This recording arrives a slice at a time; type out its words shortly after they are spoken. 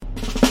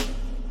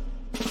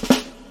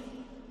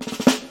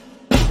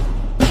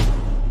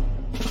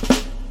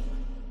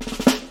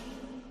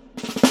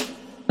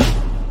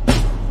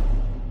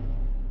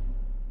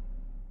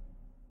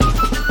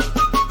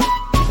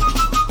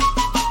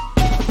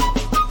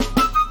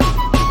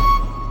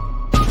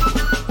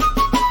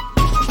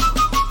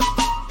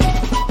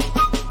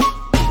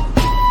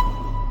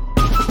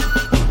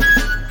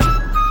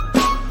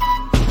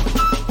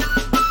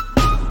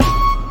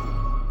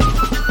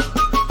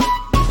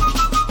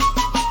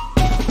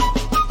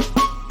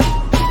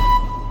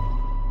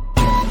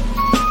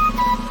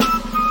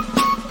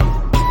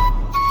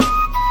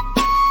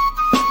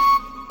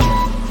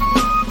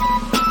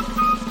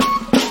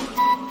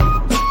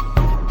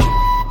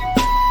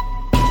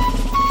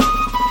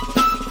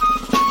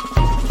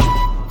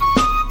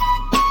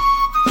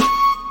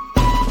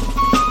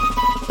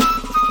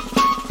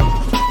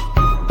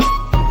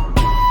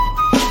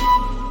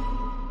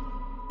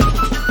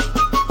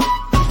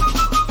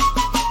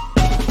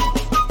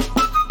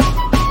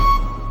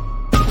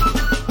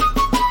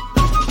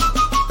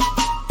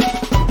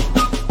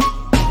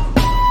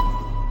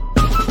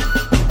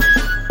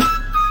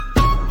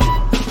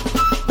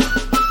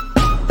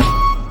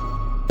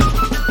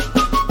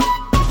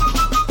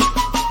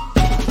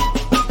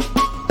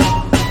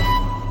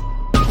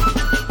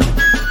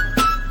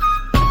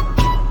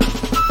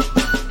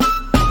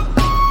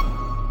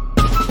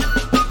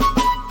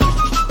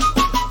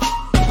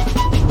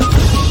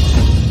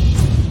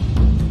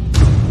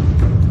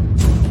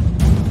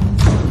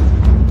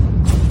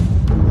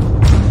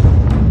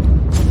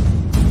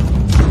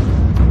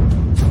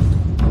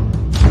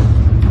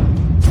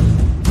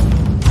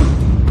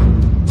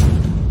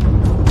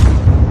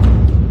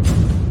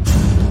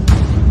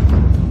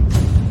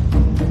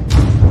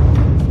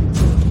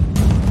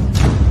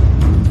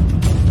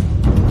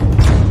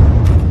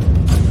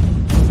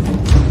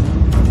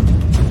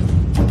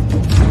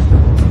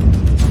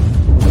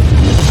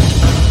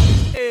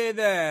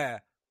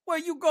Where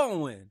you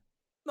going?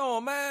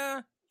 No,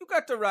 man. You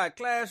got the right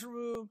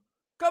classroom.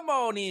 Come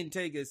on in,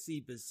 take a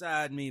seat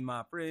beside me,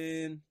 my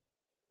friend.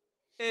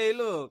 Hey,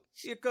 look,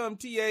 here come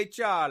T.A.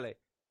 Charlie.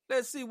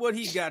 Let's see what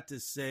he got to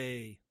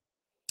say.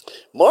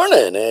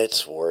 Morning,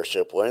 it's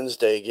Worship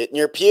Wednesday. Get in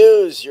your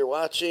pews. You're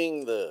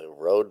watching the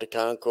Road to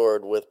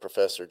Concord with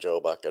Professor Joe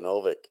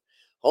Bakanovic.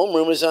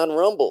 Homeroom is on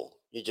Rumble.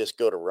 You just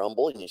go to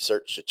Rumble and you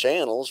search the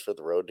channels for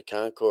the Road to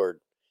Concord.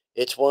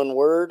 It's one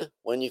word.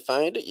 When you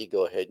find it, you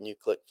go ahead and you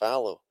click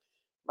follow.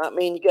 Might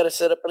mean you got to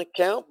set up an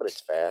account, but it's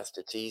fast,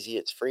 it's easy,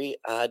 it's free.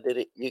 I did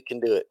it. You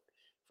can do it.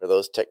 For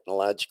those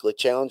technologically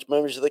challenged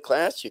members of the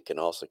class, you can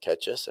also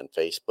catch us on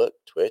Facebook,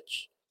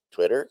 Twitch,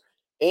 Twitter,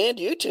 and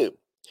YouTube.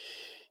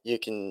 You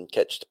can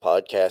catch the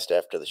podcast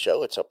after the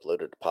show. It's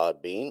uploaded to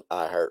Podbean,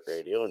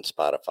 iHeartRadio, and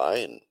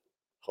Spotify, and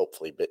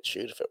hopefully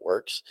BitChute if it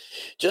works.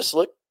 Just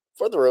look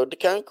for The Road to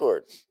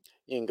Concord.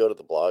 You can go to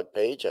the blog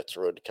page. That's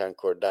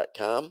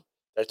roadtoconcord.com.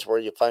 That's where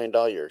you'll find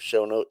all your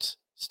show notes,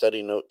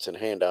 study notes, and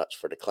handouts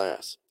for the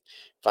class.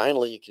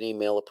 Finally, you can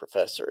email the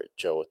professor at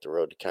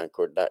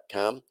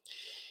joe@theroadtoconcord.com.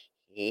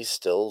 He's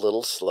still a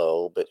little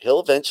slow, but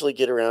he'll eventually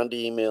get around to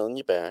emailing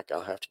you back.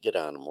 I'll have to get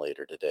on him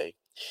later today.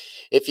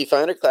 If you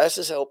find our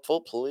classes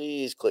helpful,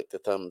 please click the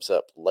thumbs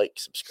up, like,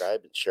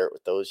 subscribe, and share it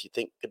with those you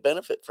think could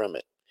benefit from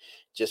it.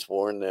 Just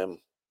warn them.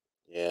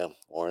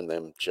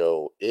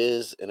 Joe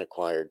is an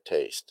acquired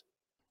taste.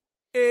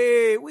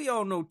 Hey, we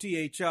all know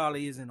T.A.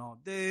 Charlie isn't all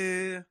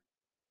there.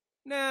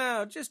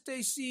 Now, just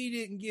stay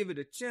seated and give it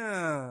a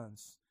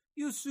chance.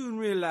 You'll soon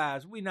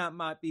realize we not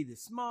might be the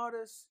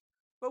smartest,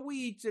 but we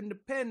each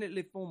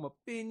independently form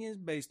opinions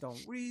based on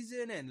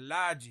reason and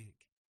logic.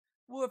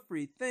 We're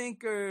free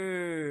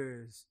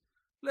thinkers.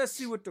 Let's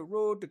see what the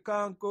Road to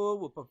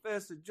Concord with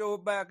Professor Joe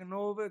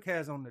Bakanovic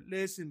has on the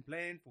lesson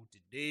plan for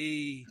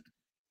today.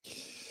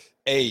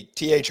 Hey,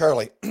 T.A.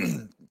 Charlie,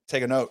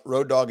 take a note.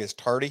 Road Dog is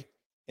tardy.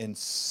 There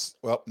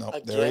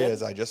he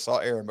is. I just saw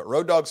Aaron, but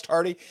Road Dog's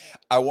tardy.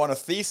 I want a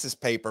thesis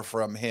paper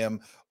from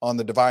him on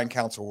the Divine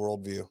Council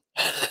Worldview.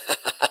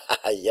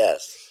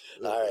 Yes.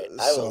 All right.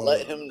 I will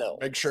let him know.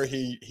 Make sure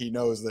he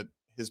knows that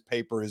his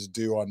paper is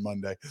due on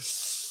Monday.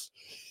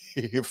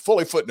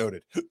 Fully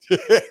footnoted.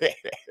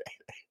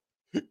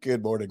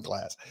 Good morning,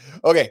 class.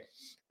 Okay.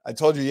 I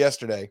told you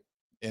yesterday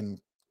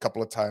in a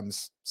couple of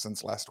times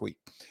since last week.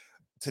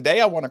 Today,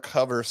 I want to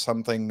cover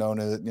something known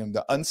as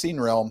the unseen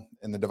realm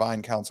and the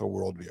Divine Council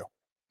worldview.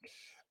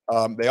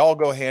 They all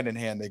go hand in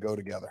hand. They go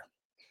together.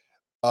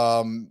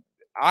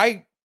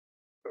 I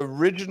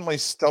originally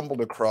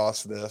stumbled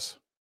across this.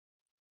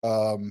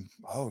 Right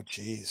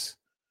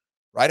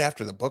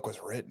after the book was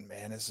written,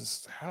 man.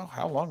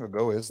 How long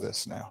ago is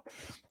this now?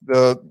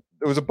 There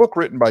was a book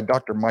written by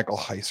Dr. Michael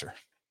Heiser,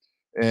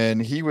 and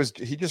he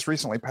just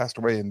recently passed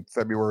away in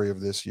February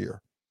of this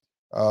year,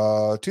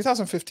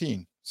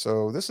 2015.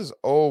 So this is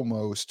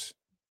almost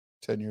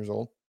 10 years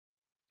old.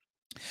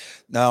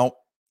 Now,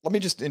 let me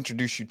just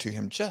introduce you to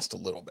him just a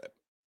little bit.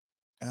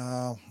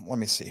 Let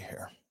me see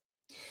here.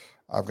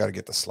 I've got to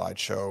get the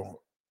slideshow.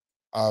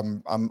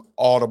 I'm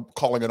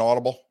calling it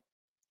audible,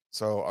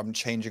 so I'm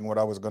changing what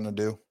I was going to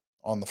do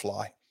on the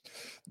fly.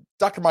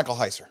 Dr. Michael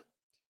Heiser.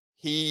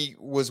 He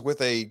was with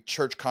a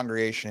church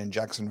congregation in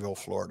Jacksonville,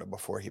 Florida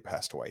before he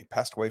passed away. He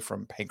passed away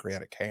from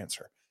pancreatic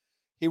cancer.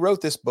 He wrote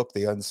this book,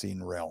 The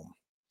Unseen Realm.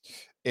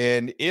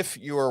 And if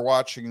you are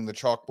watching the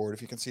chalkboard,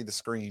 if you can see the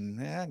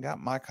screen, I got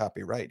my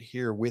copy right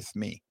here with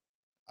me.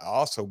 I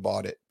also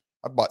bought it.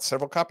 I bought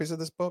several copies of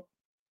this book,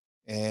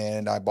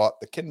 and I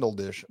bought the Kindle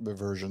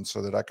version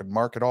so that I could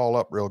mark it all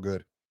up real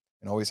good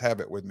and always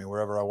have it with me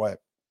wherever I went.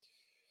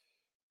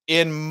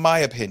 In my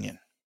opinion,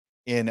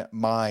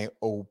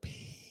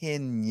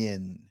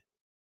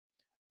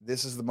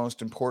 this is the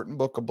most important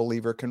book a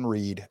believer can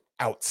read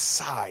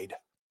outside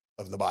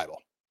of the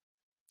Bible,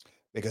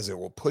 because it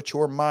will put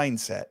your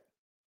mindset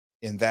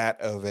in that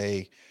of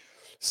a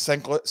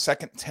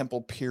second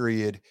temple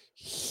period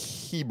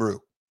Hebrew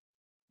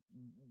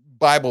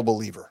Bible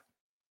believer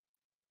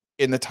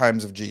in the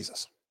times of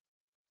Jesus.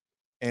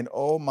 And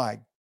oh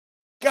my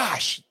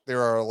gosh,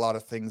 there are a lot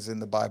of things in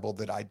the Bible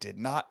that I did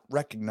not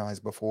recognize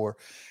before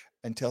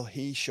until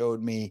he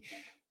showed me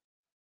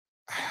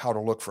how to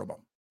look from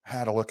them,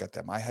 how to look at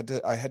them. I had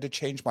to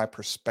change my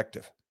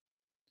perspective.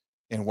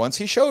 And once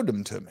he showed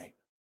them to me,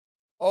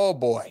 oh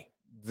boy,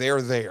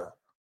 they're there.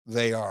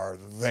 They are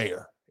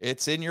there.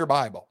 It's in your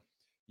Bible.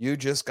 You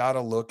just got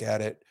to look at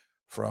it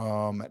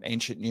from an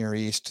ancient Near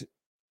East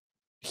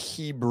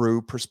Hebrew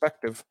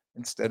perspective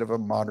instead of a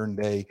modern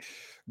day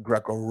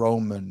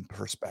Greco-Roman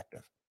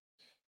perspective.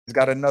 He's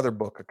got another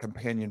book, a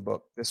companion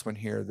book. This one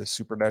here, The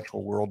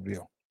Supernatural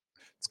Worldview.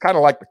 It's kind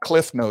of like the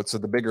Cliff Notes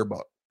of the bigger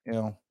book,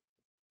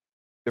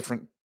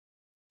 different.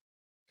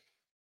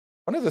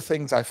 One of the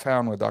things I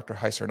found with Dr.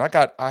 Heiser,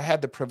 and I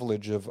had the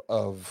privilege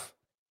of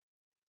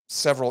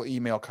several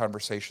email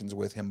conversations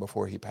with him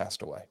before he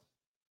passed away.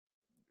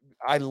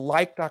 I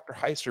like Dr.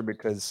 Heiser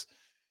because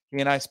he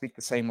and I speak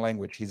the same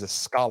language. He's a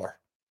scholar.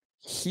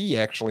 He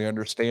actually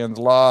understands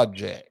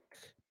logic.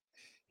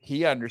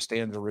 He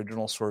understands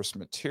original source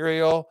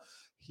material.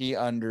 He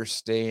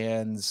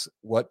understands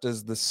what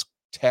does this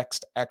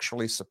text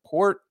actually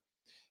support.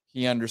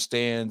 He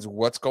understands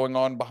what's going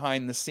on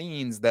behind the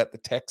scenes that the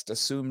text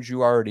assumes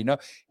you already know.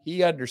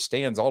 He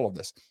understands all of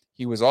this.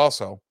 He was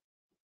also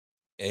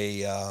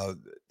a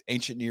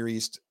ancient Near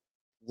East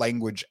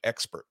language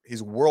expert.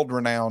 He's a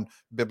world-renowned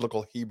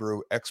biblical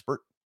Hebrew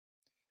expert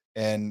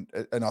and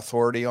an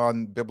authority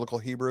on biblical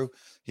Hebrew.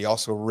 He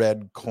also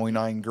read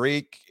Koine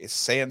Greek,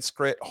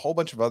 Sanskrit, a whole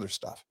bunch of other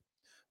stuff.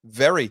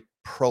 Very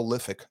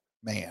prolific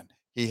man.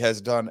 He has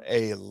done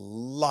a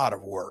lot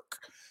of work,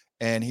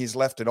 and he's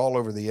left it all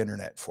over the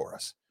internet for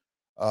us.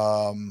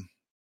 I'll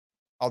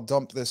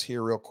dump this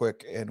here real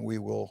quick, and we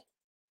will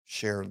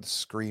share the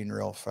screen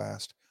real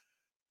fast.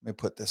 Let me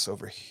put this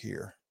over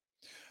here.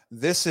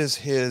 This is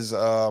his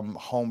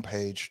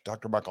homepage,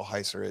 Dr. Michael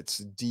Heiser.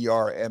 It's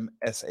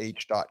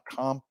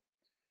drmsh.com.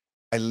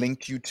 I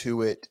linked you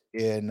to it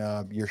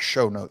in your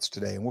show notes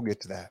today, and we'll get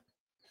to that.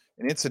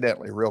 And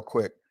incidentally, real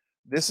quick,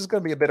 this is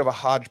going to be a bit of a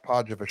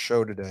hodgepodge of a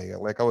show today.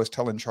 Like I was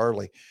telling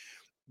Charlie,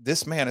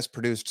 this man has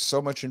produced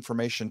so much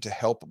information to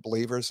help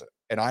believers,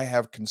 and I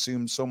have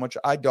consumed so much.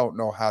 I don't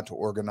know how to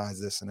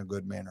organize this in a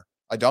good manner.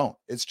 I don't.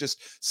 It's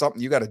just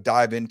something you got to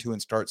dive into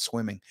and start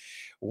swimming.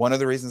 One of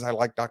the reasons I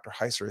like Dr.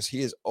 Heiser is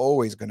he is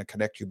always going to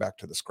connect you back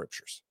to the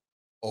scriptures.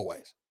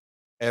 Always.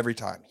 Every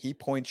time. He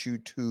points you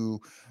to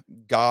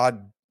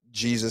God,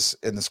 Jesus,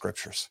 in the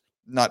scriptures,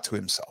 not to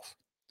himself.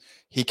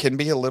 He can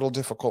be a little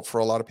difficult for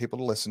a lot of people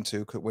to listen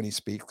to when he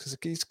speaks because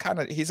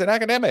he's an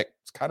academic.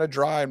 It's kind of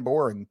dry and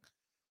boring,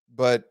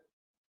 but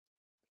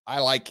I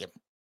like him.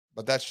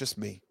 But that's just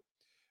me.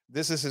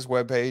 This is his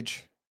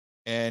webpage,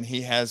 and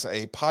he has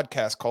a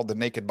podcast called The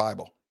Naked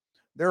Bible.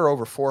 There are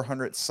over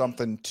 400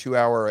 something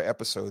 2-hour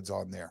episodes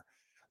on there.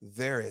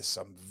 There is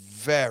some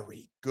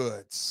very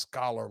good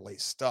scholarly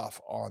stuff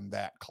on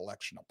that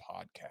collection of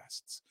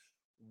podcasts.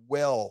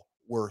 Well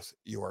worth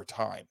your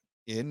time,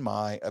 in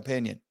my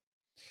opinion.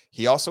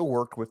 He also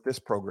worked with this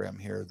program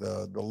here,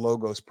 the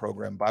Logos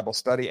program Bible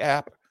study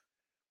app.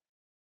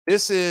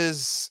 This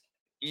is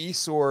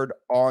eSword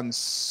on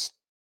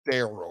steroids,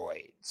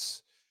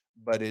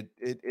 but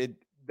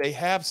they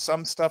have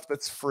some stuff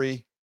that's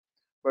free,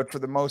 but for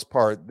the most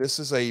part, this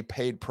is a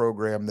paid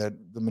program that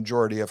the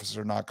majority of us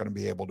are not going to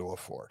be able to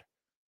afford.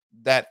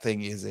 That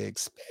thing is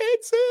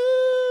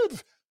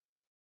expensive,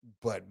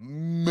 but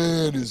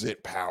man, is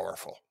it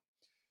powerful.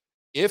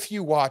 If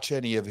you watch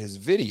any of his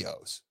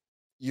videos,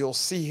 you'll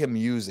see him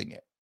using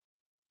it.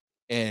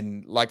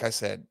 And like I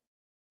said,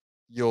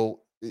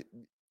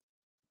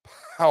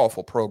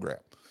 powerful program.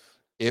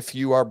 If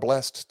you are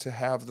blessed to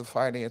have the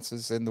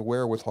finances and the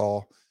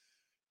wherewithal,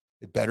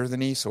 it's better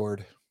than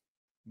eSword.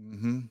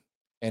 And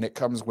it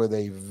comes with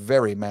a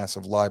very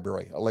massive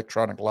library,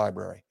 electronic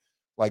library,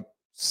 like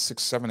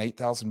 6, 7,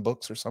 8,000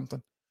 books or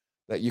something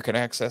that you can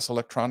access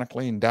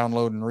electronically and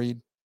download and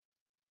read.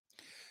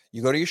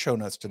 You go to your show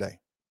notes today,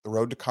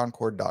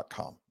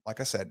 theroadtoconcord.com. Like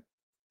I said,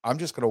 I'm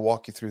just going to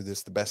walk you through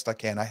this the best I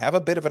can. I have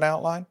a bit of an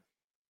outline.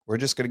 We're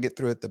just going to get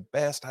through it the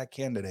best I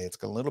can today. It's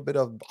got a little bit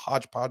of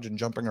hodgepodge and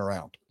jumping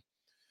around.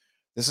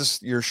 This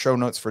is your show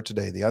notes for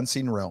today. The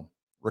Unseen Realm,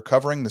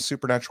 Recovering the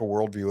Supernatural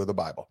Worldview of the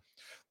Bible.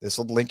 This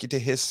will link you to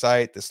his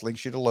site. This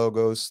links you to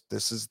Logos.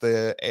 This is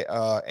the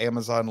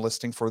Amazon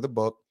listing for the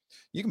book.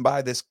 You can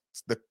buy the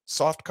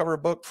soft cover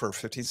book for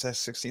 15,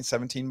 16,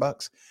 17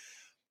 bucks.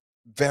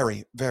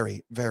 Very,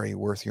 very, very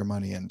worth your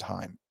money and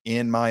time,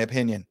 in my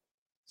opinion.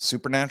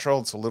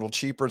 Supernatural, it's a little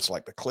cheaper. It's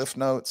like the Cliff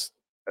Notes.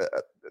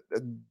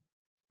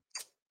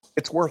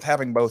 It's worth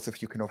having both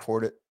if you can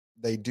afford it.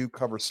 They do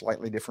cover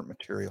slightly different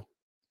material.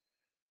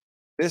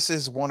 This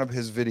is one of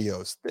his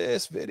videos.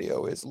 This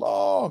video is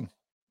long.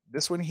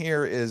 This one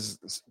here is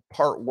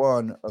part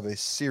 1 of a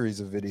series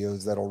of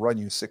videos that'll run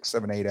you 6,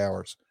 7, 8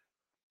 hours.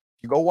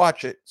 You go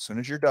watch it. As soon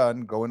as you're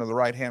done, go into the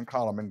right-hand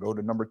column and go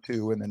to number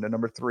 2 and then to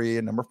number 3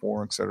 and number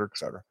 4, et cetera, et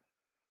cetera.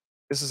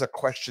 This is a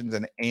questions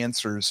and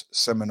answers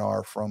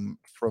seminar from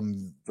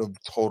the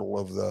total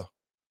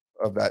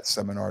of that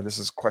seminar. This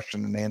is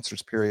question and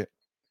answers period.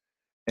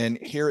 And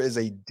here is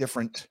a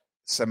different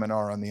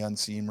seminar on the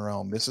Unseen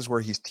Realm. This is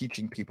where he's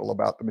teaching people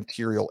about the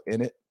material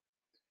in it.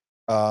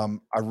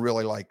 I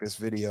really like this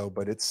video,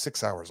 but it's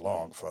 6 hours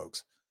long,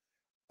 folks.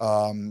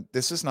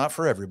 This is not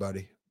for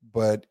everybody,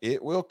 but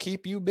it will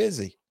keep you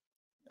busy.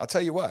 I'll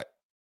tell you what,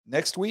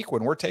 next week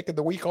when we're taking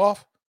the week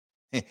off,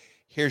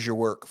 here's your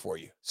work for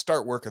you.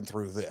 Start working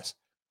through this.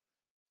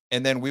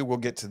 And then we will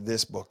get to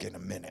this book in a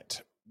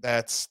minute.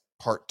 That's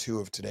part 2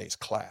 of today's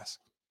class.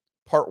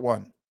 Part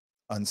 1,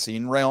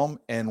 Unseen Realm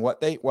and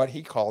what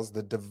he calls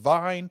the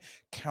Divine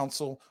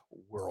Council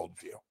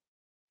Worldview.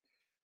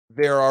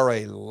 There are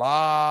a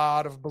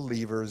lot of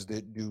believers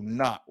that do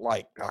not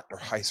like Dr.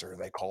 Heiser.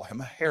 They call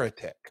him a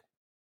heretic.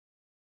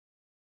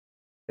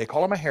 They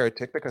call him a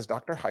heretic because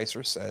Dr.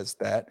 Heiser says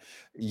that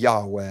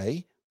Yahweh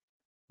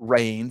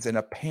reigns in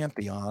a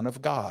pantheon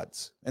of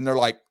gods. And they're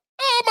like,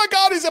 oh my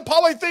God, he's a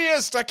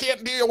polytheist. I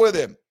can't deal with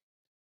him.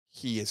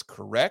 He is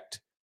correct.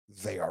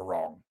 They are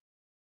wrong.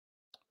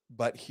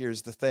 But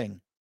here's the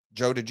thing.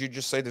 Joe, did you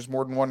just say there's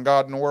more than one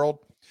God in the world?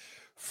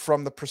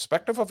 From the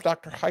perspective of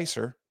Dr.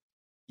 Heiser,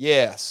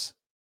 yes,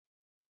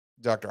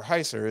 Dr.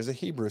 Heiser is a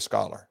Hebrew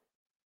scholar.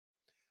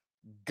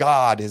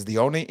 God is the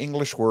only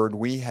English word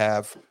we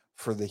have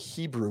for the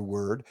Hebrew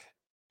word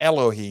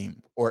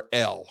Elohim or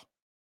El.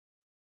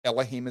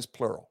 Elohim is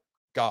plural,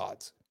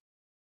 gods.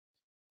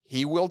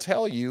 He will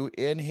tell you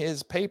in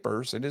his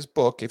papers, in his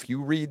book, if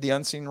you read The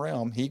Unseen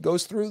Realm, he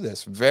goes through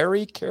this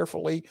very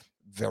carefully,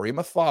 very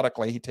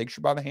methodically. He takes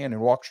you by the hand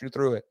and walks you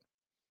through it.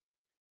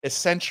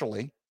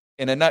 Essentially,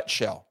 in a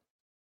nutshell,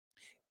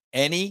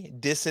 any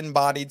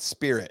disembodied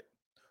spirit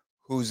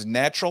whose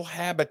natural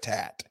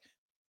habitat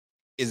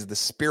is the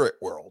spirit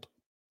world,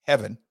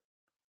 heaven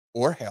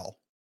or hell,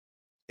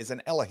 is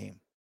an Elohim.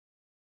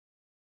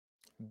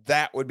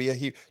 That would be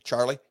a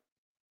Charlie,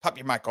 pop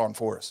your mic on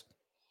for us.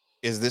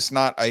 Is this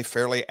not a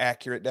fairly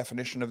accurate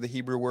definition of the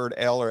Hebrew word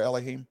El or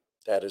Elohim?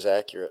 That is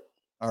accurate.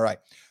 All right.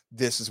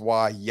 This is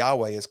why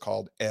Yahweh is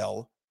called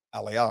El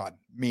Elyon,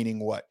 meaning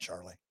what,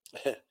 Charlie?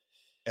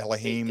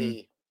 Elohim.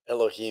 The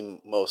Elohim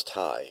Most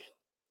High.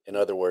 In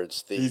other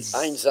words, the He's-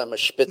 Einsame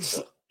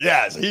Spitze.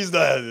 Yes, he's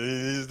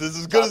this is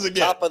as good as it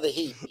gets. Top of the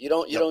heap. You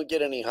don't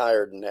get any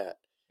higher than that.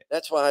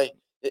 That's why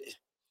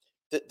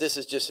this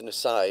is just an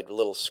aside, a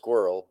little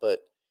squirrel. But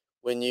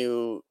when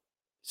you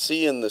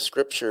see in the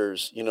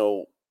scriptures,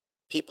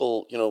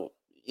 people,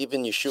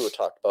 even Yeshua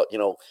talked about,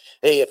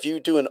 hey, if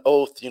you do an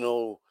oath,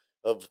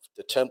 of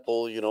the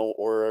temple,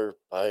 or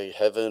by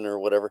heaven or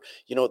whatever,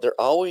 they're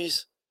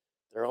always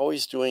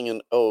doing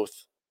an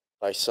oath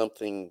by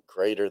something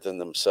greater than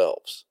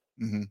themselves.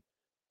 Mm-hmm.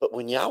 But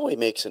when Yahweh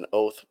makes an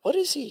oath, what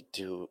does he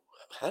do?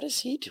 How does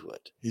he do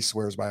it? He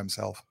swears by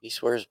himself. He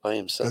swears by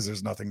himself. Because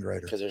there's nothing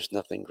greater. Because there's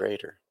nothing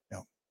greater.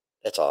 No.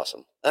 That's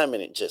awesome. I mean,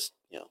 it just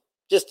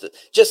a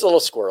little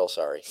squirrel,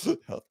 sorry.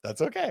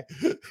 That's okay.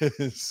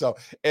 So,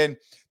 and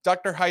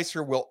Dr.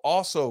 Heiser will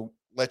also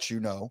let you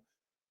know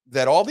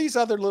that all these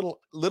other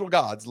little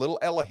gods, little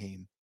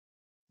Elohim,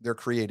 they're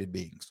created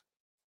beings.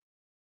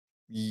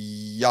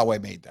 Yahweh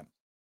made them.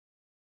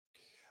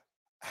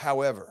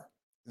 However,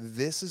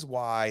 this is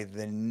why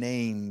the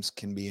names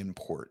can be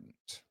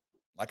important.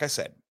 Like I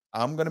said,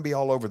 I'm going to be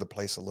all over the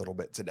place a little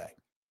bit today.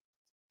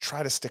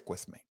 Try to stick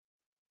with me.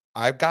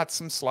 I've got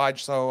some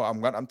slides, so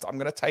I'm going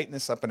to tighten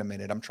this up in a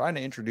minute. I'm trying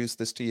to introduce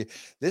this to you.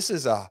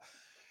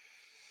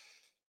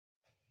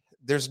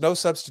 There's no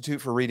substitute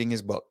for reading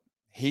his book.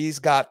 He's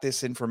got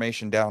this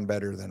information down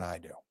better than I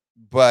do.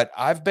 But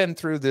I've been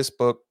through this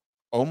book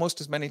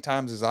almost as many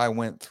times as I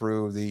went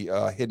through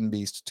the Hidden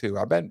Beast 2.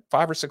 I've been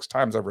 5 or 6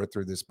 times I've read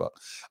through this book.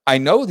 I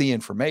know the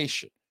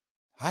information.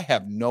 I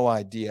have no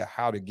idea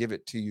how to give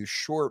it to you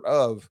short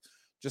of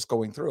just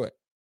going through it.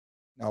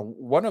 Now,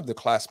 one of the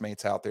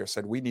classmates out there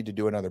said, we need to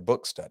do another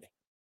book study.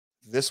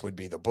 This would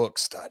be the book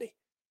study.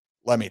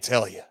 Let me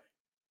tell you.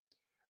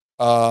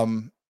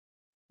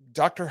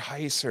 Dr.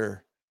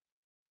 Heiser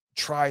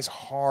tries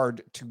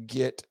hard to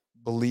get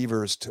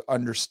believers to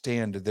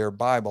understand their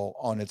Bible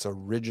on its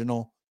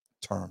original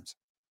terms.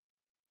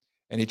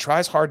 And he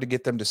tries hard to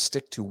get them to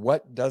stick to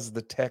what does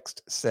the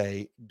text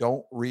say.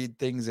 Don't read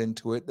things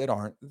into it that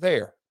aren't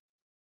there.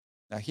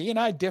 Now, he and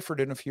I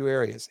differed in a few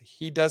areas.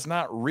 He does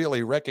not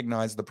really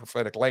recognize the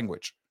prophetic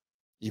language,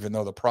 even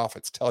though the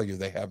prophets tell you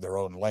they have their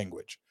own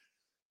language.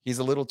 He's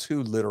a little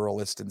too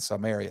literalist in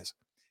some areas.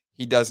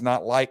 He does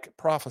not like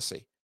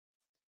prophecy.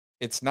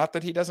 It's not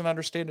that he doesn't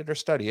understand it or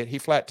study it. He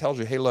flat tells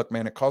you, hey, look,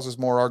 man, it causes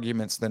more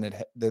arguments than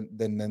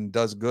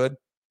does good.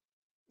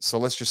 So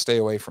let's just stay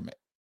away from it.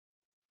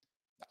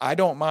 I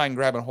don't mind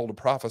grabbing hold of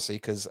prophecy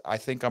because I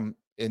think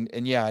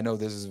and yeah, I know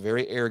this is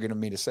very arrogant of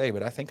me to say,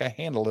 but I think I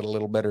handle it a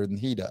little better than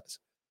he does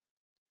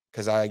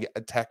because I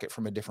attack it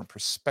from a different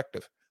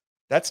perspective.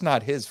 That's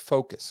not his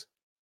focus.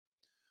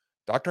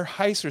 Dr.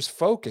 Heiser's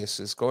focus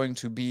is going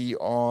to be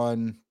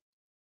on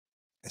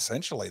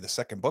essentially the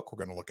second book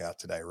we're going to look at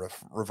today,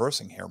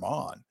 Reversing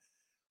Hermon,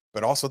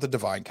 but also the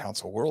Divine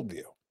Council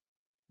Worldview,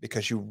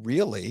 because you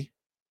really,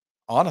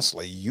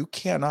 honestly, you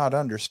cannot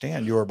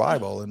understand your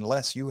Bible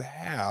unless you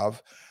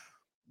have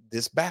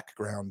this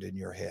background in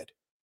your head.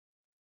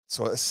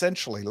 So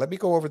essentially, let me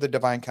go over the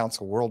Divine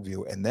Council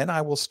Worldview, and then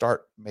I will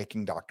start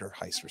making Dr.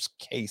 Heiser's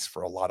case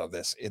for a lot of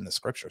this in the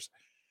scriptures.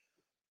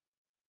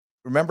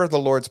 Remember the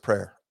Lord's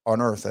Prayer, on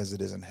earth as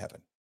it is in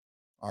heaven.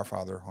 Our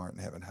Father, who art in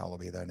heaven, hallowed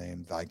be thy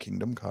name. Thy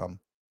kingdom come.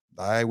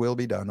 Thy will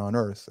be done on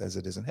earth as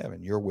it is in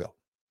heaven. Your will.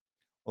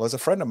 Well, as a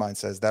friend of mine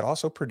says, that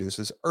also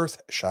produces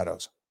earth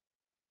shadows,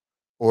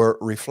 or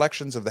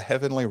reflections of the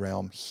heavenly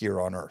realm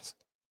here on earth.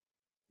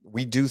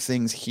 We do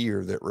things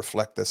here that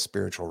reflect this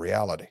spiritual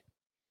reality.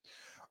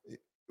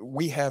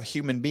 We have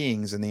human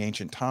beings in the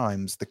ancient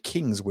times. The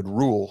kings would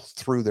rule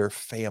through their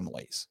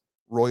families,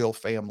 royal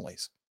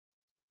families,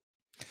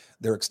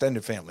 their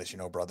extended families,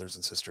 brothers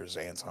and sisters,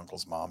 aunts,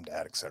 uncles, mom,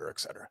 dad, et cetera,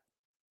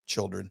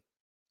 children,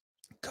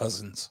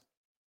 cousins.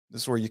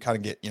 This is where you kind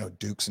of get,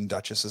 dukes and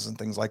duchesses and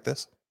things like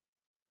this.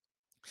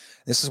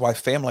 This is why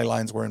family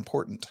lines were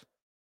important,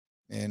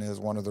 and is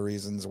one of the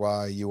reasons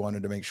why you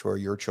wanted to make sure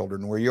your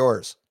children were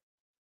yours,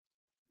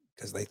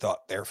 because they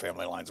thought their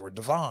family lines were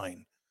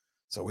divine.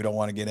 So we don't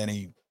want to get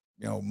any,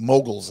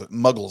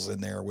 muggles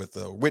in there with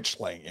the witch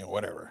slaying,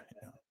 whatever.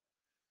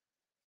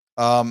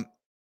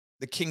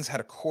 The kings had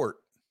a court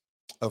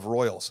of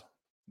royals.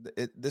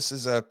 This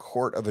is a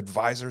court of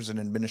advisors and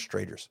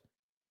administrators,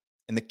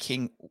 and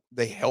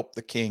they help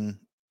the king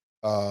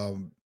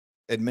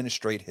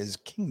administrate his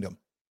kingdom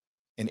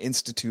and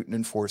institute and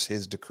enforce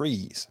his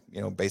decrees,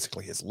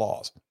 basically his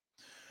laws.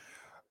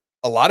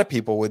 A lot of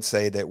people would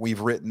say that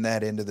we've written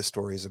that into the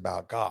stories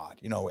about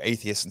God,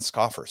 atheists and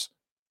scoffers.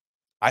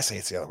 I say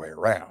it's the other way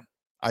around.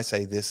 I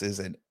say this is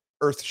an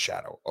earth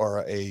shadow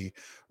or a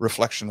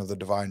reflection of the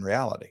divine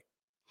reality.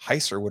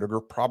 Heiser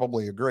would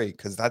probably agree,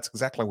 because that's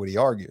exactly what he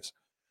argues.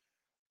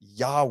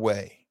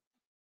 Yahweh,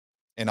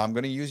 and I'm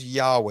going to use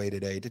Yahweh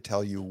today to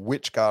tell you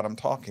which God I'm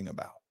talking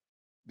about,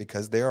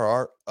 because there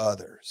are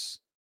others.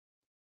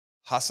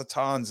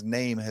 Hasatan's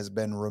name has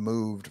been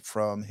removed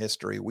from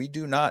history. We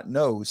do not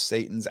know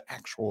Satan's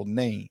actual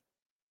name.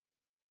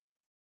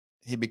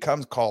 He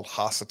becomes called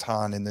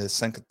Hasatan in the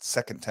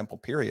second temple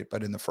period,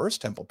 but in the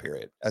first temple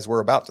period, as we're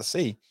about to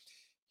see,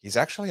 he's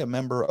actually a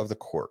member of the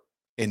court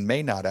and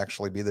may not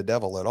actually be the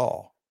devil at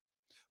all.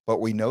 But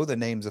we know the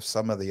names of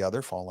some of the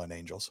other fallen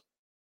angels.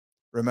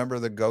 Remember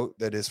the goat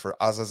that is for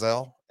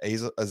Azazel,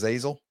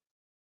 the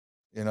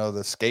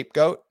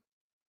scapegoat?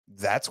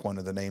 That's one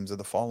of the names of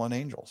the fallen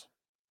angels.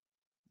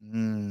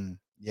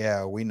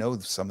 Yeah, we know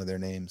some of their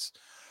names.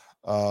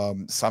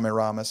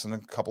 Samiramis and a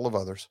couple of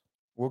others.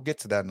 We'll get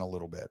to that in a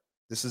little bit.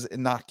 This is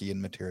Enochian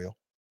material.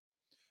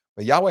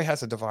 But Yahweh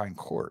has a divine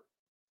court,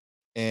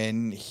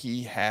 and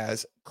he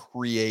has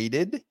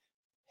created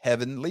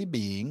heavenly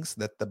beings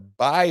that the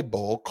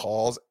Bible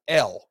calls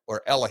El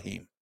or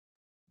Elohim.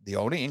 The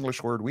only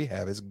English word we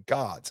have is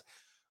gods.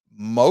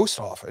 Most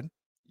often,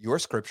 your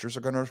scriptures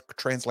are going to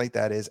translate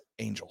that as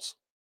angels.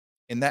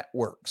 And that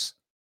works.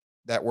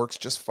 That works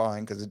just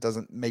fine, because it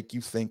doesn't make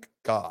you think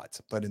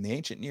gods. But in the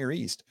ancient Near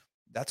East,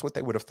 that's what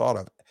they would have thought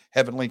of.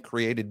 Heavenly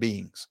created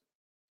beings,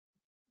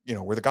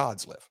 where the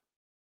gods live.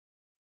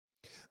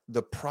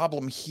 The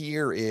problem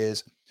here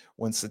is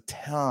when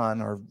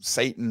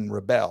Satan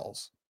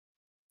rebels,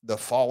 the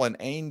fallen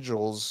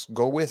angels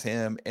go with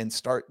him and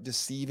start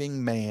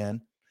deceiving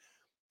man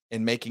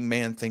and making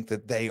man think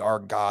that they are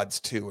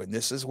gods too. And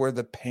this is where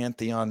the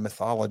pantheon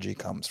mythology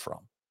comes from,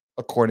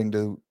 according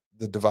to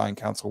the Divine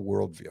Council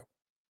worldview.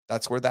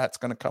 That's where that's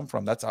going to come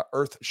from. That's our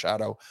earth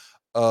shadow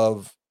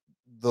of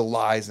the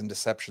lies and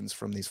deceptions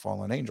from these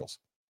fallen angels.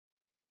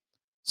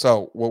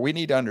 So what we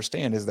need to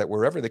understand is that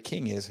wherever the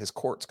king is, his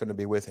court's going to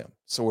be with him.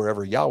 So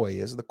wherever Yahweh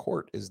is, the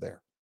court is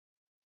there.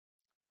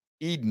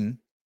 Eden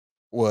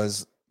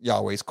was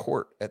Yahweh's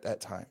court at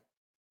that time.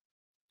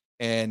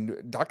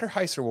 And Dr.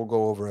 Heiser will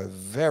go over a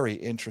very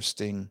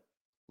interesting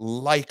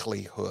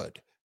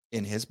likelihood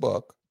in his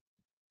book,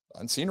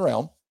 Unseen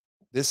Realm.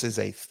 This is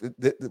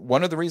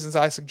one of the reasons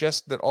I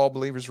suggest that all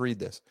believers read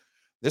this.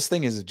 This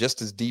thing is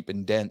just as deep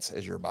and dense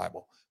as your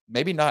Bible.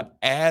 Maybe not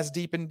as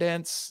deep and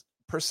dense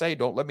per se.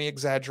 Don't let me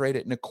exaggerate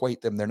it and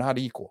equate them. They're not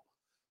equal.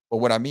 But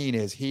what I mean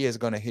is, he is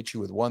going to hit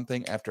you with one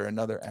thing after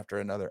another, after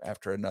another,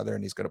 after another,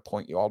 and he's going to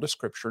point you all to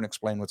scripture and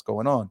explain what's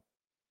going on.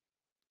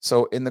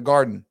 So in the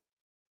garden,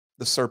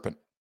 the serpent,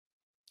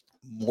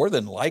 more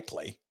than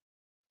likely,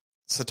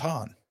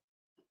 Satan,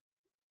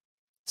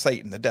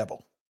 the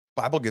devil.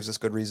 Bible gives us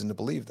good reason to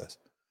believe this.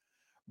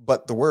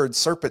 But the word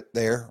serpent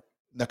there,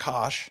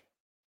 nakash,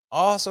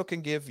 also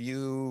can give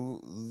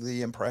you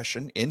the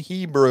impression in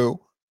Hebrew.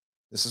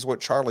 This is what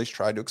Charlie's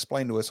tried to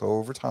explain to us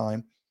over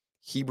time.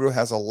 Hebrew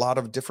has a lot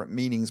of different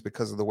meanings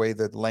because of the way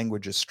that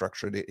language is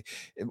structured.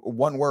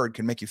 One word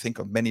can make you think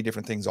of many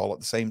different things all at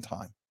the same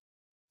time.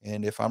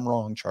 And if I'm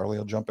wrong, Charlie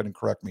will jump in and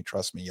correct me.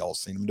 Trust me, y'all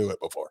seen him do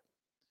it before.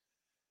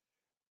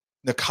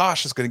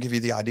 Nakash is going to give you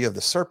the idea of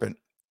the serpent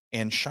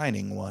and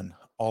shining one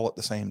all at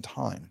the same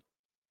time.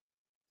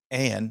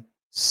 And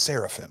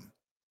seraphim,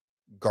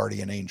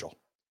 guardian angel,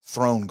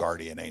 throne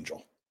guardian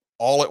angel,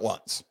 all at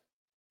once,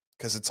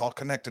 because it's all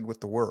connected with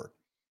the word,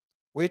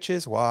 which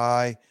is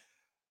why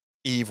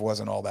Eve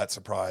wasn't all that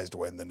surprised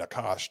when the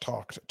Nakash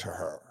talked to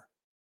her,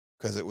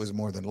 because it was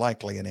more than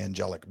likely an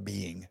angelic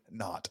being,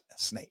 not a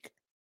snake.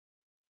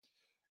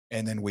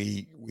 And then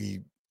we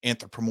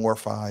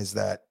anthropomorphize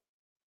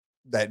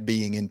that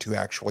being into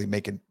actually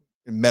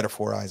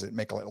metaphorize it,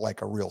 make it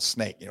like a real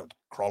snake,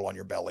 crawl on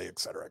your belly, et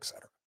cetera, et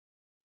cetera.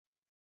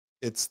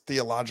 It's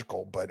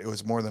theological, but it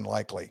was more than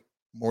likely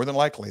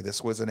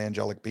this was an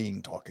angelic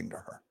being talking to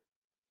her.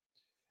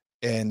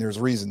 And there's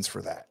reasons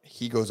for that.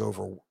 He goes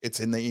over, it's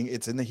in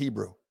the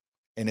Hebrew,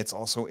 and it's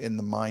also in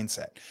the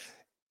mindset.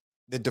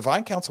 The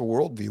Divine Council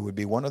worldview would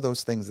be one of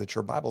those things that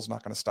your Bible's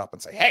not going to stop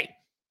and say, hey,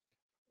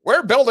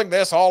 we're building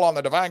this all on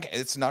the divine.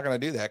 It's not going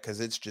to do that,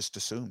 because it's just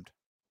assumed.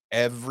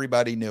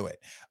 Everybody knew it.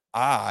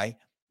 I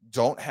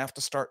don't have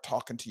to start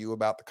talking to you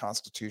about the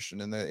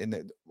Constitution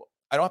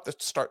I don't have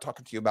to start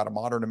talking to you about a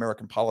modern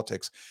American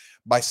politics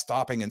by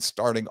stopping and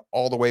starting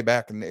all the way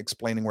back and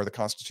explaining where the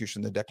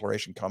Constitution, the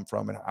Declaration come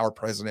from, and our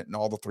president and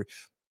all the three.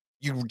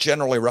 You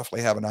generally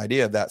roughly have an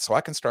idea of that. So I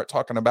can start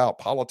talking about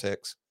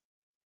politics,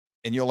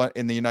 and you'll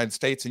in the United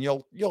States, and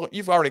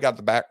you've already got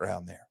the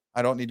background there.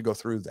 I don't need to go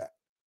through that.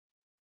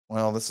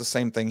 Well, that's the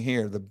same thing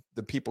here.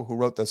 The people who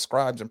wrote the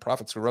scribes and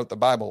prophets who wrote the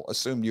Bible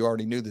assumed you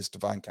already knew this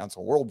divine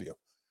counsel worldview.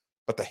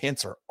 But the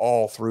hints are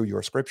all through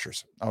your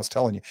scriptures. I was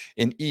telling you,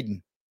 in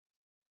Eden,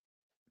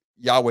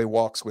 Yahweh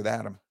walks with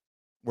Adam.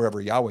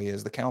 Wherever Yahweh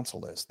is, the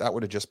counsel is. That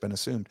would have just been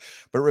assumed.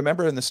 But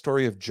remember in the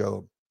story of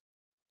Job,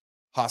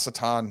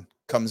 Hasatan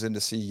comes in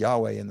to see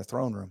Yahweh in the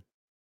throne room.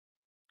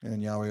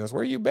 And Yahweh goes,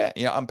 where you been?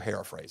 Yeah, I'm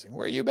paraphrasing.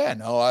 Where you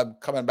been? Oh, I'm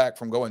coming back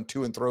from going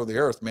to and fro the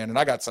earth, man, and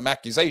I got some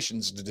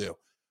accusations to do.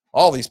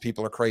 All these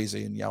people are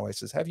crazy. And Yahweh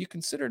says, have you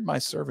considered my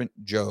servant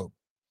Job?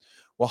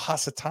 Well,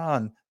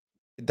 Hasatan,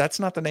 that's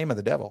not the name of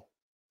the devil.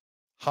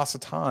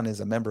 Hasatan is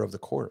a member of the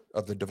court,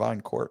 of the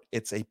divine court.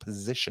 It's a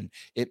position.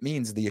 It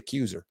means the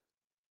accuser,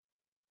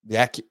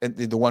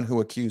 the one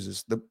who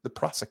accuses, the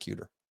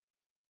prosecutor.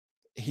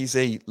 He's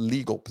a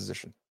legal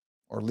position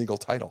or legal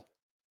title.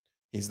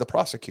 He's the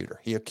prosecutor.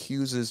 He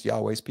accuses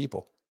Yahweh's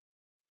people.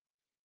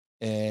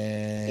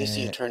 And he's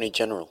the attorney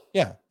general.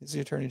 Yeah, he's the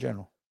attorney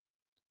general.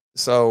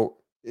 So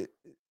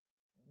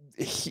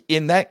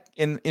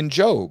in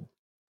Job,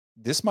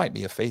 this might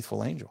be a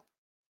faithful angel.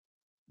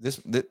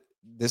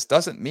 This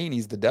doesn't mean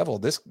he's the devil.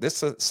 This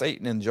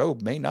Satan in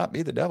Job may not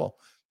be the devil.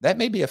 That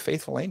may be a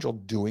faithful angel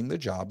doing the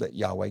job that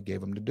Yahweh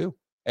gave him to do.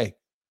 Hey,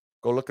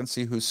 go look and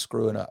see who's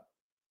screwing up.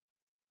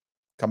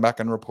 Come back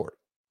and report.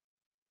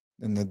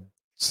 And the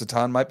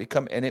Satan might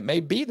become, and it may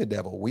be the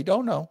devil. We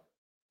don't know.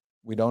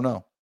 We don't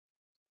know.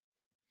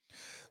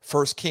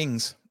 1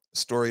 Kings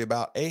story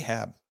about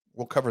Ahab.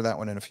 We'll cover that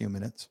one in a few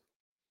minutes.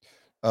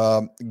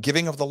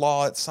 Giving of the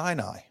law at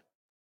Sinai.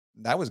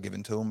 That was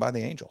given to him by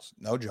the angels.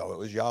 No, Joe, it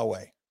was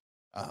Yahweh.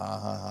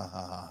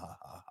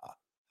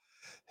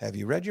 Have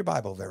you read your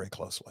Bible very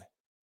closely?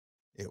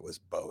 It was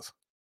both.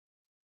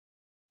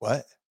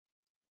 What?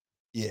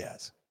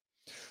 Yes.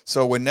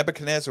 So when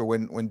Nebuchadnezzar,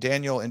 when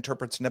Daniel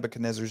interprets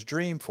Nebuchadnezzar's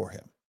dream for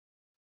him,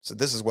 so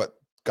this is what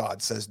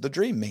God says the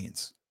dream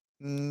means.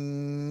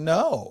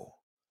 No.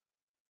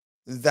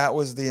 That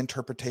was the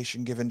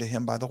interpretation given to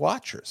him by the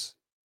watchers.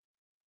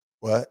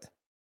 What?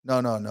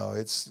 No.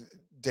 It's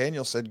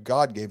Daniel said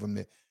God gave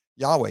him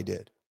Yahweh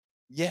did.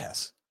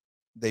 Yes,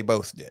 they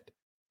both did.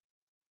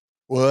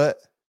 What?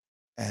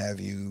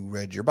 Have you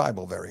read your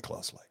Bible very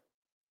closely?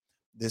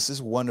 This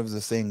is one of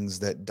the things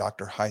that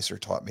Dr. Heiser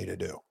taught me to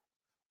do.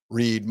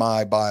 Read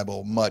my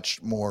Bible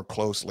much more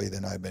closely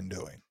than I've been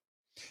doing.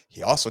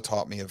 He also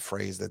taught me a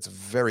phrase that's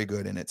very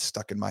good and it's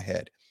stuck in my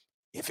head.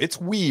 If it's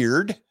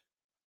weird,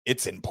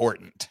 it's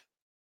important.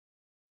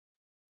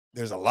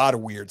 There's a lot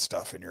of weird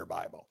stuff in your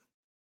Bible.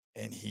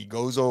 And he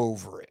goes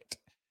over it.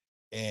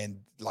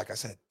 And like I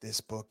said,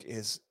 this book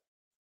is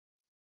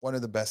one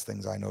of the best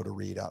things I know to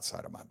read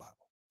outside of my Bible.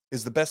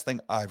 Is the best thing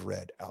I've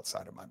read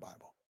outside of my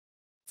Bible.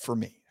 For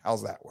me.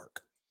 How's that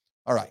work?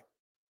 All right.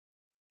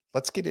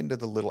 Let's get into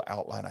the little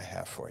outline I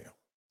have for you.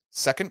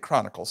 2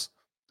 Chronicles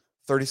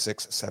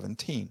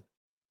 36:17.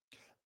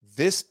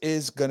 This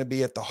is going to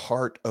be at the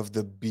heart of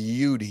the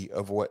beauty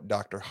of what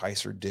Dr.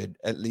 Heiser did,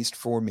 at least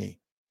for me.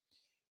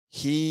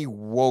 He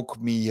woke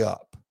me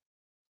up.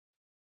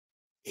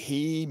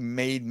 He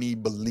made me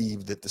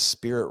believe that the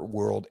spirit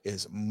world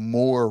is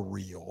more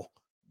real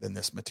than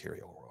this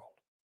material world.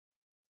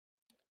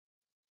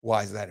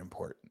 Why is that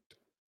important?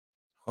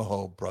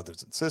 Oh,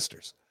 brothers and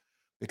sisters,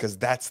 because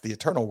that's the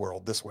eternal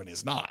world. This one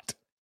is not.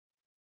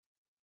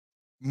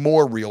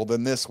 More real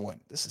than this one.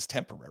 This is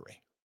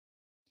temporary.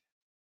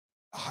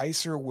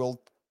 Heiser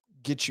will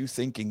get you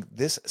thinking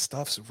this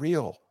stuff's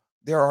real.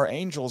 There are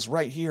angels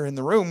right here in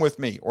the room with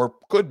me, or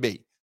could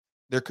be.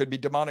 There could be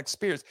demonic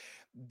spirits.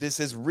 This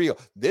is real.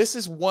 This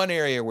is one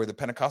area where the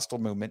Pentecostal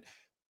movement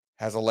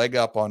has a leg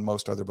up on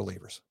most other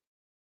believers.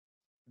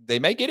 They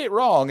may get it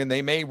wrong and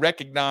they may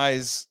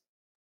recognize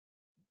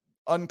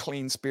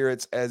unclean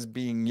spirits as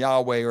being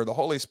Yahweh or the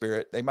Holy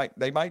Spirit. They might,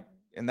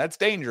 and that's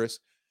dangerous,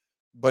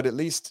 but at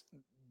least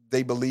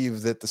they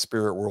believe that the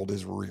spirit world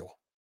is real.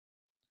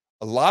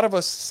 A lot of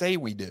us say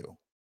we do.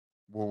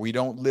 Well, we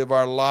don't live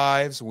our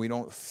lives. We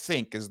don't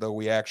think as though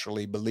we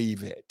actually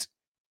believe it.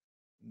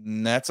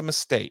 And that's a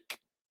mistake.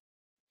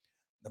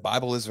 The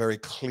Bible is very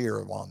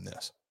clear on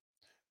this.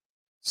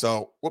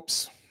 So,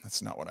 whoops,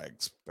 that's not what I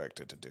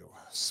expected to do.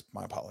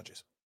 My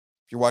apologies.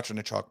 If you're watching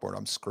a chalkboard,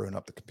 I'm screwing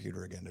up the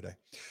computer again today.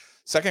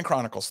 2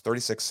 Chronicles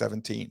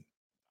 36:17.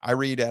 I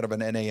read out of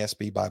an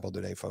NASB Bible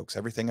today, folks.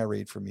 Everything I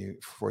read for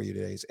you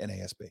today is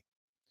NASB. It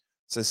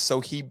says,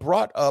 so he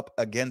brought up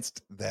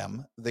against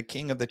them the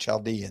king of the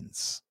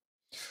Chaldeans,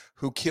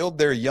 who killed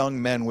their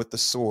young men with the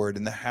sword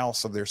in the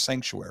house of their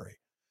sanctuary,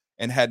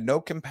 and had no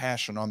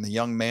compassion on the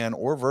young man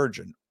or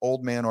virgin,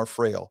 old man or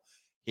frail.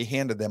 He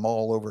handed them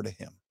all over to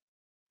him.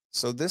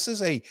 So this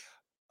is a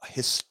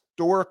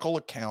historical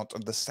account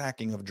of the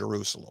sacking of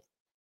Jerusalem.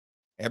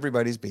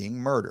 Everybody's being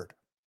murdered.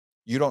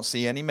 You don't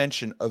see any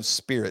mention of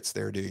spirits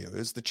there, do you? It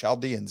was the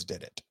Chaldeans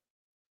did it.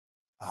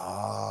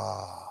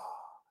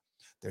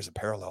 There's a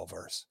parallel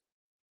verse.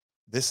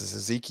 This is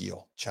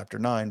Ezekiel chapter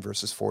 9,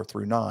 verses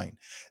 4-9.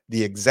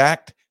 The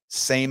exact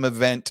same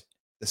event,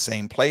 the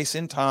same place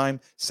in time,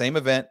 same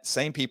event,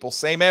 same people,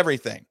 same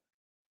everything.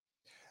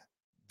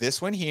 This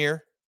one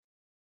here,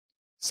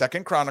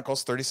 2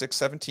 Chronicles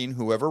 36:17,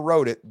 whoever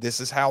wrote it,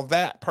 this is how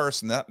that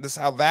person, this is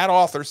how that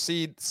author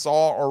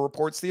saw or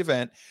reports the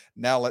event.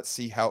 Now let's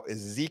see how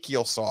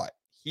Ezekiel saw it.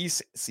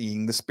 He's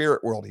seeing the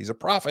spirit world. He's a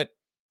prophet.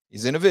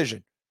 He's in a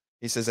vision.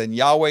 He says, and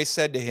Yahweh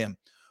said to him,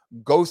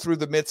 go through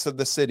the midst of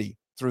the city,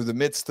 through the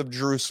midst of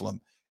Jerusalem,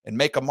 and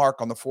make a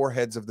mark on the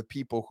foreheads of the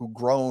people who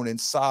groan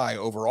and sigh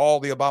over all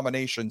the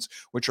abominations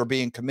which are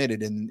being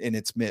committed in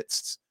its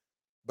midst.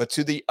 But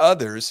to the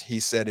others, he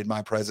said in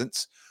my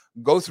presence,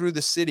 go through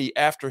the city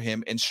after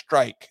him and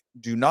strike.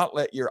 Do not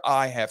let your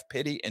eye have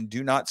pity and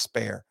do not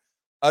spare.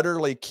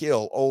 Utterly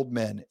kill old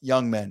men,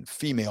 young men,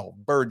 female,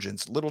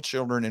 virgins, little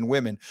children, and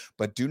women,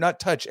 but do not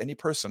touch any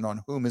person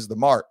on whom is the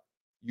mark.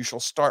 You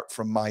shall start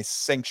from my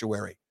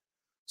sanctuary.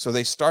 So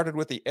they started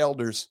with the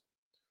elders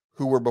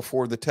who were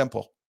before the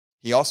temple.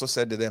 He also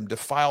said to them,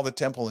 defile the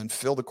temple and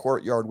fill the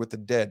courtyard with the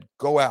dead.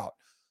 Go out.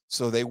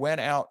 So they went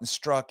out and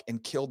struck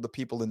and killed the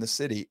people in the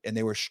city, and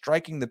they were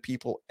striking the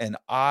people, and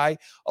I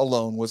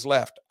alone was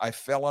left. I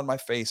fell on my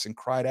face and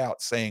cried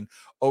out, saying,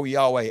 O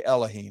Yahweh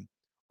Elohim,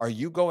 are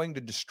you going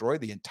to destroy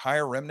the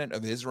entire remnant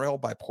of Israel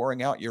by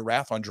pouring out your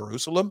wrath on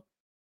Jerusalem?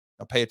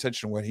 Now pay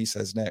attention to what he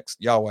says next.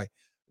 Yahweh.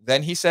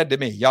 Then he said to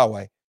me,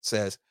 Yahweh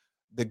says,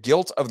 the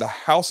guilt of the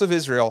house of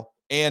Israel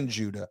and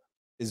Judah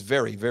is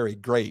very, very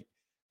great,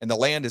 and the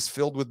land is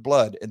filled with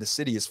blood, and the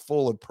city is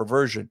full of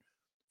perversion.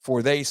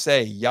 For they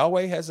say,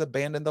 Yahweh has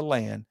abandoned the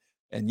land,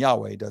 and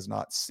Yahweh does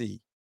not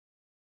see.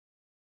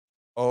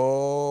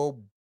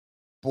 Oh,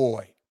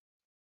 boy.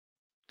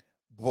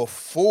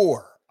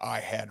 Before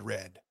I had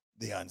read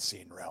The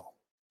Unseen Realm,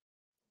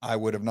 I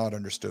would have not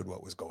understood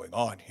what was going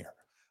on here.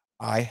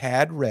 I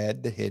had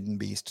read The Hidden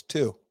Beast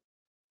too.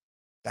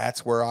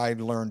 That's where I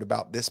learned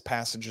about this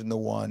passage and the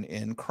one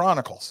in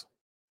Chronicles.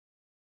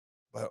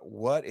 But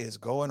what is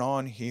going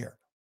on here?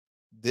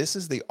 This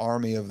is the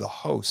army of the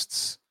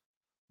hosts.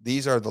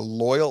 These are the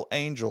loyal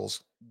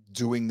angels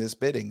doing this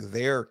bidding.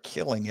 They're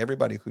killing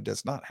everybody who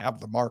does not have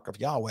the mark of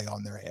Yahweh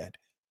on their head.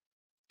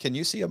 Can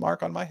you see a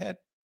mark on my head?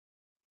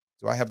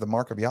 Do I have the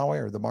mark of Yahweh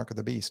or the mark of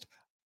the beast?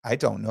 I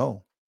don't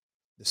know.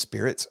 The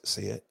spirits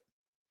see it.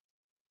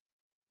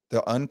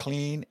 The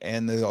unclean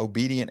and the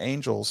obedient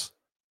angels,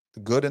 the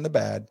good and the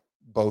bad,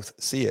 both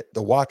see it.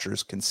 The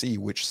watchers can see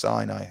which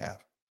sign I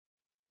have.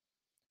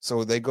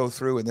 So they go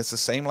through, and it's the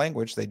same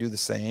language. They do the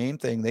same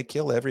thing. They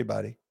kill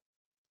everybody.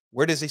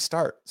 Where does he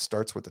start?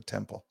 Starts with the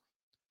temple.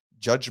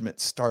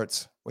 Judgment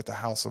starts with the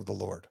house of the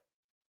Lord.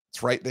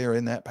 It's right there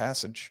in that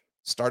passage.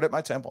 Start at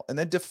my temple and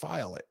then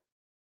defile it.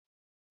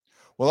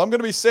 Well, I'm going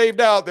to be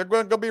saved out. They're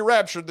going to be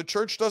raptured. The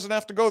church doesn't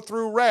have to go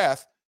through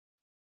wrath.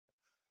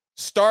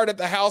 Start at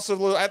the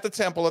at the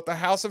temple, at the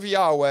house of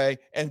Yahweh,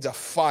 and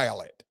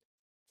defile it.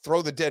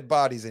 Throw the dead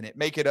bodies in it.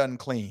 Make it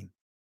unclean.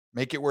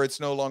 Make it where it's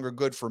no longer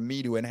good for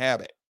me to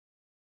inhabit.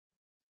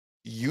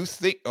 You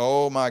think,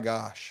 oh my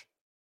gosh,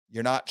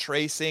 you're not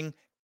tracing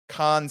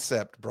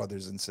concept,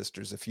 brothers and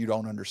sisters, if you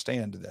don't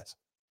understand this.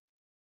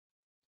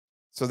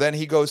 So then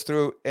he goes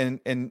through,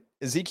 and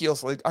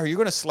Ezekiel's like, are you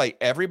going to slay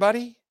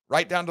everybody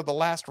right down to the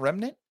last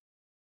remnant?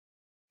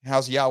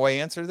 How's Yahweh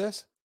answer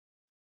this?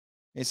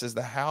 He says,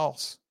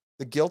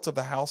 the guilt of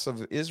the house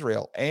of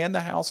Israel and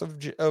the house of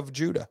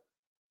Judah,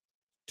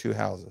 2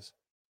 houses.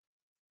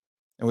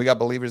 And we got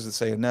believers that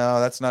say, no,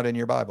 that's not in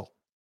your Bible.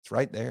 It's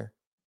right there.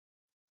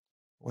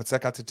 What's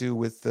that got to do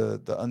with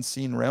the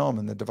unseen realm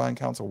and the divine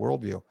council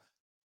worldview?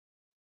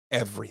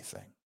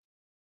 Everything.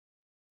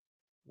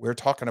 We're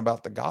talking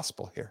about the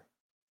gospel here.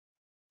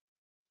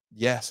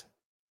 Yes.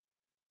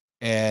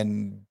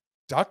 And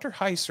Dr.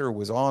 Heiser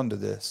was on to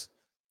this.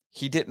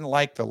 He didn't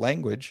like the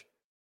language.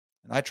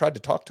 And I tried to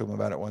talk to him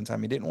about it one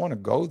time. He didn't want to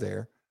go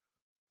there.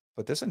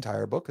 But this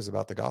entire book is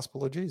about the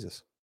gospel of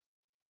Jesus.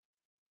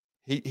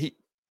 He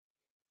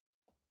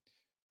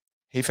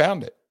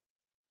found it.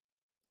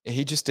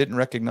 He just didn't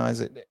recognize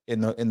it in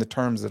the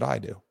terms that I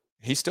do.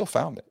 He still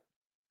found it.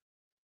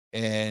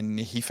 And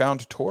he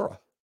found Torah.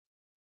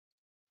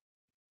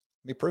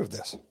 Let me prove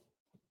this.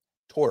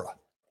 Torah.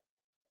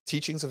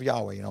 Teachings of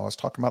Yahweh. I was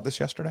talking about this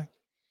yesterday.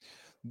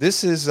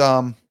 This is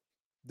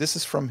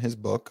from his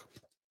book,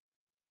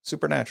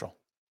 Supernatural.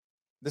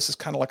 This is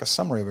kind of like a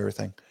summary of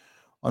everything.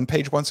 On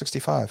page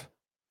 165,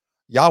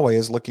 Yahweh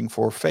is looking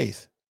for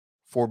faith,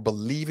 for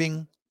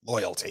believing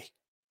loyalty.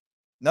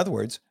 In other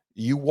words,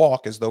 you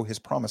walk as though his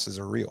promises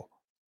are real.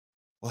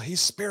 Well,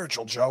 he's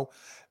spiritual, Joe.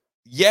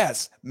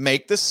 Yes,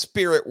 make the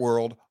spirit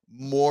world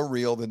more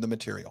real than the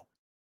material.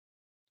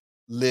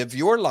 Live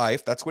your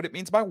life. That's what it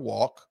means by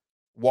walk.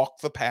 Walk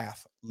the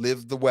path.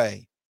 Live the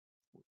way.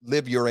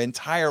 Live your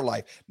entire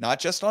life. Not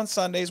just on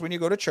Sundays when you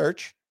go to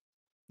church.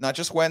 Not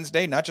just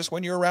Wednesday. Not just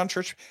when you're around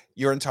church.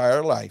 Your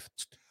entire life.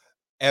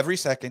 Every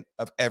second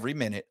of every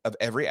minute of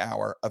every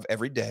hour of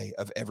every day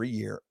of every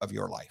year of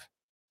your life.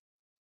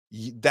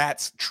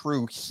 That's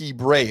true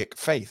Hebraic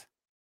faith.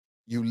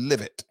 You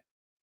live it.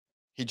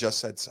 He just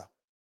said so.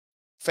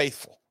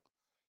 Faithful.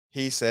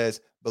 He says,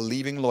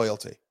 believing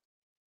loyalty.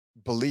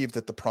 Believe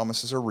that the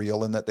promises are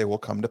real and that they will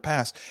come to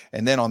pass.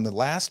 And then on the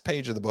last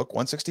page of the book,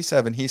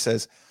 167, he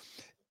says,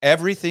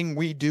 Everything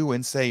we do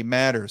and say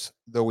matters,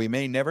 though we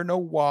may never know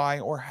why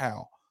or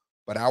how.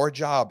 But our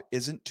job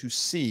isn't to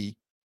see,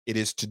 it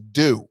is to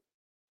do.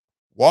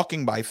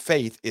 Walking by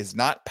faith is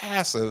not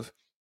passive,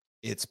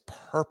 it's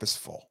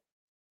purposeful.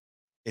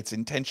 It's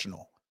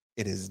intentional.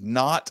 It is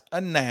not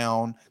a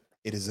noun,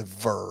 it is a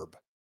verb.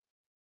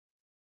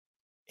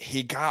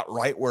 He got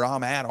right where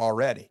I'm at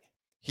already.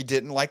 He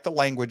didn't like the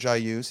language I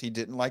use, he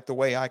didn't like the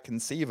way I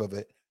conceive of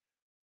it,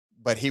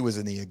 but he was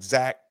in the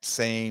exact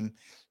same.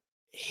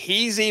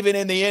 He's even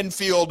in the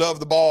infield of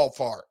the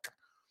ballpark.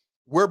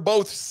 We're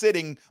both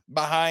sitting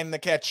behind the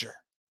catcher.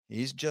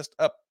 He's just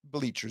up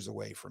bleachers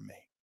away from me.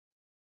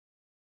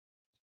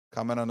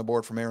 Comment on the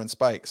board from Aaron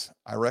Spikes.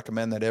 I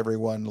recommend that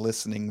everyone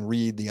listening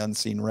read The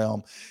Unseen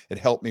Realm. It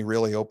helped me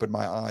really open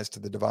my eyes to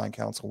the divine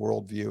council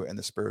worldview and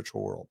the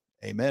spiritual world.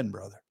 Amen,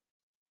 brother.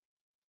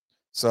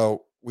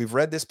 So we've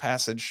read this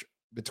passage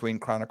between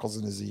Chronicles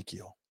and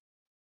Ezekiel.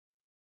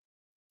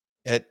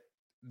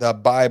 The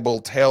Bible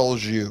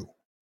tells you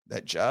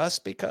that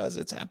just because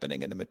it's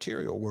happening in the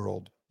material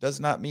world does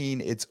not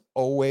mean it's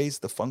always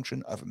the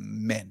function of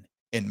men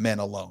and men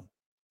alone.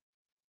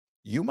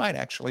 You might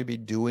actually be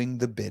doing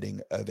the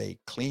bidding of a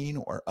clean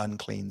or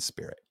unclean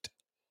spirit.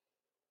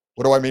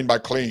 What do I mean by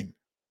clean?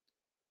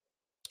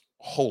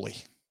 Holy.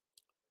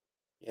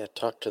 Yeah,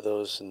 talk to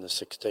those in the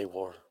 6-Day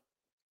War.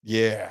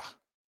 Yeah,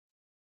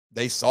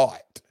 they saw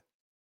it.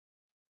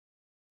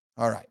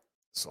 All right,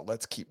 so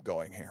let's keep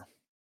going here.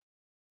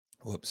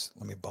 Whoops,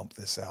 let me bump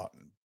this out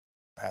and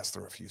pass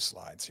through a few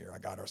slides here. I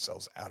got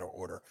ourselves out of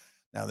order.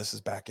 Now this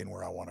is back in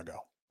where I want to go.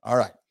 All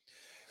right.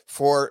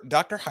 For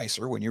Dr.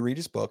 Heiser, when you read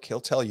his book, he'll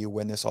tell you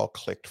when this all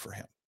clicked for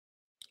him.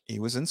 He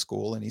was in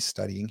school and he's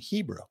studying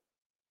Hebrew.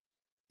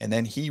 And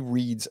then he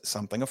reads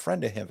something a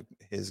friend of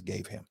his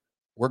gave him.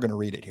 We're going to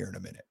read it here in a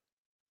minute.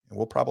 And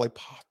we'll probably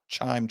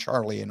chime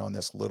Charlie in on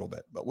this a little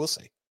bit, but we'll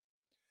see.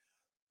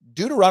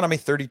 Deuteronomy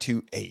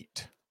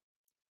 32:8.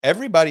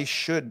 Everybody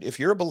should, if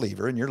you're a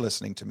believer and you're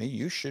listening to me,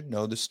 you should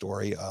know the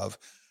story of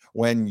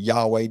when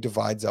Yahweh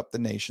divides up the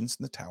nations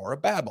in the Tower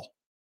of Babel,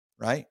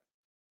 right?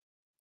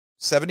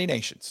 70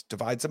 nations,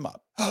 divides them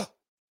up.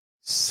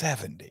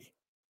 70.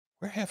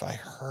 Where have I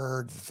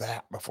heard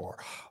that before?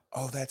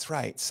 Oh, that's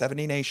right.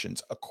 70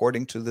 nations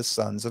according to the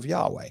sons of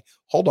Yahweh.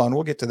 Hold on,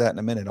 we'll get to that in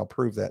a minute. I'll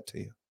prove that to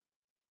you.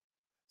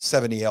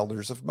 70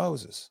 elders of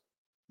Moses.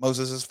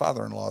 Moses'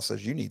 father-in-law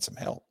says, you need some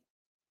help.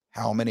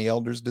 How many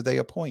elders do they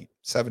appoint?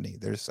 70.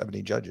 There's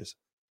 70 judges.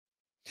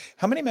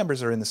 How many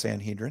members are in the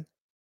Sanhedrin?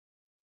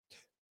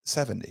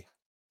 70.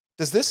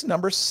 Does this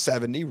number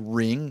 70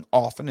 ring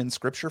often in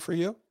scripture for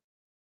you?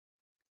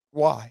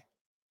 Why?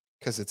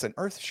 Because it's an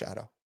earth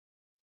shadow.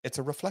 It's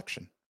a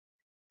reflection.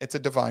 It's a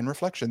divine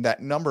reflection.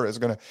 That number is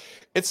going to,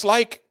 it's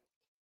like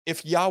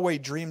if Yahweh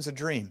dreams a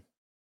dream,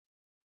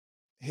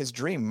 his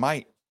dream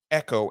might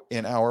echo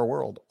in our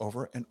world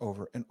over and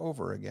over and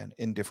over again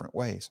in different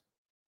ways,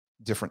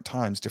 different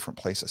times, different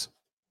places.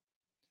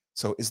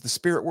 So is the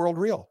spirit world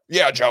real?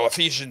 Yeah, Joe,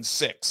 Ephesians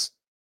 6.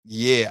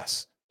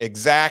 Yes,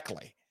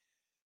 exactly.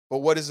 But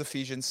what is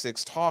Ephesians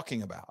 6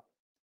 talking about?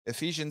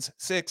 Ephesians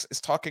 6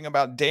 is talking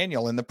about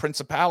Daniel and the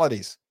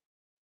principalities.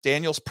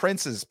 Daniel's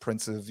princes,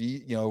 prince of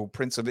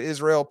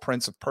Israel,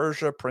 prince of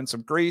Persia, prince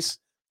of Greece,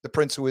 the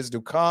prince who is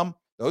to come.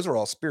 Those are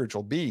all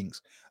spiritual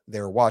beings.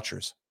 They're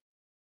watchers.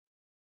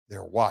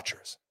 They're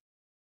watchers.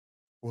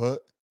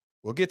 What?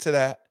 We'll get to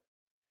that.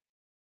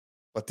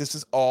 But this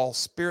is all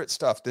spirit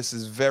stuff. This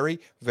is very,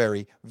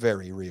 very,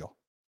 very real.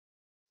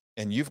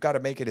 And you've got to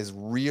make it as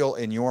real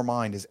in your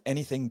mind as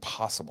anything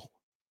possible.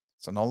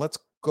 So now let's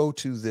go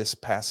to this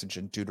passage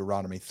in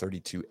Deuteronomy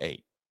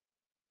 32:8.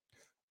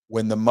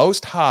 When the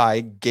Most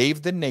High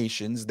gave the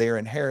nations their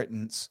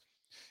inheritance,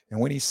 and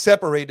when he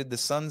separated the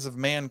sons of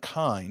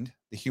mankind,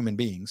 the human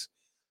beings,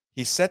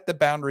 he set the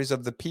boundaries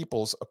of the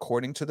peoples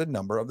according to the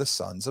number of the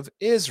sons of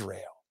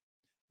Israel.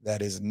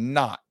 That is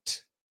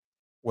not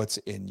what's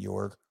in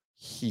your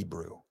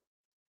Hebrew.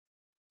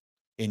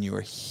 In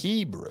your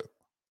Hebrew,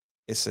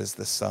 it says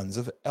the sons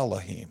of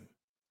Elohim,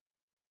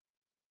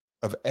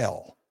 of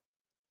El.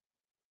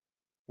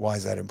 Why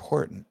is that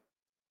important?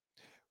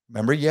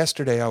 Remember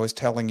yesterday I was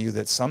telling you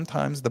that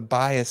sometimes the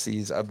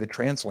biases of the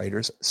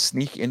translators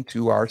sneak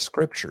into our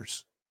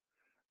scriptures.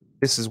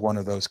 This is one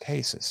of those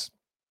cases.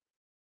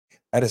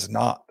 That is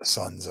not the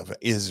sons of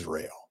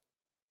Israel.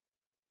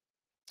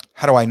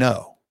 How do I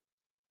know?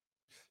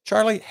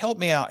 Charlie, help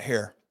me out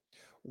here.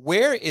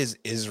 Where is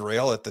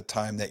Israel at the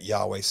time that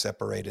Yahweh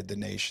separated the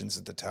nations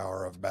at the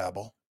Tower of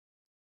Babel?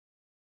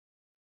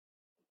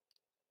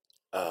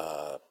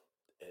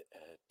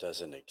 It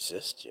doesn't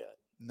exist yet.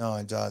 No,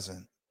 it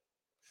doesn't.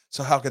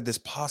 So how could this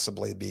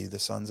possibly be the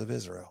sons of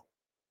Israel?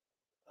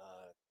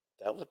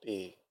 That would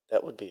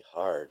be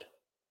hard.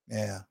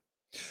 Yeah.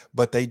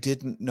 But they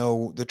didn't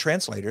know, the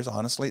translators,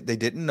 honestly, they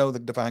didn't know the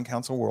divine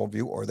council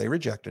worldview, or they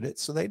rejected it.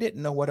 So they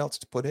didn't know what else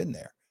to put in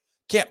there.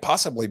 Can't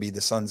possibly be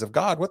the sons of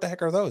God. What the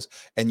heck are those?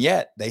 And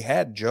yet they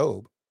had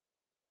Job,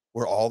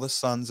 where all the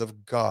sons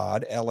of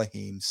God,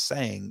 Elohim,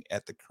 sang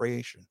at the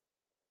creation.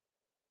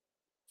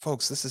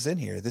 Folks, this is in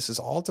here. This is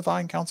all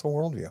divine council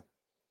worldview.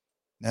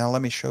 Now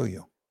let me show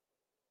you.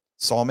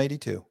 Psalm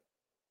 82.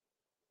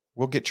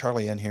 We'll get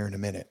Charlie in here in a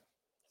minute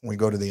when we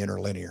go to the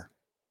interlinear,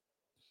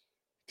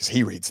 because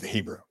he reads the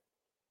Hebrew.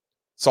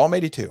 Psalm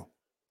 82.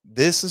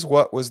 This is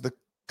what was the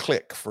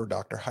click for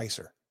Dr.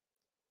 Heiser.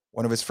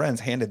 One of his friends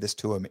handed this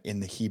to him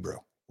in the Hebrew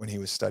when he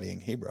was studying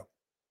Hebrew.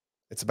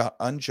 It's about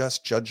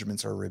unjust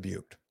judgments are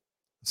rebuked.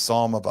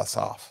 Psalm of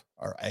Asaph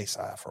or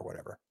Asaph or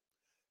whatever.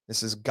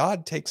 This is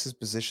God takes his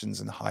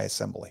positions in the high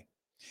assembly.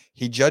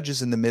 He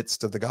judges in the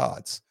midst of the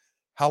gods.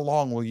 How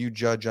long will you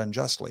judge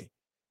unjustly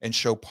and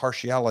show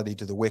partiality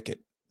to the wicked?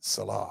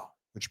 Salah,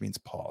 which means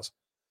pause.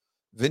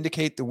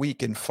 Vindicate the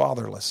weak and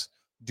fatherless.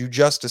 Do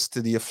justice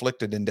to the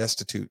afflicted and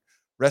destitute.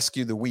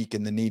 Rescue the weak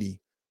and the needy.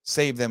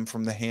 Save them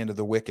from the hand of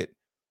the wicked.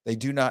 They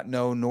do not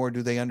know, nor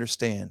do they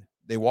understand.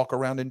 They walk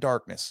around in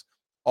darkness.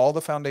 All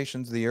the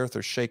foundations of the earth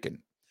are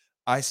shaken.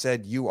 I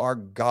said, you are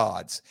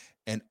gods,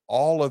 and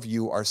all of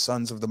you are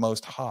sons of the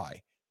Most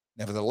High.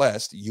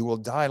 Nevertheless, you will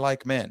die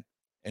like men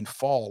and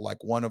fall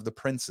like one of the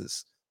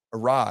princes.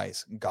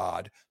 Arise,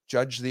 God,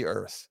 judge the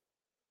earth,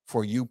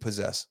 for you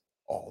possess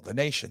all the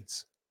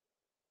nations.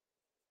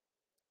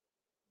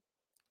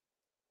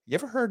 You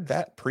ever heard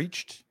that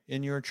preached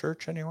in your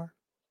church anywhere?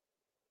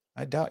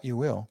 I doubt you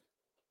will.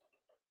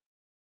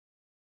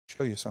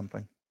 Show you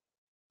something.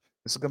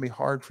 This is going to be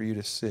hard for you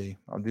to see.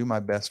 I'll do my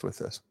best with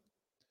this.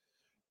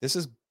 This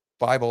is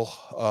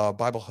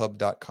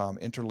BibleHub.com,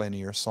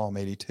 interlinear, Psalm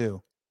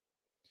 82.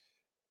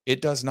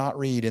 It does not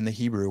read in the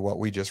Hebrew what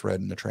we just read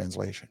in the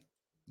translation.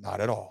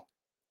 Not at all.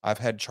 I've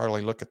had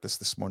Charlie look at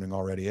this morning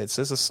already. It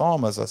says a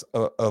psalm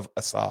of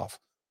Asaph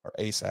or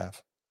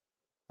Asaph.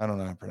 I don't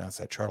know how to pronounce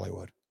that. Charlie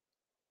would.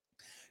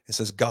 It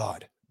says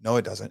God. No,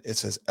 it doesn't. It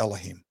says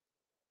Elohim.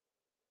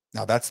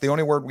 Now, that's the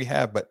only word we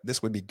have, but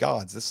this would be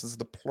gods. This is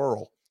the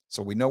plural.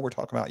 So we know we're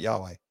talking about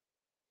Yahweh.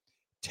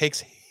 Takes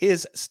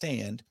his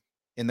stand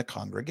in the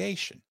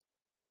congregation.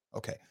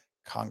 Okay,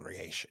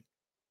 congregation.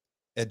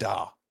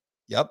 Edah.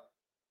 Yep.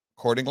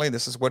 Accordingly,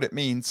 this is what it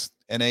means.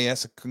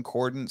 NAS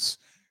concordance,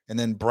 and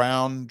then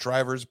Brown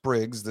Drivers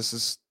Briggs. This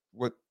is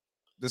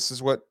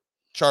what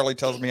Charlie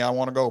tells me I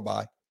want to go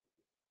by.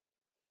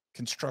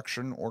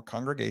 Construction or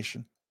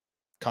congregation.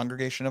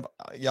 Congregation of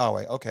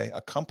Yahweh. Okay,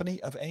 a company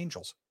of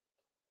angels.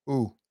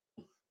 Ooh.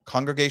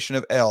 Congregation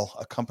of El,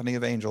 a company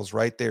of angels,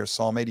 right there.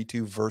 Psalm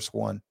 82, verse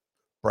 1.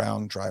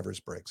 Brown Drivers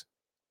Briggs.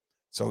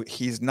 So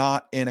he's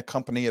not in a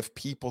company of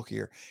people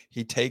here.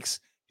 He takes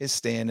his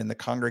stand in the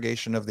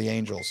congregation of the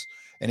angels.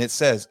 And it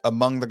says,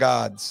 among the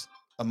gods,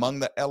 among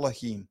the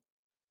Elohim.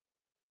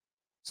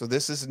 So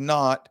this is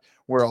not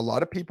where a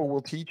lot of people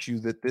will teach you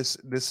that this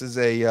is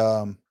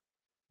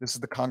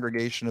the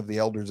congregation of the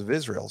elders of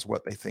Israel is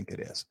what they think it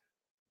is.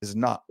 This is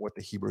not what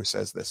the Hebrew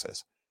says this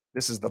is.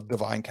 This is the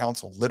divine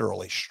council,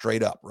 literally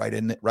straight up, right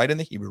in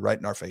the Hebrew, right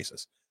in our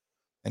faces.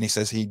 And he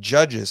says he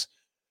judges,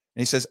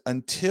 and he says,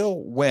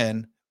 until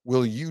when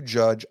will you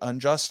judge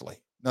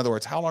unjustly? In other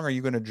words, how long are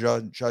you going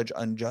to judge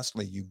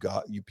unjustly, you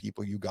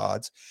people, you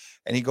gods?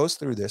 And he goes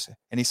through this,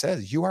 and he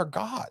says, you are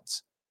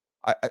gods.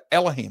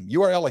 Elohim,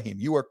 you are Elohim.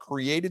 You are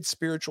created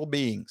spiritual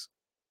beings.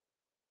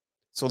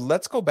 So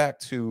let's go back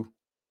to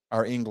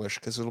our English,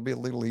 because it'll be a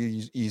little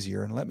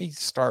easier. And let me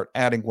start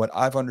adding what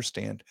I've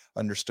understood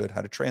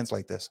how to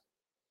translate this.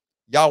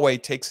 Yahweh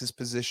takes his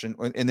position,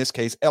 in this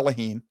case,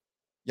 Elohim,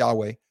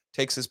 Yahweh,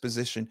 takes his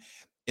position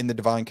in the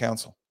divine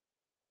council,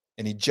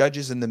 and he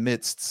judges in the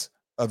midst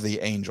of the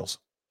angels.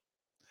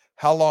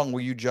 How long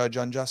will you judge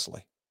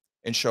unjustly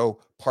and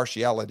show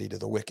partiality to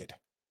the wicked?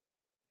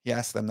 He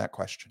asks them that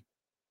question.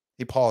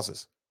 He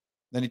pauses.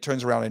 Then he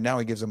turns around, and now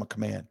he gives them a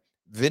command.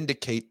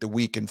 Vindicate the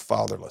weak and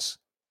fatherless.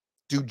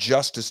 Do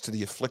justice to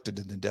the afflicted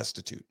and the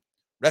destitute.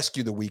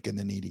 Rescue the weak and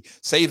the needy.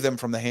 Save them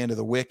from the hand of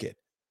the wicked.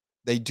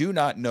 They do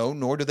not know,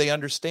 nor do they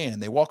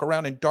understand. They walk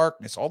around in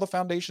darkness. All the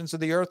foundations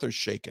of the earth are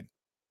shaken.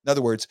 In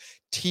other words,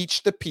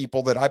 teach the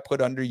people that I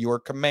put under your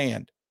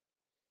command.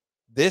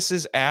 This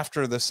is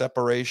after the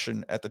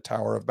separation at the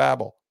Tower of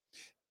Babel.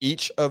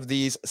 Each of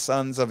these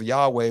sons of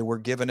Yahweh were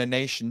given a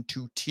nation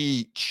to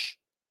teach.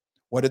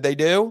 What did they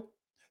do?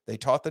 They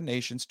taught the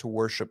nations to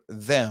worship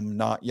them,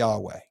 not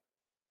Yahweh.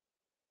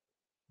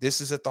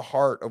 This is at the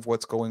heart of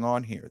what's going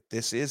on here.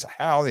 This is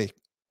how the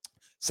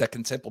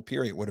Second Temple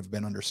period would have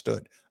been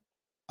understood.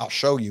 I'll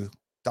show you.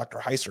 Dr.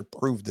 Heiser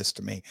proved this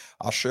to me.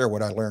 I'll share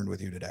what I learned with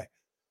you today.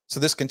 So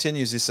this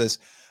continues. He says,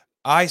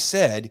 I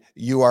said,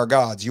 you are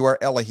gods. You are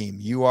Elohim.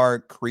 You are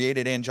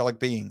created angelic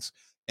beings.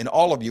 And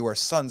all of you are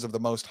sons of the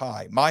Most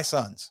High, my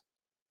sons.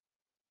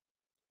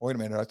 Wait a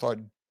minute. I thought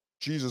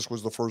Jesus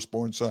was the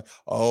firstborn son.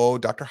 Oh,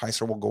 Dr.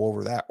 Heiser will go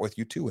over that with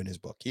you too in his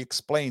book. He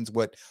explains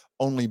what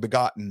only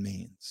begotten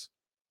means.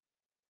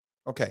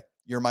 Okay,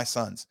 you're my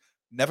sons.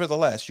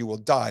 Nevertheless, you will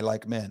die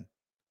like men.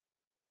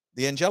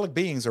 The angelic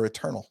beings are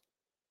eternal.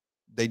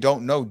 They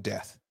don't know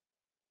death.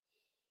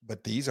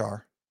 But these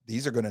are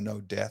going to know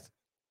death,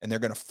 and they're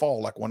going to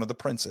fall like one of the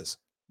princes.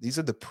 These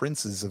are the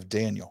princes of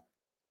Daniel.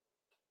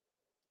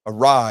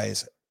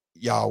 Arise,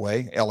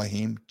 Yahweh,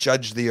 Elohim,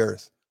 judge the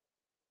earth,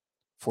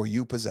 for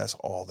you possess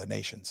all the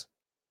nations.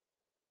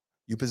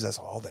 You possess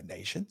all the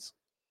nations?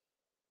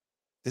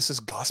 This is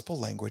gospel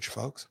language,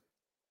 folks.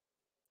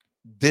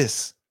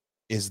 This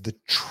is the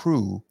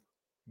true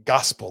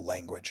gospel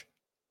language.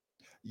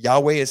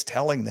 Yahweh is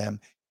telling them,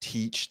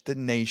 teach the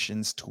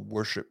nations to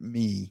worship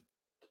me.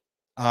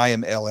 I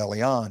am El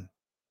Elyon.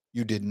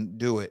 You didn't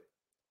do it.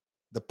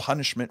 The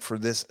punishment for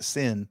this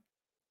sin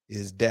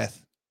is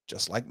death,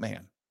 just like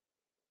man.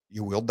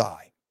 You will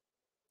die.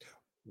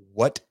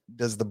 What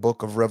does the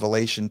book of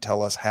Revelation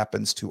tell us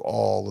happens to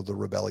all of the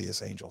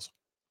rebellious angels?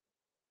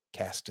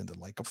 Cast into the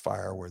lake of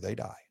fire where they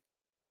die.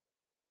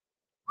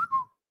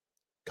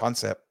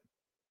 Concept.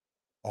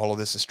 All of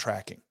this is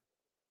tracking.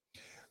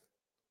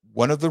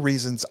 One of the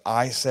reasons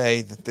I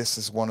say that this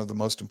is one of the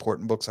most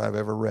important books I've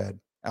ever read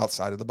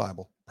outside of the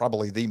Bible,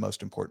 probably the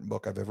most important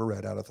book I've ever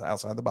read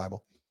outside of the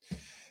Bible,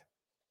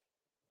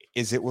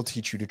 is it will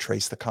teach you to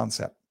trace the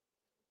concept.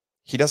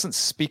 He doesn't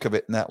speak of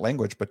it in that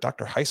language, but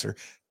Dr. Heiser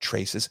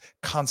traces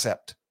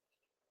concept.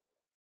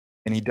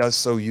 And he does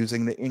so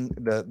using the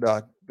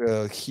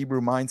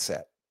Hebrew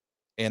mindset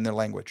and their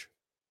language.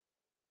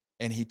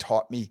 And he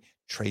taught me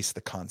trace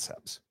the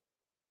concepts.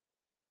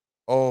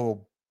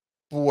 Oh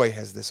boy,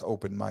 has this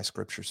opened my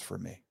scriptures for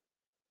me.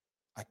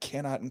 I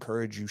cannot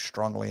encourage you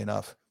strongly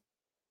enough.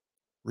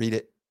 Read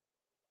it.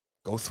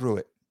 Go through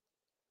it.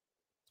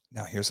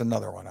 Now, here's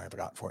another one I've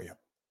got for you.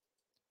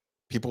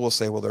 People will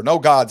say, well, there are no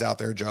gods out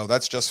there, Joe.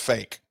 That's just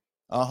fake.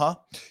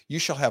 You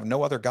shall have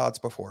no other gods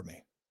before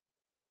me.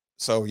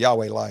 So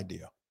Yahweh lied to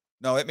you.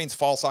 No, it means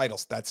false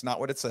idols. That's not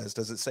what it says.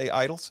 Does it say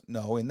idols?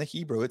 No, in the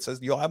Hebrew, it says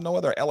you'll have no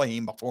other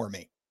Elohim before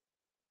me.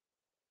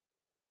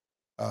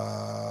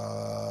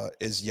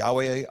 Is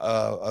Yahweh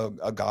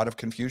a God of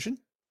confusion?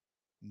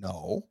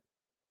 No.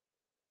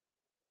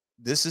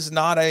 This is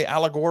not a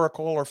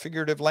allegorical or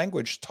figurative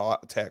language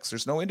text.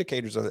 There's no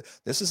indicators of it.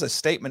 This is a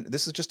statement.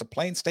 This is just a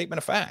plain statement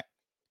of fact.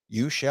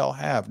 You shall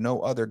have no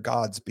other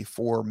gods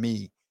before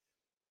me.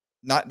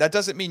 That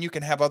doesn't mean you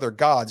can have other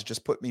gods.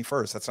 Just put me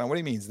first. That's not what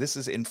he means. This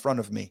is in front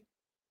of me.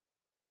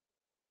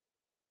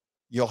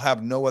 You'll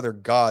have no other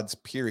gods,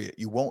 period.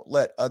 You won't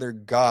let other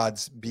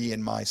gods be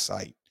in my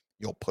sight.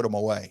 You'll put them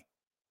away.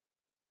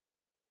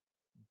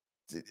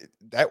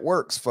 That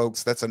works,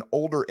 folks. That's an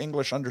older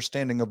English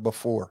understanding of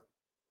before.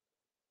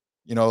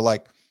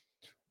 Like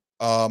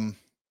the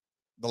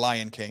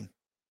Lion King.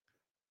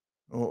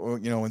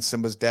 When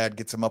Simba's dad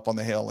gets him up on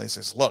the hill, he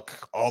says, look,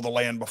 all the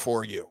land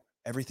before you,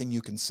 everything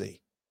you can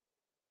see.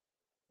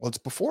 Well, it's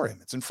before him.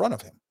 It's in front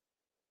of him.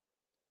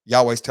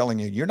 Yahweh's telling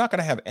you, you're not going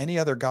to have any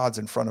other gods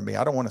in front of me.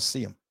 I don't want to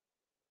see them.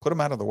 Put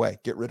them out of the way.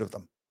 Get rid of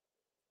them.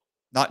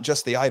 Not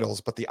just the idols,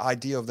 but the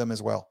idea of them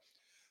as well.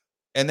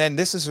 And then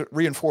this is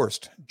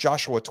reinforced.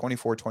 Joshua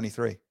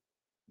 24:23.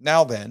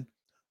 Now then,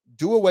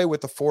 do away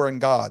with the foreign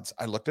gods.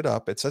 I looked it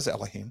up. It says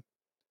Elohim,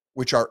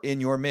 which are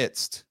in your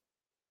midst.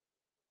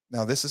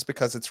 Now, this is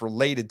because it's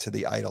related to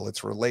the idol.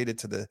 It's related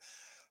to the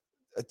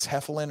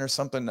tefillin or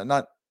something.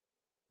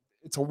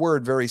 It's a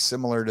word very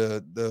similar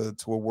to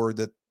a word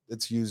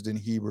that's used in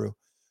Hebrew,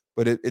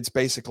 but it's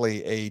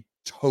basically a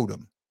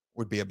totem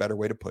would be a better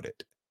way to put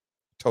it.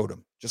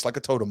 Totem, just like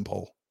a totem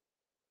pole.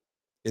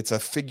 It's a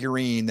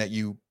figurine that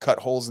you cut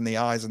holes in the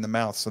eyes and the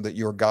mouth so that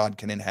your God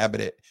can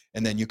inhabit it,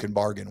 and then you can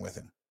bargain with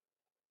him.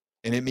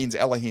 And it means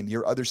Elohim,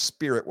 your other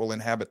spirit will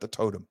inhabit the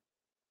totem.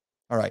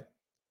 All right.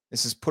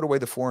 This is put away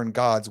the foreign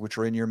gods which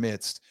are in your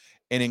midst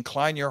and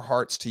incline your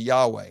hearts to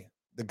Yahweh,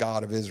 the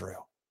God of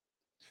Israel.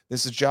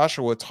 This is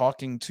Joshua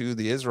talking to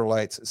the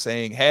Israelites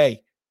saying,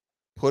 hey,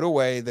 put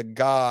away the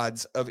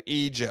gods of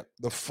Egypt,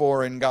 the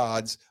foreign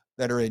gods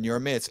that are in your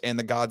midst, and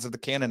the gods of the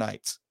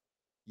Canaanites.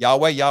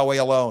 Yahweh, Yahweh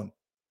alone.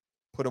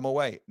 Put them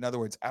away. In other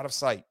words, out of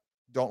sight.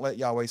 Don't let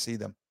Yahweh see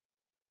them.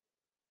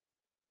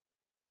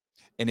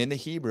 And in the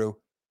Hebrew,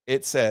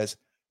 it says,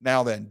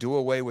 now then, do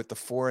away with the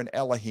foreign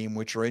Elohim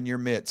which are in your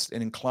midst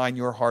and incline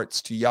your hearts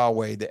to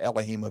Yahweh, the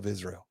Elohim of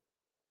Israel.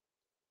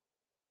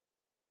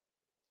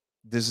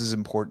 This is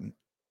important.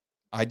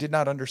 I did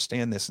not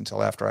understand this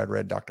until after I'd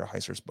read Dr.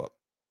 Heiser's book.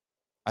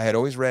 I had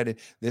always read it.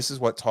 This is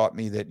what taught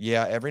me that,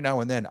 yeah, every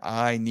now and then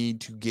I need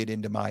to get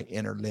into my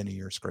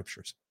interlinear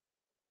scriptures.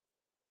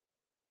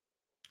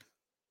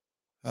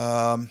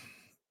 1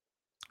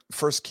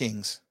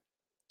 Kings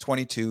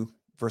 22,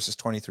 verses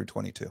 20 through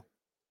 22.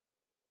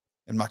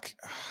 And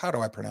how do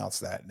I pronounce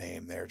that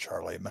name there,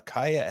 Charlie?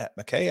 Micaiah?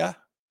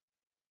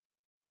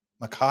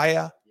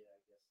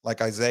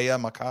 Like Isaiah,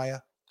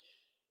 Micaiah?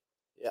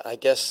 Yeah, I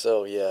guess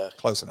so, yeah.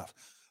 Close enough.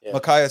 Yeah,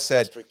 Micaiah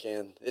said, we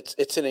can.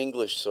 It's in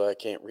English, so I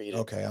can't read it.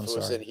 Okay, I'm if it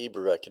was sorry. in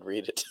Hebrew, I could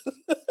read it.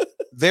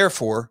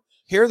 Therefore,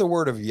 hear the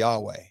word of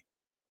Yahweh.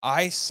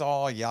 I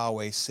saw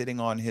Yahweh sitting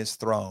on his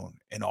throne,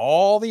 and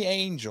all the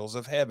angels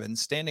of heaven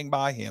standing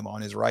by him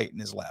on his right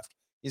and his left.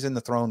 He's in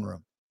the throne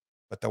room.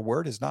 But the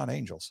word is not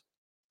angels.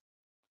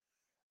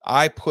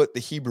 I put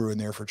the Hebrew in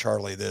there for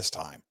Charlie this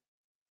time.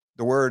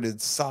 The word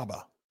is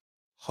Saba,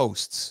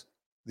 hosts,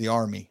 the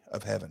army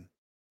of heaven.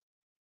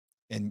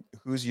 And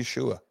who's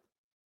Yeshua?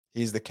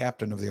 He's the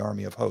captain of the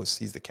army of hosts.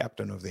 He's the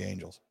captain of the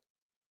angels.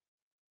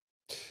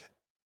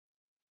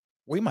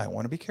 We might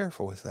want to be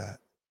careful with that.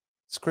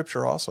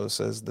 Scripture also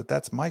says that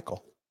that's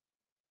Michael.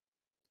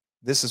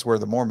 This is where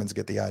the Mormons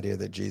get the idea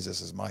that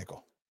Jesus is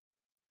Michael.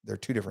 They're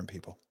two different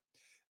people.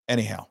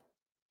 Anyhow,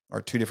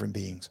 or two different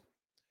beings.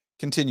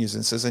 Continues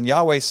and says, and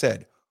Yahweh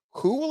said,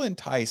 who will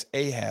entice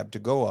Ahab to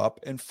go up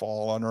and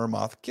fall on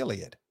Ramoth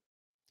Gilead?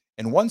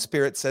 And one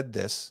spirit said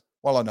this,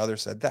 while another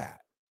said that.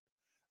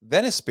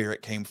 Then a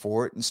spirit came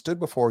forward and stood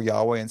before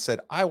Yahweh and said,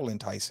 I will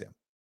entice him.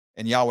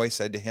 And Yahweh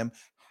said to him,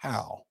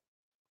 how?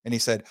 And he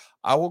said,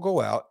 I will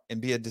go out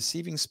and be a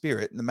deceiving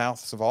spirit in the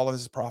mouths of all of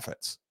his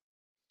prophets.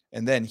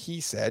 And then he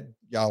said,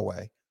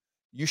 Yahweh,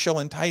 you shall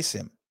entice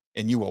him,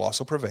 and you will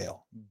also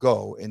prevail.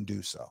 Go and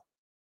do so.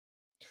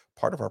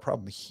 Part of our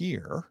problem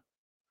here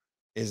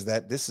is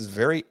that this is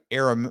very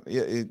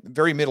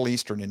Middle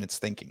Eastern in its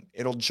thinking.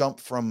 It'll jump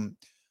from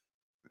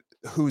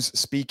who's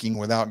speaking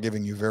without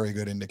giving you very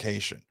good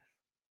indication.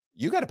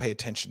 You got to pay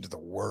attention to the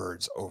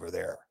words over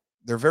there.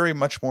 They're very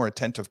much more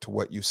attentive to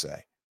what you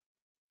say.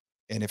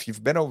 And if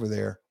you've been over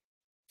there,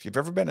 if you've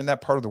ever been in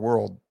that part of the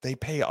world, they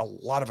pay a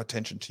lot of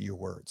attention to your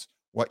words,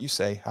 what you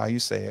say, how you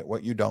say it,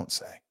 what you don't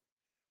say.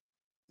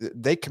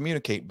 They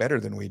communicate better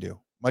than we do,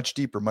 much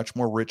deeper, much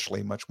more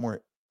richly, much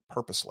more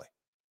purposely.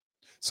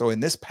 So in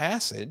this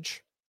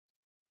passage,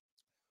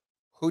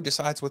 who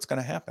decides what's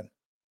going to happen?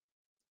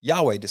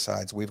 Yahweh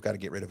decides we've got to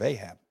get rid of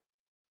Ahab.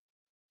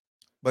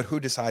 But who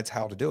decides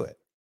how to do it?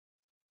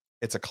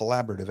 It's a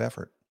collaborative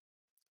effort.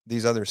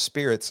 These other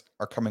spirits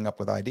are coming up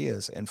with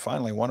ideas. And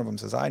finally, one of them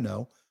says, I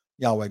know.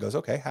 Yahweh goes,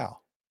 okay, how?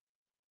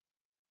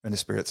 And the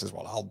spirit says,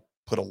 well, I'll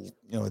put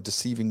a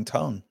deceiving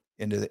tongue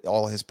into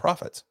all of his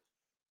prophets.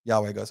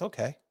 Yahweh goes,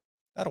 okay,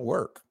 that'll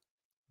work.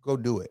 Go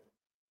do it.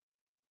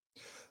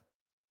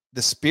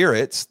 The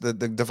spirits, the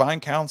divine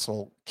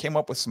council came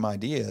up with some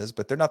ideas,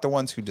 but they're not the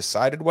ones who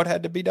decided what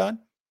had to be done.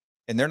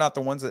 And they're not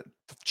the ones that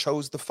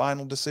chose the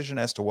final decision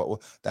as to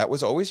what that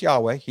was always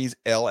Yahweh. He's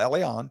El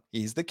Elyon.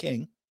 He's the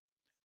king.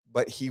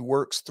 But he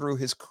works through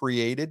his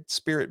created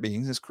spirit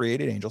beings, his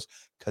created angels,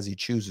 because he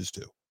chooses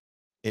to.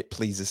 It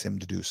pleases him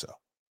to do so.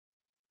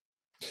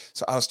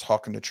 So I was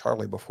talking to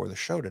Charlie before the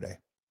show today.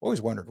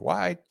 Always wondered,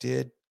 why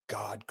did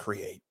God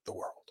create the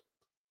world?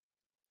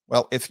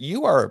 Well, if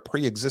you are a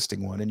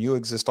pre-existing one and you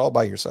exist all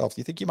by yourself,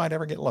 you think you might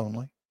ever get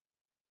lonely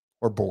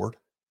or bored?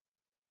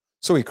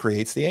 So he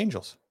creates the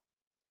angels.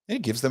 And he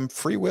gives them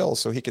free will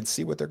so he can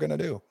see what they're going to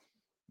do.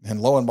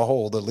 And lo and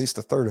behold, at least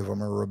a third of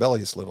them are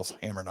rebellious little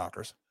hammer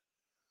knockers.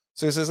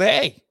 So he says,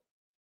 hey,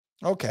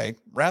 okay,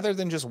 rather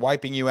than just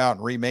wiping you out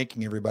and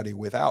remaking everybody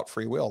without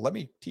free will, let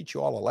me teach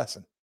you all a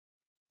lesson.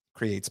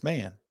 Creates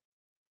man,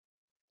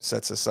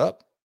 sets us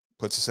up,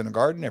 puts us in a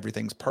garden,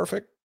 everything's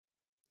perfect.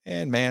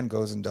 And man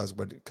goes and does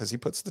what, because he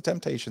puts the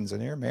temptations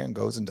in here, man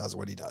goes and does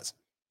what he does.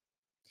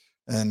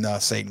 And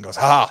Satan goes,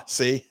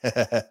 see?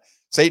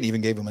 Satan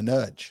even gave him a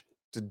nudge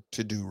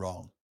to do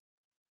wrong.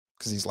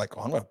 Because he's like,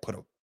 I'm going to put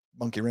a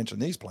monkey wrench in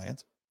these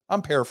plans.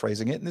 I'm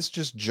paraphrasing it, and this is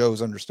just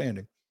Joe's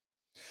understanding.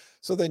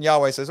 So then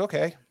Yahweh says,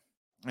 okay,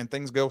 and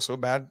things go so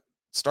bad,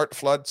 start the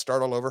flood,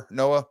 start all over.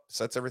 Noah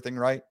sets everything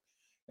right.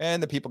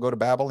 And the people go to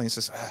Babel, and he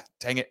says,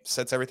 dang it,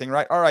 sets everything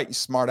right. All right, you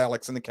smart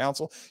Alex in the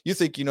council. You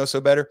think you know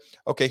so better?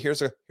 Okay,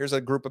 here's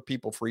a group of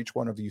people for each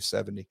one of you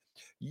 70.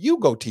 You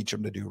go teach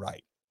them to do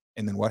right.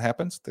 And then what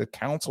happens? The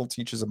council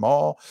teaches them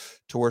all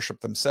to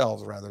worship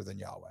themselves rather than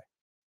Yahweh.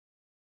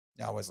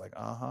 Yahweh's like,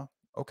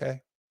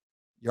 okay.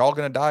 You're all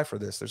going to die for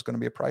this. There's going to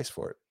be a price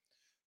for it.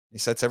 He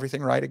sets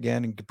everything right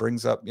again and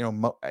brings up,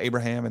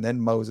 Abraham and then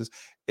Moses.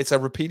 It's a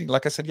repeating,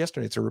 like I said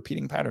yesterday, it's a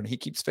repeating pattern. He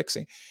keeps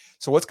fixing.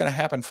 So what's going to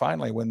happen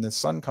finally when the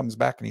son comes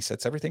back and he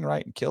sets everything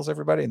right and kills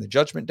everybody in the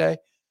judgment day?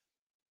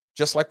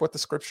 Just like what the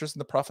scriptures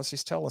and the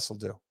prophecies tell us will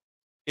do.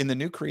 In the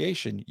new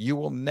creation, you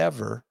will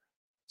never,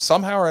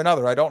 somehow or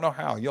another, I don't know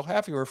how, you'll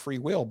have your free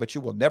will, but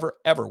you will never,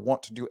 ever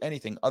want to do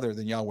anything other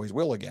than Yahweh's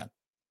will again.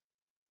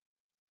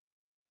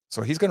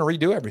 So he's going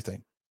to redo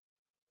everything.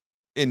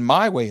 In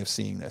my way of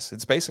seeing this,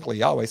 it's basically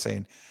Yahweh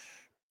saying,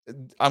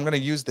 I'm going to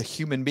use the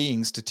human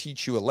beings to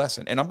teach you a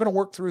lesson, and I'm going to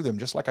work through them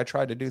just like I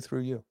tried to do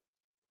through you.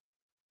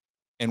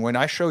 And when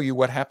I show you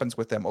what happens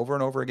with them over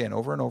and over again,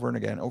 over and over and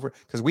again,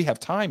 because we have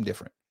time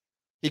different.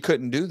 He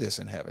couldn't do this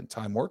in heaven.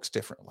 Time works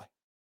differently.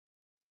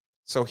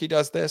 So he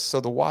does this, so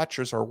the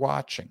watchers are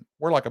watching.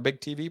 We're like a big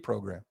TV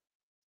program.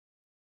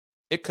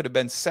 It could have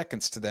been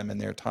seconds to them in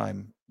their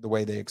time, the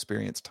way they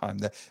experience time.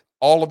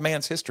 All of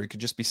man's history could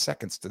just be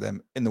seconds to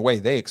them in the way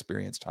they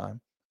experience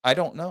time. I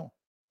don't know.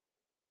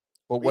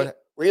 But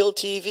real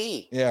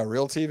TV. Yeah,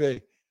 real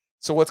TV.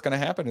 So what's going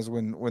to happen is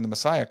when the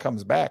Messiah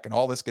comes back and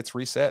all this gets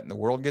reset and the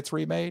world gets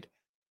remade,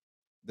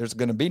 there's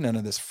going to be none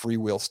of this free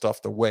will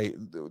stuff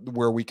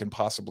where we can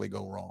possibly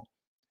go wrong.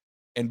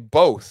 And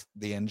both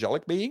the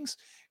angelic beings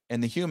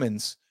and the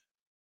humans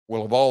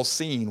will have all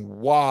seen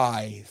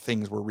why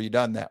things were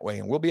redone that way.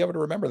 And we'll be able to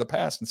remember the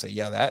past and say,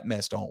 yeah, that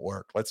mess don't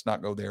work. Let's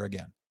not go there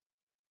again.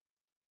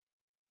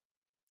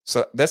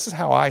 So this is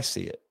how I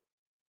see it.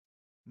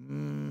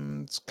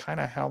 It's kind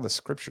of how the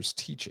scriptures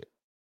teach it.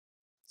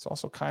 It's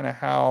also kind of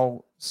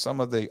how some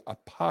of the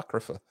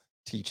Apocrypha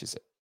teaches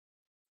it.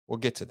 We'll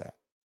get to that.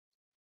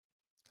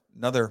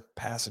 Another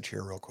passage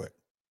here real quick.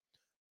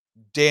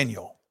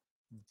 Daniel,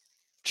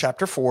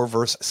 chapter 4,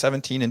 verse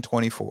 17 and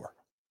 24.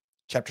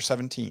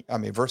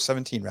 Verse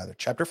 17 rather.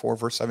 Chapter 4,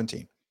 verse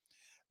 17.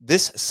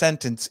 This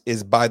sentence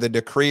is by the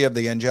decree of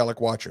the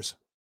angelic watchers.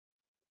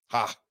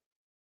 Ha!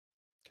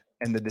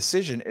 And the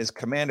decision is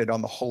commanded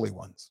on the holy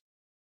ones,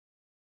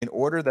 in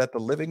order that the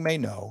living may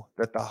know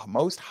that the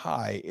Most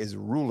High is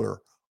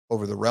ruler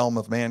over the realm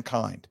of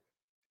mankind,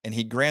 and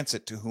he grants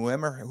it to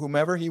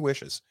whomever he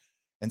wishes,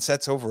 and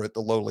sets over it the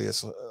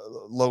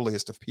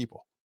lowliest of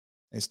people.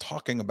 And he's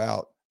talking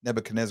about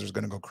Nebuchadnezzar's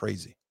going to go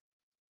crazy,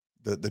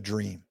 the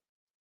dream.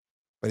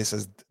 But he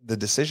says the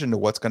decision to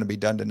what's going to be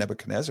done to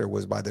Nebuchadnezzar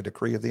was by the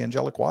decree of the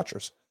angelic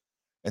watchers,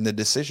 and the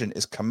decision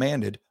is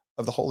commanded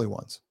of the holy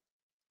ones.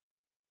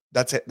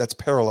 That's it. That's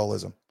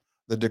parallelism.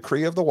 The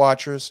decree of the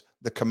watchers,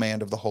 the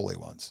command of the holy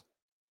ones,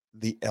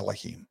 the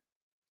Elohim,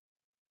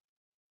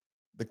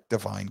 the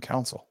divine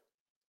council.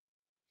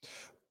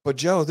 But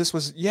Joe,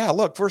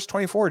 look, verse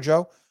 24,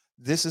 Joe,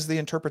 this is the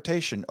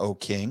interpretation, O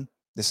king.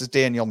 This is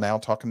Daniel now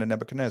talking to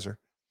Nebuchadnezzar.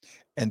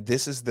 And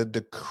this is the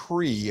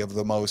decree of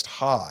the Most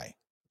High.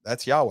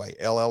 That's Yahweh,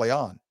 El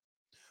Elyon,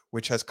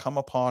 which has come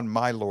upon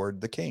my Lord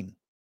the king.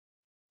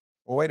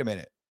 Well, wait a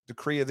minute.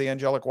 Decree of the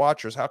angelic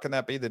watchers. How can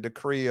that be the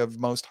decree of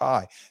Most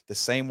High? The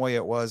same way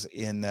it was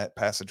in that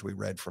passage we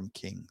read from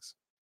Kings.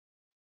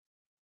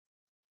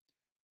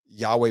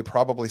 Yahweh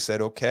probably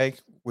said, okay,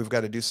 we've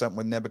got to do something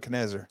with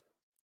Nebuchadnezzar.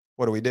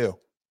 What do?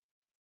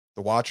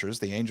 The watchers,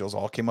 the angels,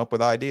 all came up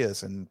with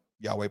ideas, and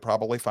Yahweh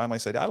probably finally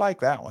said, I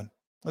like that one.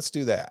 Let's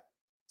do that.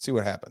 See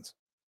what happens.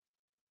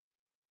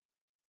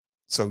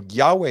 So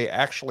Yahweh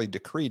actually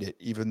decreed it,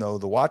 even though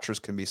the watchers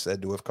can be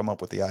said to have come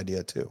up with the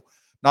idea too.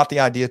 Not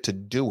the idea to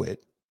do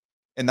it,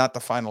 and not the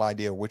final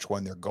idea of which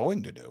one they're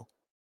going to do,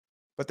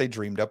 but they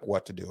dreamed up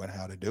what to do and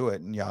how to do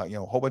it. And a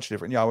whole bunch of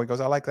different. Yahweh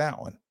goes, I like that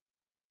one.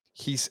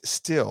 He's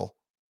still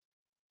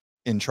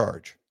in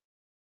charge.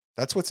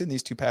 That's what's in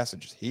these two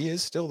passages. He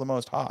is still the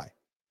Most High,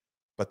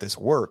 but this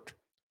worked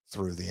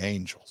through the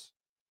angels.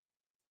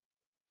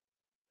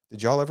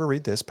 Did y'all ever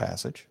read this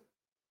passage?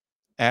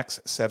 Acts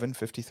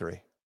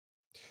 7:53.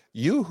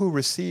 You who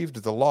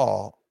received the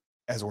law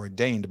as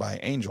ordained by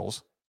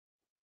angels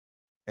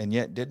and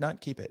yet did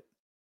not keep it.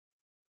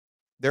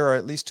 There are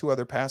at least two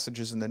other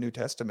passages in the New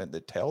Testament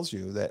that tells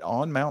you that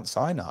on Mount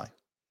Sinai,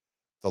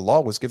 the law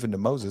was given to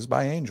Moses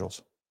by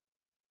angels.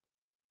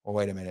 Well,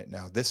 wait a minute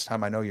now. This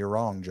time I know you're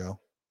wrong, Joe.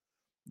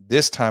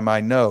 This time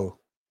I know,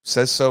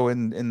 says so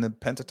in the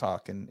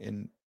Pentateuch and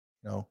in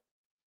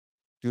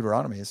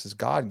Deuteronomy. It says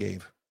God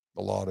gave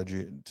the law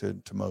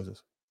to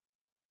Moses.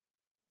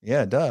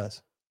 Yeah, it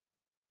does.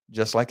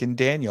 Just like in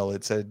Daniel,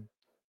 it said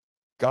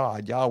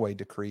God, Yahweh,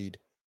 decreed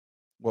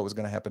what was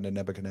going to happen to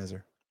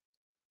Nebuchadnezzar.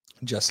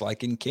 Just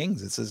like in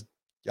Kings, it says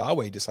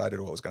Yahweh decided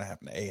what was going to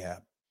happen to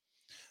Ahab.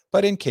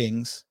 But in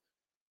Kings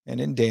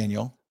and in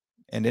Daniel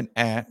and in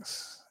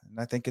Acts, and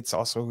I think it's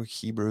also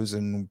Hebrews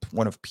and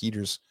one of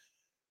Peter's,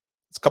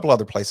 it's a couple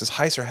other places.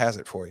 Heiser has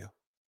it for you.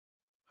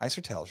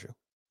 Heiser tells you.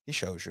 He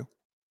shows you.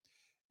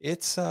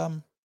 It's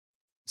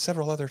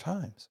several other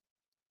times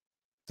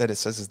that it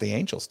says as the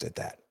angels did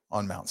that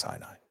on Mount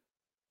Sinai.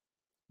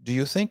 Do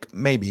you think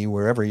maybe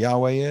wherever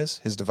Yahweh is,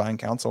 his divine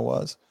counsel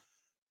was,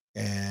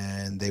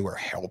 and they were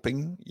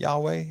helping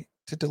Yahweh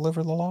to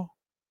deliver the law?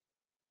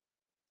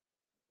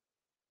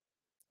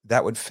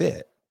 That would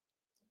fit.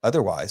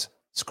 Otherwise,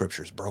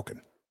 scripture's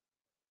broken.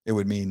 It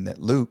would mean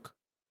that Luke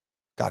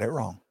got it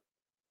wrong.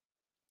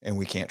 And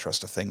we can't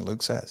trust a thing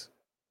Luke says.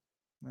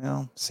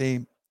 Well,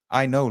 see,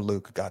 I know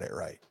Luke got it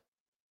right.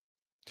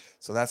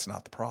 So that's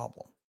not the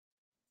problem.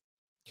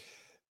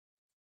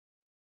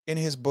 In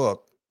his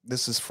book,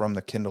 this is from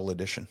the Kindle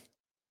edition.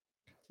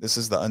 This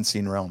is The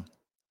Unseen Realm.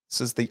 It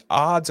says the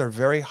odds are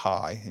very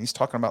high, and he's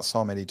talking about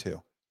Psalm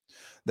 82,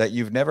 that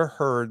you've never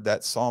heard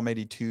that Psalm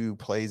 82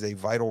 plays a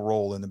vital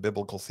role in the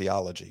biblical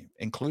theology,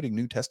 including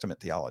New Testament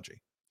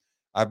theology.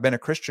 I've been a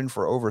Christian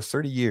for over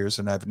 30 years,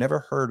 and I've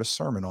never heard a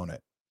sermon on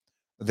it.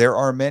 There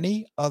are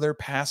many other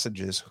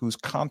passages whose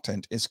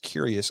content is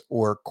curious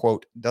or,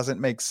 quote, doesn't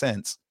make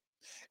sense,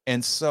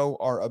 and so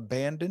are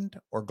abandoned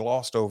or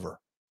glossed over.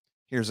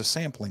 Here's a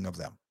sampling of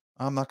them.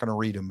 I'm not going to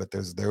read them, but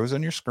there's those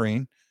on your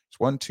screen. It's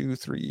 1, 2,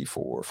 3,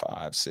 4,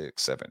 5,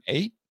 6, 7,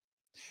 8.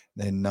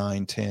 Then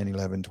 9, 10,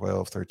 11,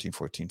 12, 13,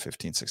 14,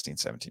 15, 16,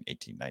 17,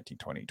 18, 19,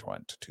 20,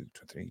 21, 22,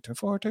 23,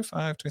 24,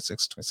 25,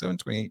 26, 27,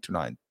 28,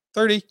 29,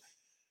 30,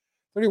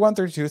 31,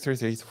 32,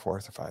 33, 34,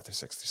 35,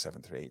 36,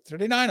 37, 38,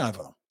 39 of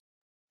them.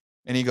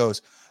 And he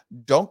goes,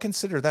 don't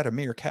consider that a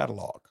mere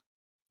catalog.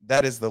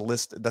 That is the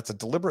list. That's a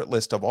deliberate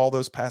list of all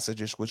those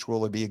passages which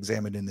will be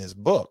examined in this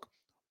book.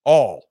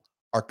 All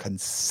are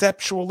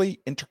conceptually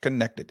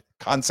interconnected.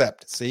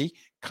 Concept, see?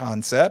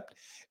 Concept.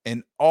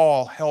 And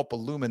all help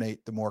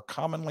illuminate the more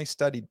commonly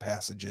studied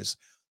passages,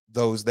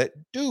 those that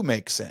do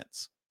make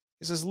sense.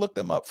 He says, look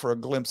them up for a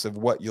glimpse of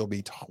what we'll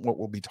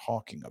be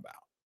talking about.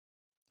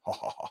 Ha,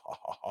 ha, ha,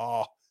 ha,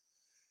 ha.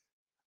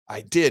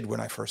 I did when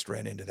I first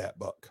ran into that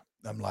book.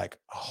 I'm like,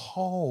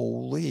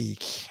 holy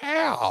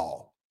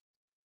cow.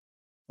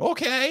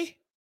 Okay.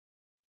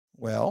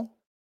 Well,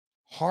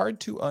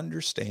 hard to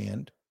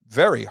understand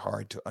very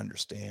hard to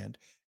understand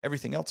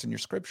everything else in your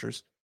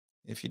scriptures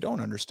if you don't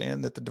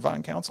understand that the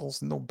divine counsel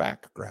is no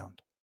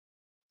background.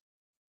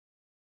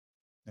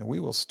 And we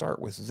will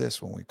start with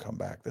this when we come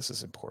back. This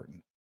is important.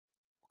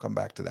 We'll come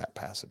back to that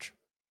passage.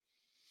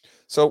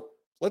 So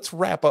let's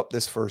wrap up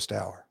this first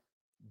hour.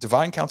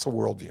 Divine counsel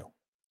worldview.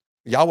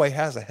 Yahweh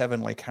has a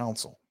heavenly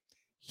council.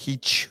 He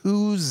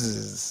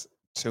chooses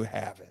to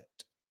have it.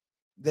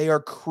 They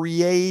are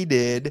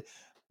created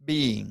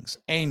beings,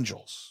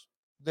 angels.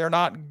 They're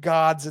not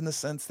gods in the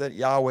sense that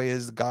Yahweh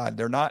is God.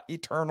 They're not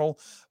eternal.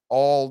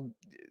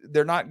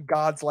 They're not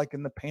gods like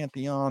in the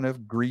pantheon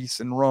of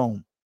Greece and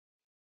Rome.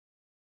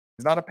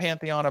 He's not a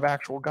pantheon of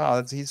actual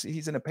gods.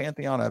 He's in a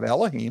pantheon of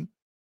Elohim,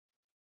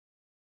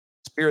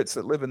 spirits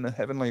that live in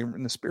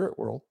the spirit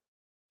world.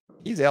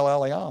 He's El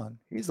Elyon.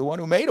 He's the one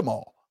who made them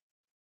all.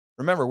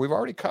 Remember, we've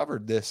already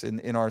covered this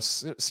in our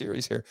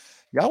series here.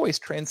 Yahweh's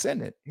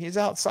transcendent. He's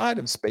outside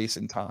of space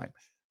and time.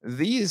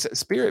 These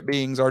spirit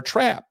beings are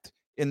trapped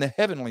in the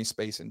heavenly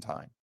space and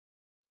time.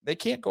 They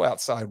can't go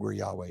outside where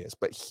Yahweh is,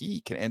 but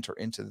he can enter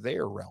into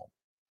their realm,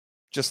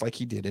 just like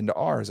he did into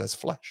ours as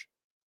flesh.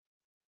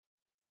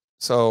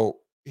 So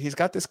he's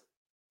got this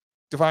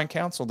divine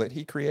counsel that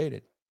he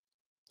created,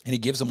 and he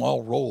gives them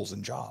all roles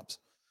and jobs,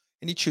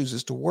 and he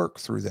chooses to work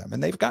through them.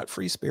 And they've got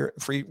free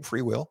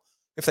will.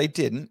 If they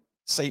didn't,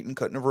 Satan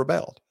couldn't have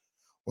rebelled.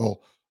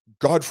 Well,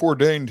 God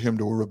foreordained him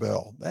to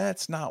rebel.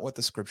 That's not what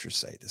the scriptures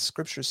say. The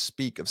scriptures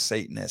speak of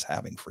Satan as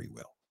having free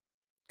will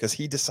because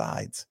he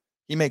decides.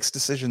 He makes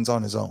decisions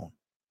on his own.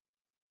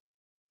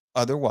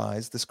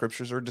 Otherwise, the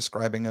scriptures are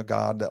describing a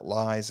God that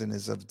lies and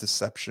is of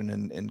deception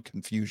and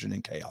confusion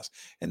and chaos.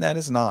 And that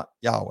is not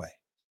Yahweh.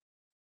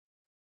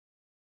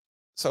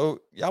 So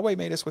Yahweh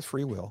made us with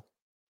free will.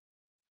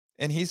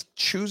 And he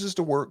chooses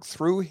to work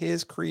through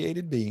his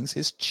created beings,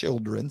 his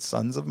children,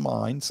 sons of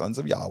mine, sons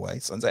of Yahweh,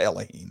 sons of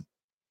Elohim.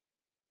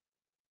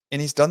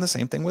 And he's done the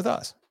same thing with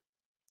us.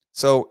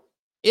 So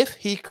if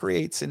he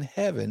creates in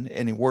heaven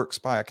and he works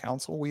by a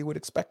council, we would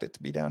expect it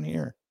to be down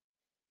here.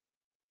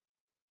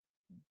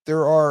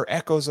 There are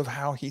echoes of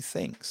how he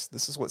thinks.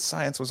 This is what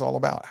science was all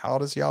about. How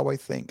does Yahweh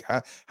think?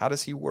 How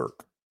does he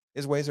work?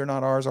 His ways are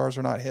not ours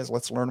are not his.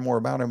 Let's learn more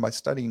about him by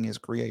studying his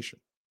creation.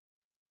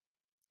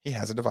 He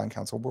has a divine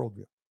counsel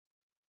worldview.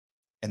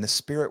 And the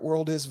spirit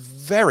world is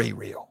very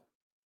real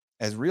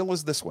as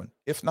this one,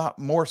 if not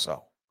more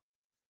so.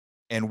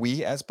 And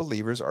we as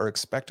believers are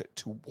expected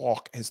to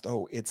walk as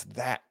though it's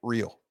that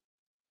real.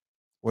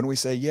 When we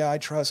say, yeah, I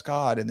trust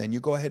God, and then you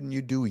go ahead and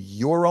you do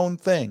your own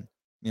thing.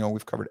 You know,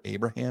 we've covered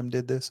Abraham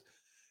did this.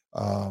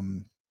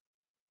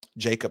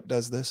 Jacob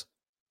does this.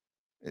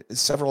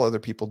 Several other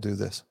people do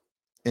this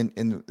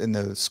in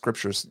the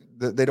scriptures.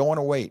 They don't want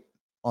to wait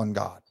on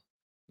God.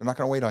 They're not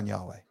going to wait on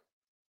Yahweh.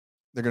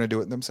 They're going to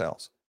do it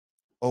themselves.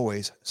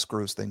 Always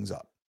screws things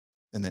up.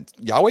 And then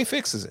Yahweh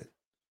fixes it.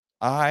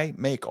 I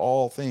make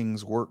all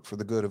things work for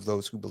the good of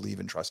those who believe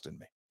and trust in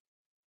me.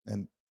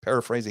 And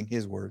paraphrasing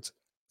his words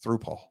through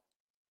Paul.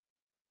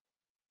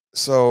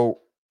 So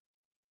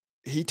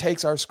he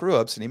takes our screw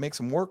ups and he makes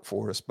them work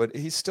for us, but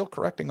he's still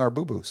correcting our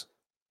boo-boos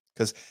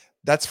because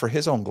that's for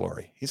his own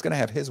glory. He's going to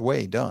have his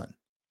way done,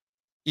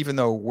 even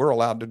though we're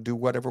allowed to do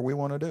whatever we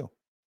want to do.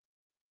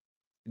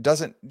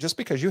 Just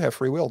because you have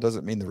free will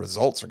doesn't mean the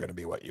results are going to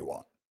be what you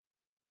want.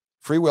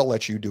 Free will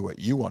lets you do what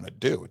you want to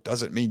do. It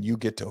doesn't mean you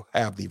get to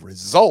have the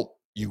result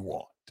you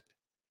want.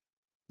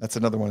 That's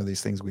another one of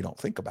these things we don't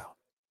think about.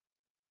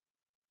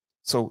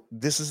 So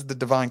this is the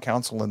divine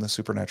counsel and the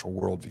supernatural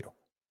worldview.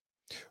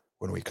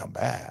 When we come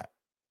back,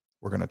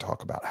 we're going to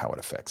talk about how it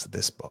affects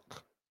this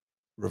book,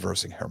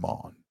 Reversing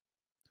Hermon.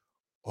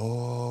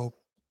 Oh,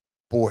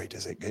 boy,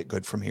 does it get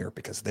good from here.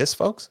 Because this,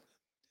 folks,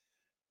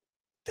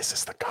 this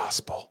is the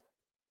gospel.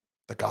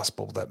 The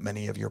gospel that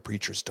many of your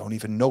preachers don't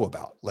even know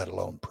about, let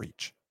alone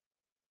preach.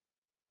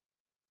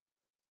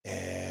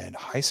 And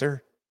Heiser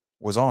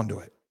was onto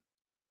it.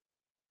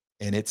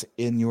 And it's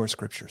in your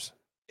scriptures.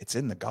 It's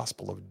in the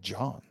Gospel of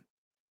John.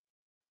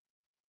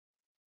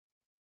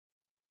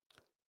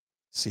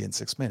 See you in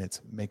 6 minutes.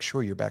 Make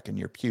sure you're back in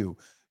your pew.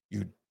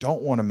 You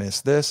don't want to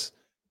miss this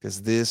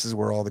because this is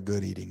where all the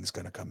good eating is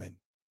going to come in.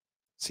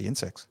 See you in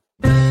 6.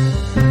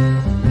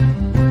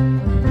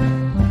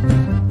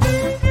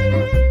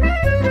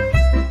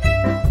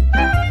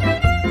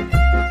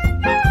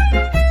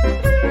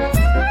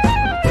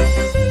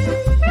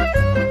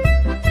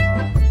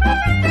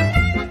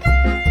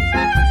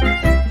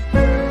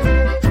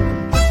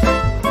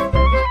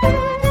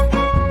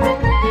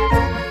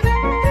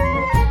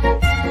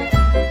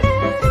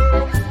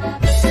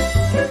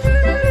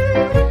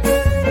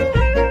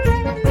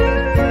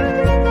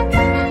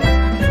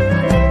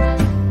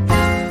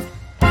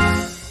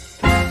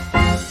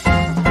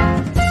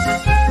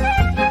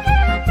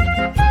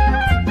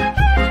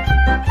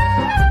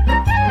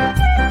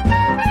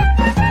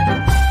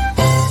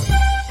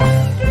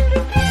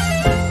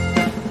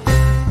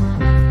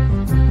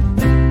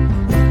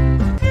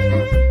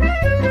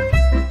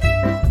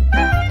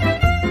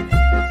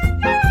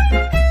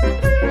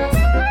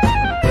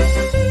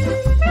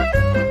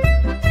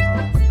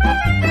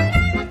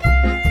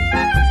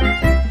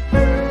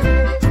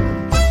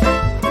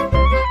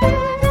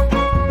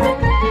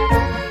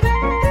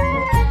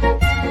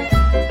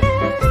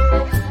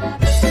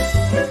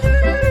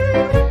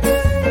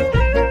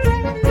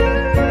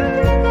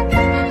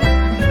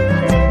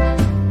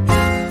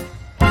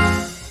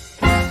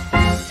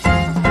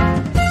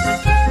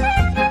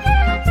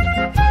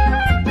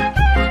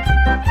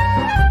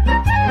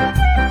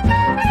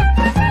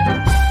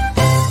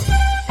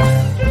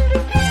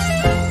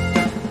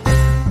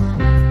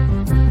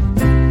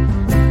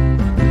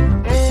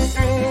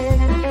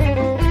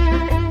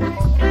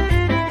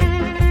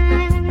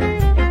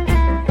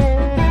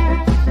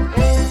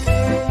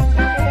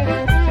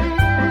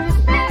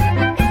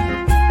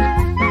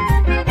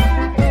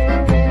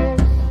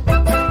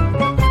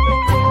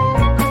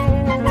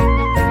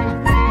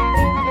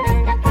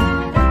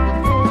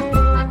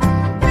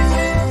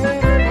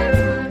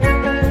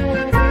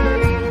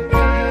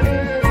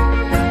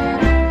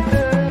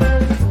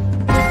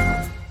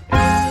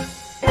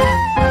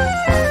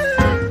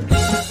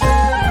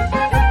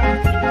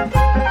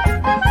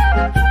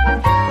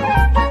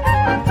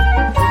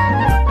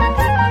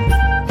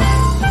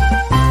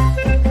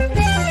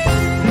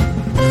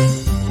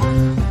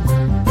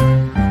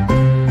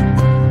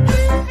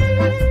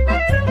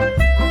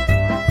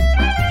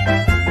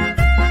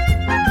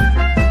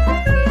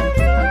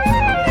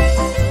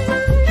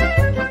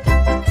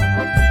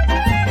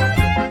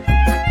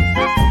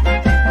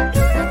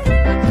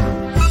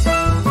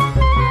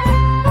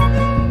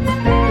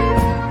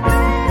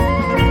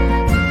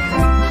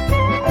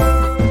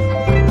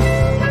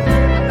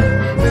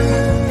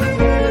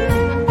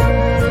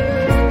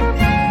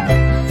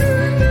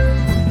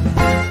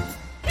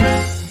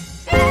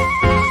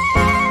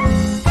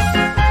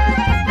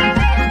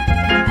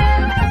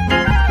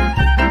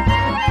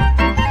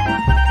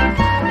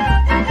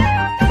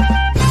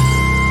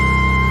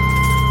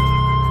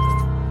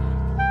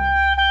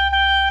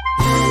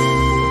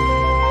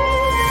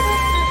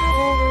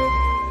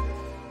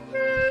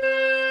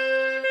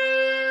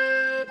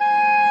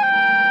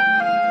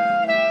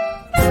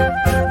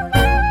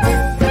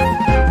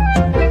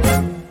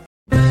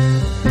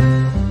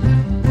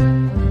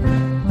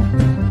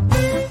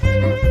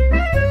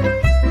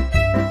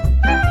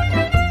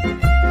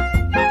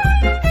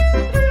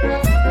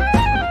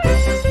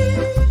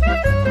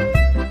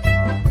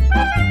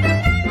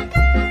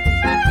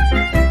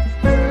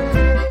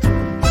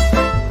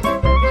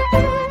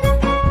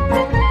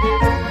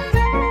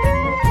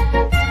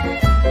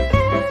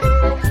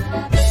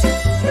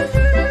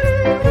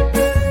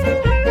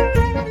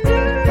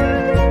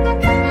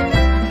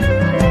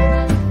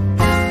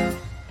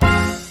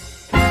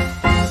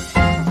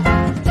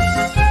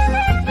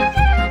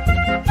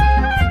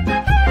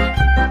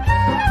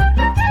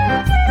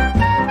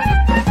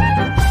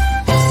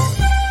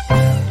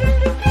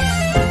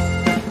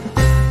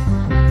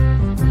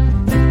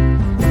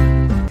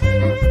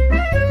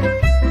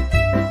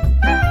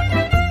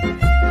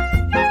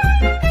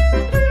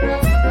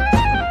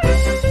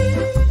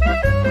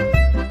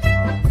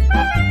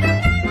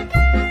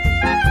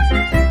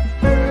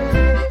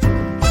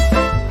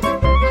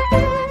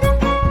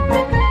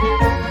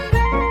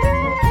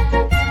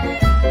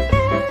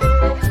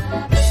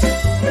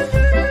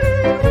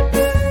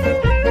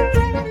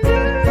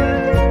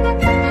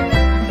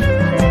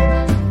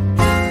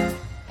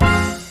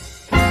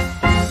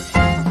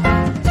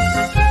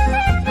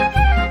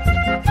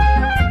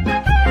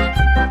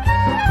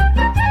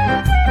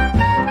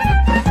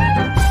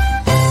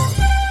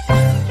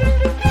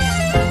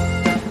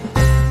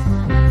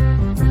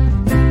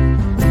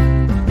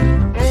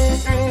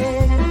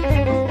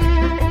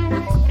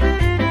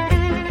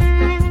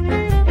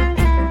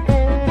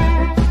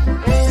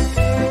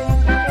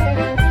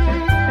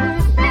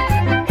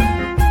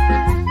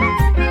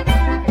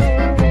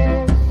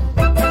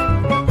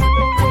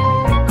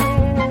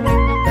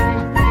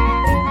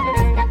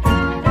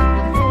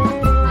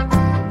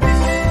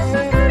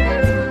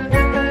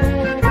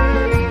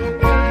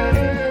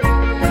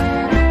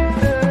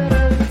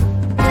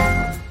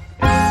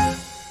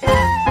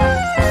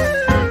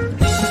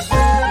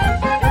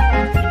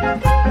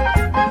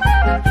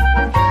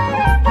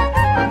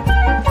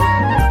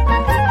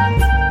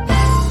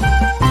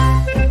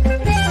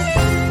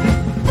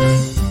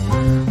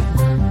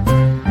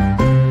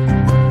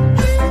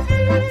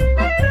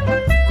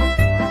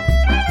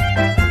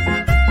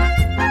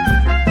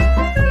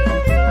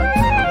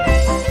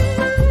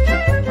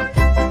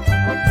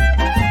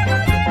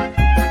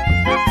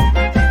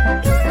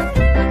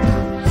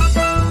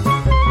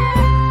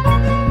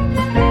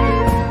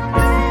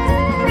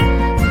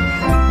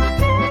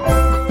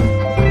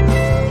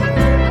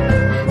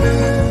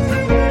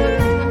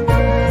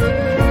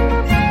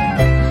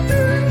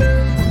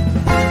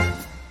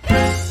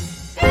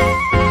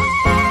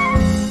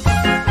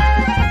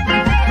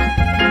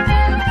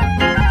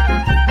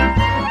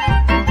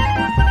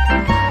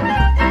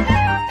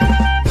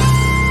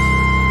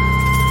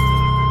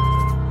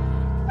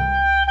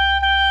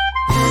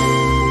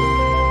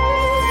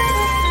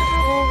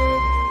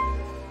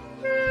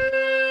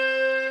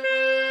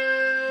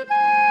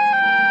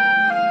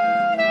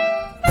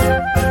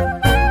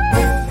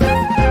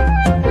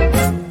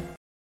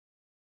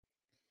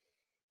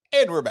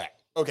 And we're back.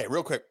 Okay,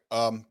 real quick.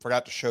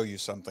 Forgot to show you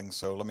something,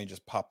 so let me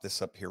just pop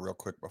this up here real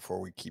quick before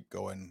we keep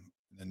going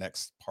in the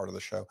next part of the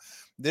show.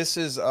 This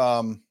is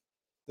a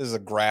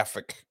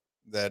graphic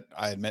that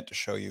I had meant to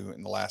show you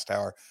in the last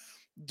hour.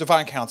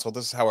 Divine Council,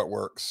 this is how it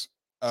works.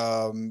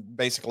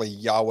 Basically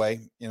Yahweh,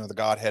 the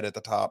Godhead at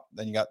the top.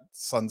 Then you got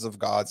sons of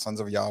God, sons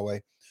of Yahweh,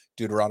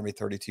 Deuteronomy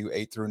 32,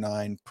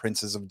 8-9,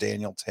 princes of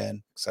Daniel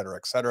 10, etc.,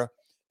 etc.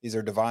 These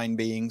are divine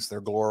beings. They're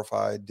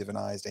glorified,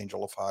 divinized,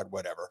 angelified,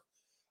 whatever.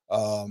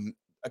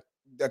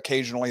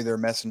 Occasionally they're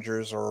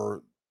messengers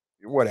or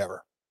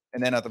whatever.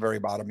 And then at the very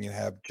bottom, you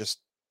have just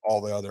all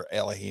the other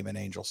Elohim and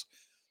angels.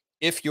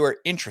 If you're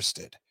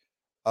interested,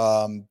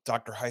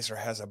 Dr. Heiser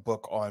has a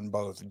book on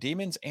both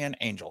demons and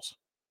angels,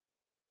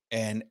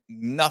 and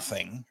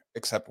nothing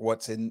except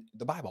what's in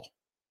the Bible,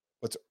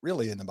 what's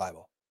really in the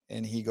Bible.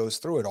 And he goes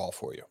through it all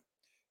for you.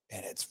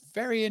 And it's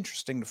very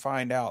interesting to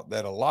find out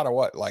that a lot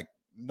of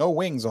no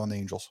wings on the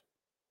angels.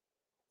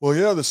 Well,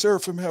 yeah, the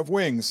seraphim have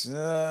wings.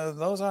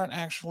 Those aren't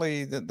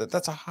actually,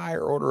 that's a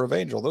higher order of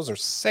angel. Those are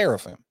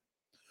seraphim.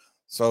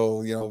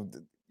 So, you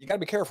got to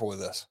be careful with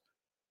this.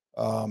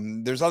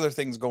 There's other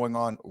things going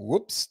on.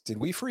 Whoops. Did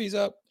we freeze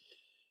up?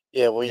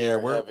 Yeah,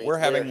 we're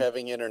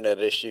having internet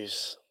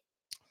issues.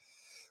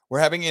 We're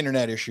having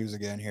internet issues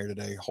again here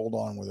today. Hold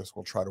on with us.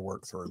 We'll try to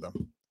work through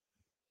them.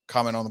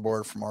 Comment on the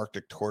board from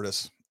Arctic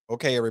Tortoise.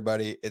 Okay,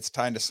 everybody, it's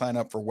time to sign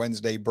up for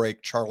Wednesday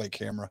Break Charlie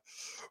Camera,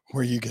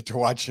 where you get to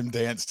watch him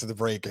dance to the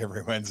break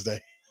every Wednesday.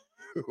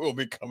 Who will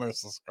become a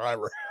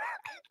subscriber?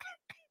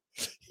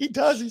 He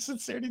does. He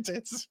sincerely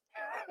dances.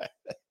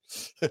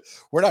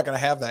 We're not going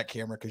to have that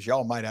camera because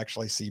y'all might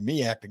actually see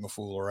me acting a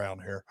fool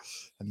around here.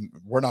 And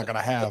we're not going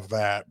to have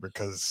that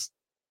because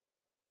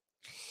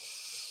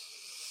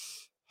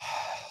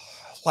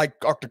like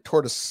Arctic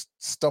Tortoise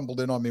stumbled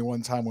in on me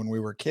one time when we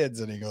were kids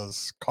and he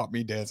goes, caught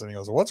me dancing. He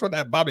goes, what's with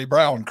that Bobby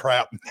Brown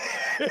crap?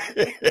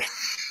 I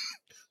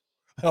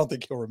don't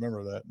think he'll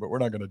remember that, but we're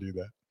not going to do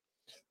that.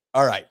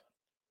 All right,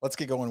 let's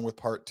get going with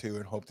part 2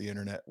 and hope the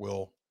internet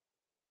will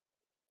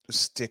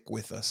stick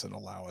with us and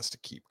allow us to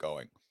keep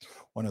going.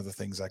 One of the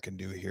things I can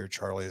do here,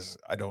 Charlie, is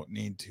I don't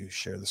need to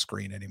share the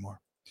screen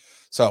anymore.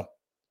 So I'm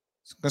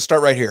going to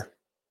start right here.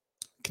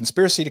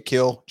 Conspiracy to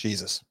kill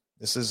Jesus.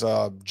 This is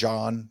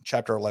John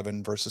chapter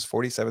 11, verses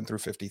 47 through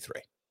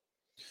 53. It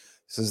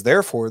says,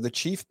 therefore, the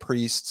chief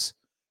priests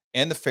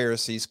and the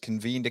Pharisees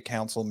convened a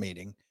council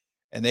meeting,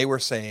 and they were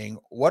saying,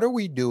 what are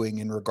we doing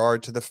in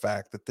regard to the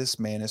fact that this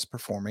man is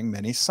performing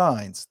many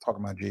signs?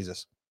 Talking about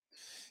Jesus.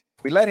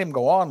 If we let him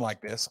go on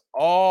like this,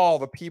 all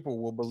the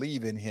people will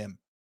believe in him,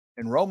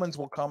 and Romans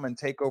will come and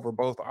take over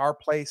both our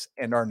place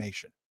and our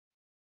nation.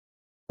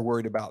 They're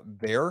worried about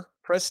their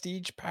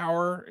prestige,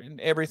 power,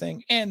 and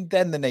everything, and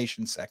then the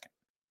nation second.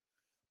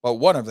 But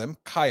one of them,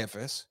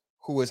 Caiaphas,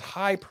 who was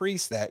high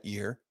priest that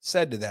year,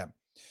 said to them,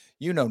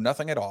 you know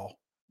nothing at all,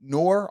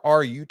 nor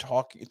are you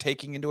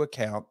taking into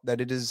account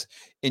that it is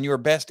in your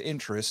best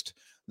interest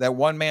that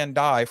one man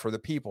die for the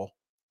people,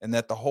 and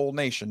that the whole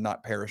nation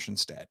not perish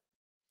instead.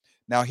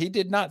 Now, he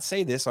did not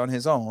say this on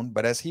his own,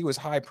 but as he was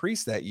high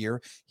priest that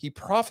year, he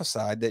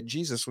prophesied that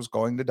Jesus was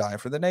going to die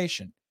for the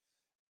nation.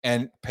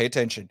 And pay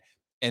attention,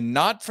 and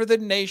not for the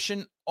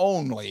nation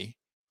only,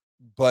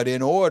 but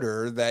in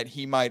order that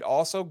he might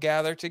also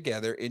gather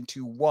together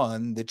into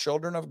one the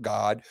children of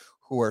God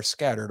who are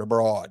scattered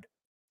abroad.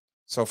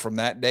 So from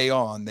that day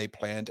on, they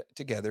planned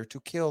together to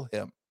kill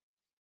him.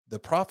 The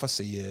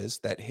prophecy is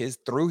that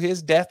through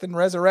his death and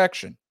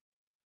resurrection,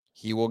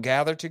 he will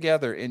gather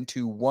together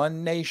into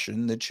one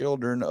nation the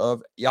children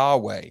of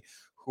Yahweh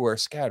who are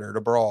scattered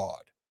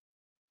abroad.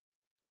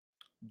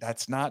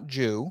 That's not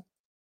Jew.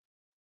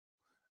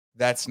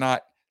 That's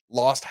not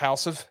lost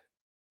house of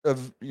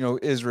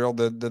Israel,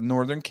 the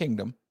northern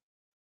kingdom.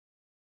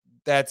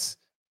 That's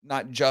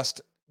not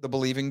just the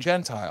believing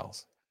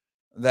Gentiles.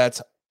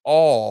 That's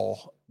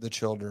all the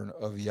children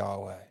of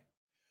Yahweh.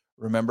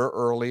 Remember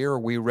earlier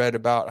we read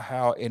about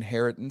how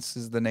inheritance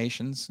is the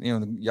nations,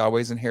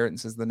 Yahweh's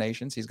inheritance is the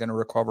nations. He's going to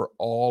recover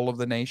all of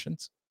the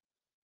nations.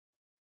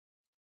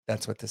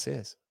 That's what this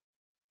is.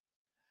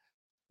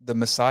 The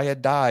Messiah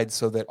died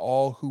so that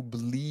all who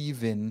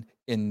believe in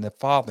the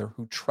Father,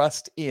 who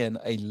trust in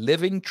a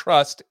living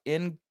trust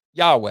in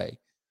Yahweh,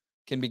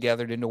 can be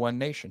gathered into one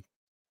nation.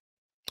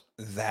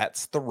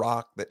 That's the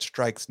rock that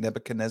strikes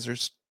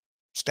Nebuchadnezzar's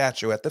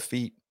statue at the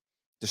feet,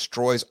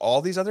 destroys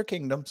all these other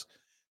kingdoms,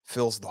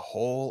 fills the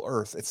whole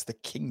earth. It's the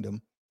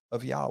kingdom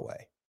of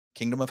Yahweh,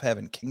 kingdom of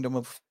heaven, kingdom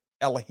of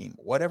Elohim,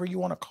 whatever you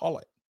want to call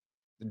it,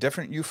 the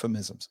different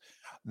euphemisms.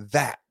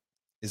 That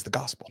is the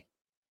gospel.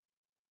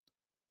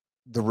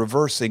 The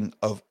reversing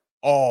of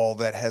all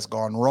that has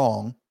gone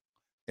wrong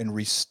and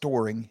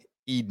restoring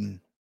Eden.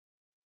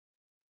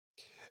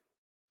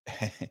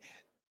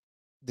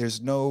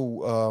 There's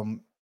no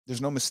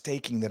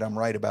mistaking that I'm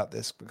right about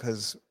this,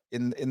 because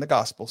in the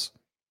Gospels,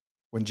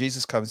 when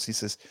Jesus comes, he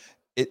says,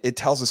 it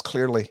tells us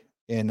clearly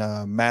in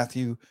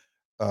Matthew,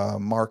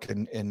 Mark,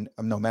 and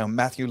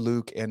Matthew,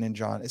 Luke, and in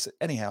John.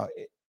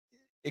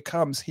 It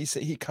comes.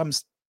 He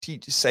comes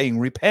saying,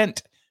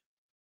 repent.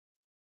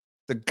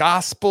 The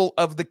gospel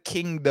of the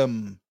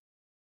kingdom.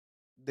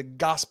 The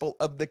gospel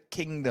of the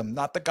kingdom,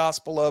 not the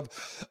gospel of,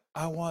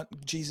 I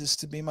want Jesus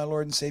to be my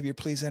Lord and Savior.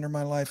 Please enter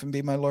my life and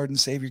be my Lord and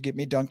Savior. Get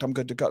me dunked. I'm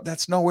good to go.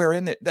 That's nowhere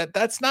in it.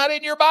 That's not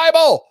in your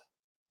Bible.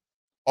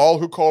 All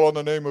who call on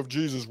the name of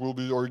Jesus will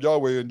be, or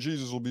Yahweh, and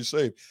Jesus will be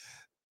saved.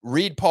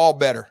 Read Paul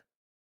better.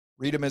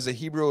 Read him as a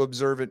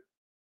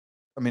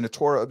a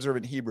Torah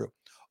observant Hebrew.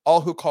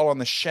 All who call on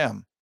the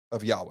Shem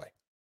of Yahweh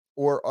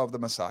or of the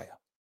Messiah.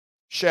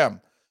 Shem.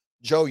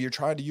 Joe, you're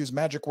trying to use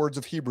magic words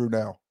of Hebrew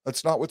now.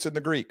 That's not what's in the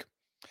Greek.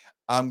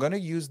 I'm going to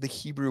use the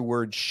Hebrew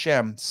word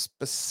Shem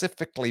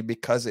specifically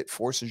because it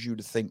forces you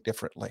to think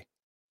differently.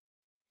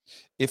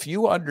 If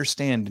you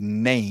understand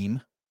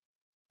name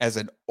as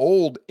an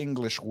old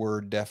English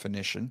word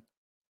definition,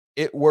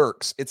 it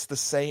works. It's the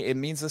same. It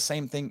means the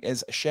same thing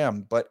as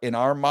Shem, but in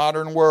our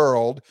modern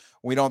world,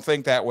 we don't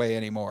think that way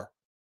anymore.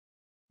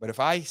 But if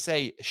I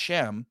say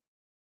Shem,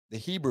 the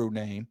Hebrew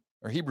name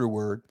or Hebrew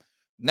word,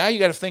 now you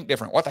got to think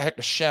different. What the heck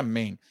does Shem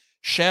mean?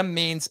 Shem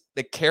means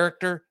the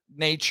character,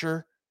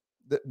 nature,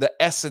 the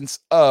essence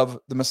of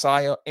the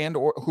Messiah and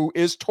or who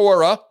is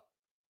Torah.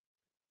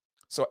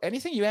 So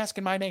anything you ask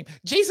in my name,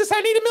 Jesus,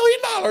 I need $1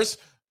 million.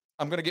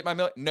 I'm going to get my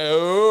million.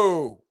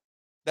 No,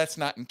 that's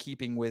not in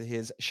keeping with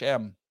his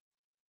Shem.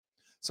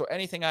 So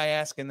anything I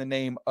ask in the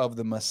name of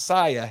the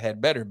Messiah had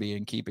better be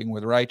in keeping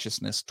with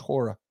righteousness,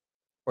 Torah,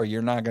 or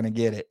you're not going to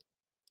get it.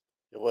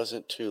 It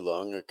wasn't too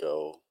long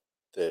ago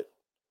that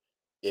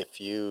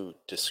if you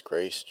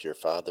disgraced your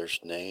father's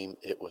name,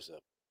 it was a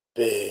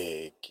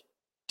big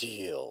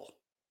deal.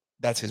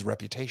 That's his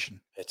reputation.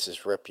 It's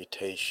his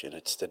reputation.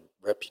 It's the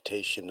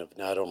reputation of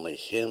not only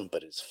him,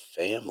 but his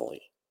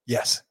family.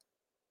 Yes.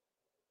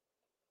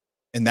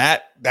 And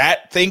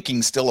that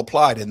thinking still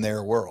applied in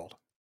their world.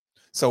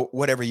 So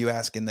whatever you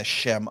ask in the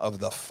Shem of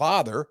the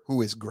Father,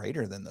 who is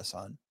greater than the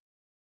Son,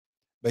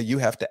 but you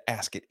have to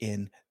ask it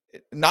in,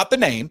 not the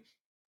name.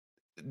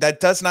 That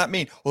does not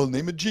mean, well, the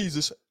name of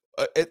Jesus.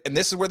 And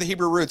this is where the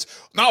Hebrew roots.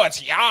 No,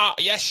 it's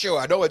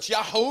Yeshua. No, it's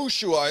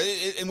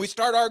Yahushua. And we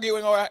start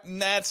arguing, all right,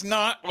 and that's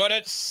not what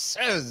it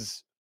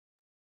says.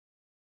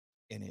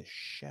 In his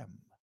Shem,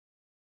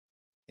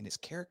 in his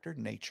character,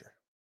 nature,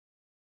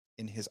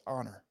 in his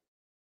honor.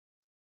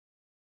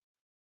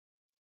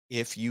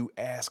 If you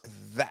ask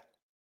that,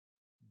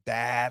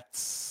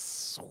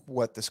 that's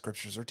what the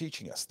scriptures are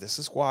teaching us. This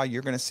is why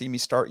you're going to see me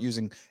start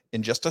using,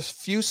 in just a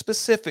few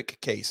specific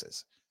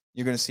cases,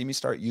 you're going to see me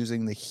start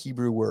using the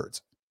Hebrew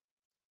words.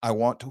 I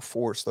want to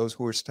force those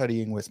who are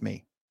studying with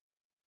me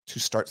to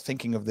start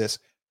thinking of this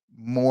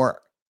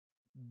more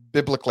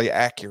biblically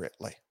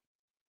accurately.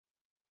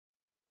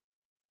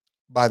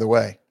 By the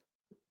way,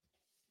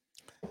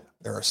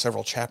 there are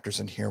several chapters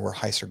in here where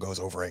Heiser goes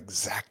over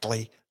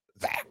exactly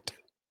that.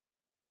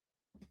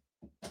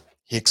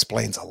 He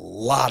explains a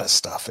lot of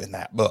stuff in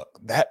that book.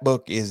 That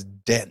book is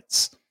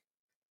dense.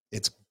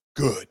 It's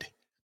good.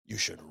 You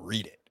should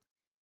read it.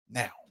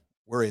 Now,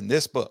 we're in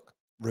this book,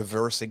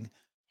 Reversing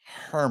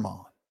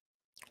Hermon.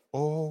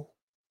 Oh,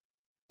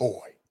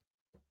 boy.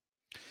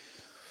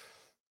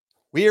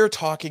 We are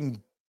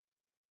talking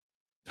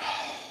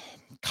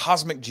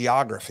cosmic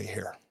geography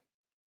here.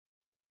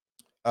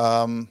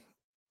 And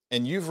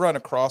you've run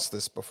across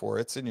this before.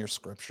 It's in your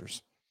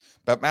scriptures.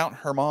 But Mount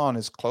Hermon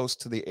is close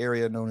to the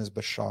area known as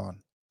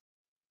Bashan.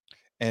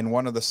 And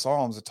one of the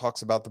Psalms, it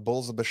talks about the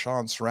bulls of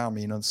Bashan surround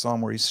me. You know, the Psalm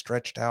where he's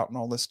stretched out and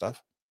all this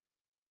stuff.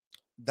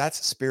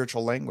 That's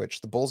spiritual language.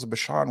 The bulls of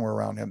Bashan were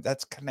around him.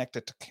 That's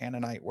connected to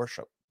Canaanite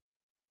worship.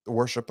 The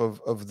worship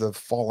of the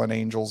fallen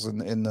angels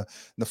and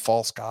the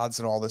false gods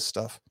and all this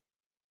stuff.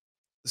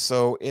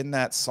 So in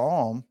that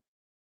Psalm,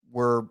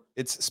 where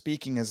it's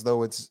speaking as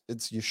though it's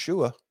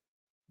Yeshua,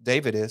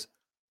 David is,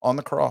 on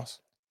the cross.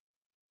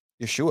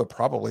 Yeshua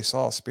probably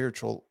saw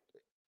spiritual,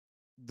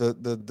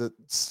 the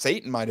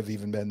Satan might have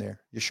even been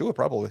there. Yeshua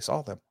probably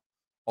saw them.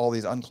 All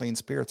these unclean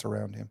spirits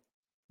around him.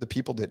 The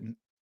people didn't.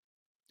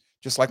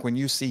 Just like when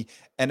you see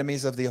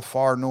enemies of the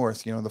far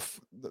north, you know,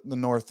 the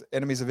north,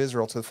 enemies of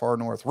Israel to the far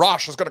north.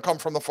 Rosh is going to come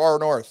from the far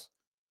north.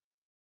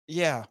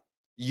 Yeah,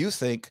 you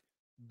think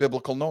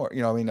biblical north,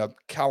 you know, I mean,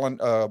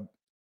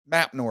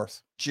 map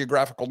north,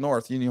 geographical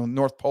north, you know,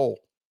 North Pole.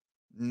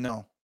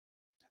 No,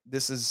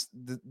 this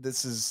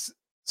is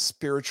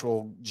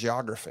spiritual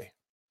geography.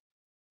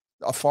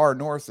 A far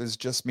north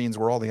just means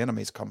where all the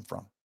enemies come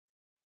from,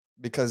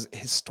 because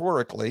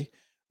historically,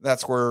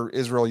 that's where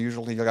Israel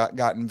usually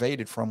got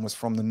invaded from, was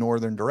from the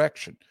northern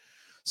direction.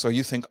 So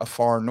you think a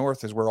far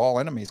north is where all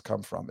enemies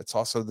come from. It's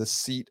also the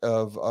seat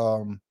of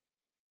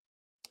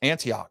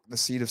Antioch, the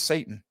seat of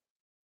Satan,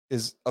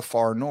 is a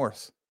far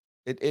north.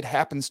 It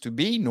happens to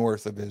be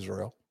north of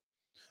Israel,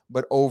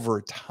 but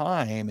over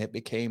time it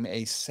became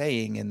a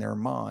saying in their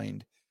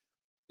mind.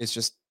 It's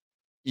just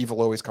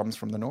evil always comes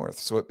from the north.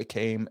 So it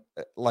became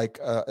like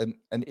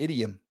an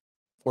idiom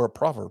or a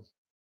proverb.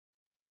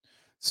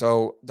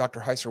 So Dr.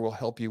 Heiser will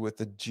help you with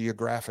the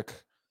geographic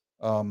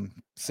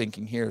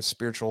thinking here,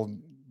 spiritual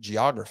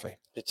geography.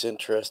 It's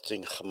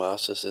interesting.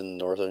 Hamas is in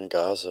northern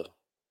Gaza.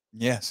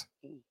 Yes.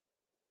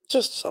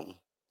 Just something.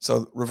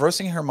 So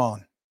reversing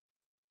Hermon.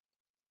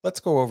 Let's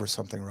go over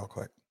something real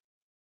quick.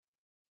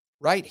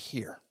 Right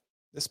here,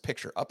 this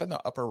picture, up in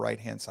the upper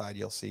right-hand side,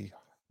 you'll see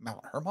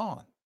Mount Hermon.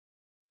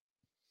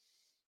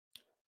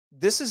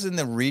 This is in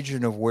the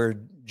region of where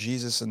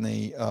Jesus and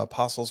the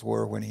apostles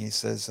were when he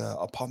says,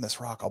 upon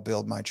this rock, I'll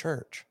build my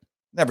church.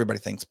 And everybody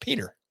thinks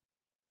Peter.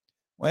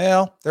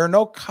 Well, there are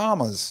no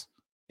commas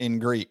in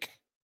Greek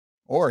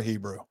or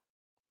Hebrew.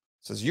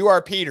 It says, you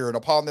are Peter, and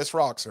upon this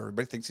rock. So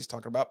everybody thinks he's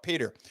talking about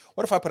Peter.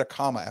 What if I put a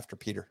comma after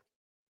Peter?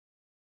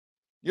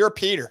 You're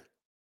Peter,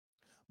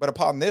 but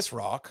upon this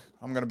rock,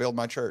 I'm going to build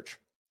my church.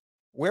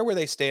 Where were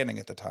they standing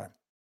at the time?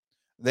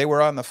 They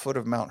were on the foot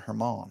of Mount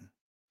Hermon.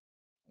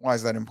 Why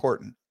is that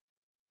important?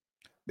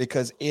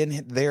 Because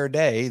in their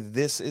day,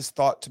 this is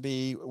thought to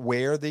be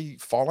where the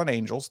fallen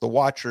angels, the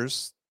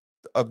watchers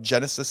of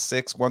Genesis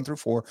 6, 1 through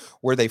 4,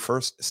 where they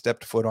first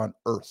stepped foot on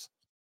earth.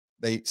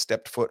 They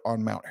stepped foot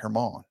on Mount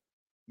Hermon.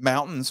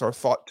 Mountains are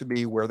thought to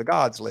be where the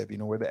gods live,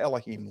 where the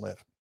Elohim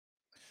live.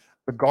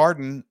 The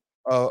garden,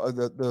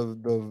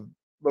 the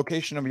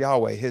location of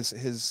Yahweh,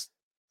 his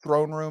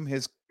throne room,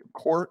 his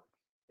court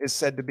is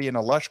said to be in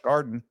a lush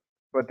garden.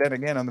 But then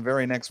again, on the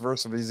very next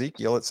verse of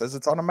Ezekiel, it says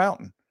it's on a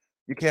mountain.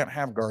 You can't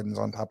have gardens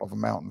on top of a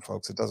mountain,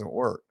 folks. It doesn't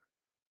work.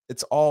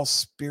 It's all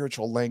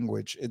spiritual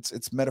language.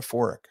 It's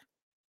metaphoric.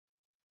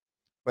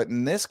 But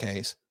in this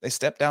case, they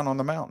stepped down on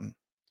the mountain.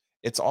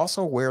 It's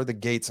also where the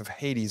gates of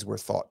Hades were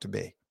thought to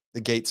be.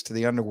 The gates to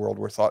the underworld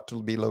were thought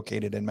to be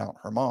located in Mount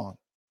Hermon.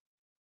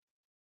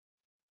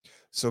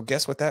 So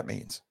guess what that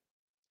means?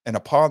 And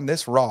upon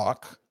this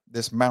rock,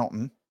 this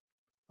mountain,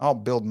 I'll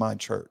build my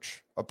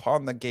church.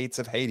 Upon the gates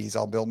of Hades,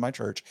 I'll build my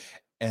church.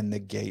 And the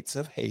gates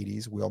of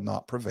Hades will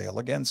not prevail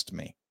against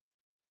me.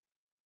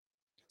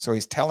 So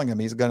he's telling him,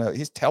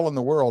 he's telling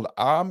the world,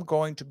 I'm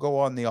going to go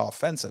on the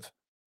offensive,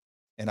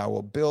 and I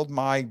will build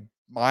my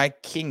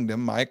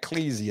kingdom, my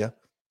ecclesia,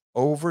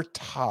 over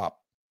top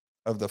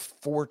of the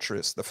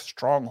fortress, the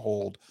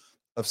stronghold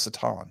of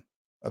Satan,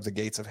 of the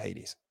gates of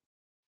Hades.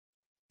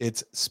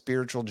 It's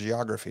spiritual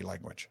geography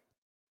language.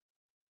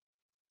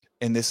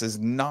 And this is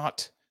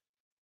not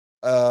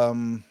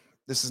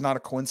a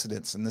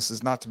coincidence, and this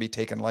is not to be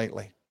taken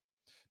lightly.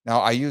 Now,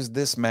 I use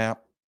this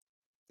map.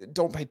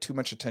 Don't pay too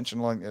much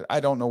attention.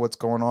 I don't know what's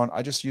going on.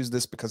 I just use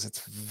this because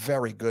it's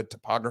very good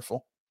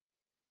topographical.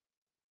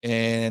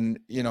 And,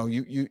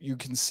 you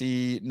can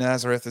see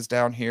Nazareth is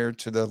down here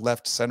to the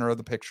left center of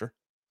the picture.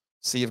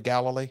 Sea of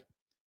Galilee.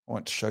 I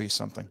want to show you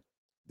something.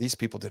 These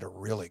people did a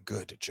really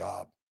good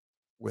job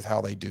with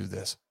how they do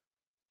this.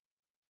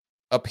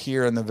 Up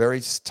here in the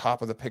very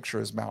top of the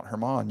picture is Mount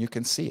Hermon. You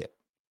can see it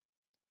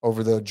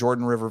over the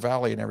Jordan River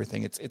Valley and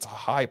everything. It's a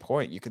high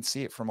point. You can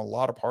see it from a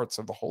lot of parts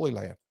of the Holy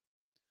Land.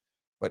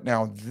 But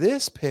now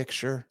this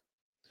picture,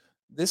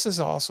 this is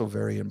also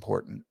very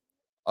important.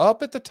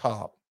 Up at the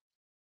top,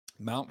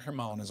 Mount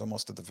Hermon is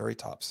almost at the very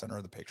top center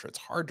of the picture. It's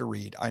hard to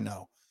read, I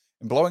know.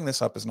 And blowing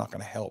this up is not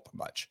going to help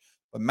much.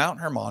 But Mount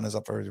Hermon is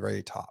up very,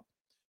 very top.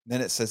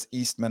 Then it says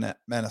East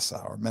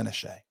Manasseh or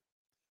Menashe.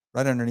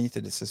 Right underneath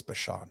it, it says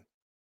Bashan.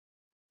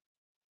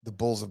 The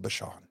bulls of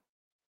Bashan.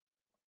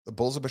 The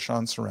bulls of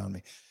Bashan surround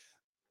me.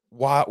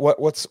 Why?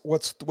 What's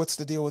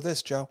the deal with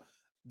this, Joe?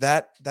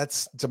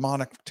 That's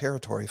demonic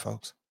territory,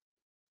 folks.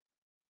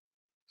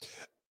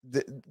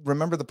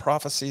 Remember the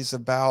prophecies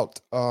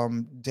about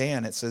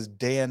Dan. It says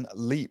Dan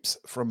leaps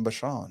from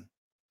Bashan.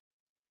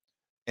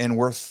 And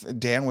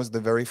Dan was the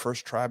very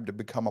first tribe to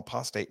become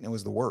apostate, and it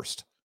was the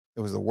worst.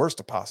 It was the worst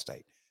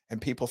apostate. And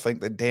people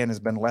think that Dan has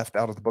been left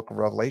out of the book of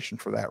Revelation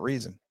for that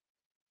reason.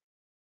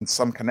 And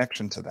some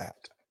connection to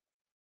that.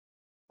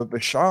 But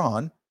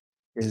Bashan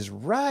is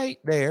right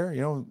there,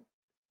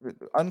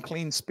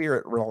 unclean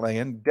spirit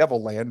land,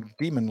 devil land,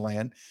 demon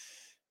land,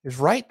 is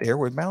right there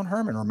with Mount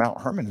Hermon, or Mount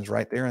Hermon is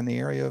right there in the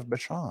area of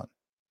Bashan.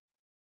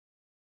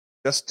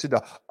 Just to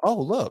the,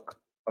 look,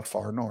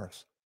 far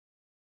north.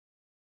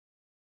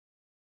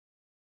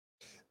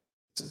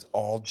 This is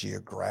all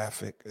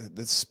geographic,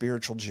 the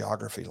spiritual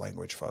geography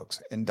language,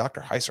 folks. And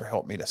Dr. Heiser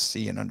helped me to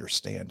see and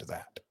understand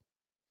that.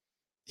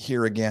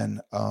 Here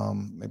again, let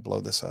me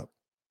blow this up.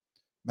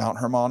 Mount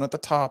Hermon at the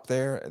top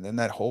there, and then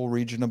that whole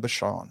region of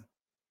Bashan.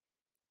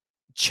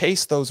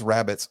 Chase those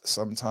rabbits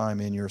sometime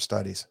in your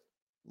studies.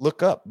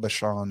 Look up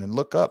Bashan and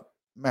look up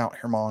Mount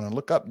Hermon and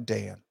look up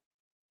Dan.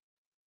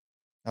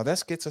 Now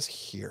this gets us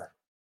here.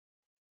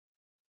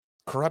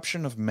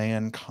 Corruption of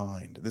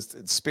mankind. This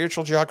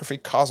spiritual geography,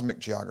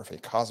 cosmic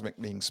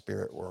being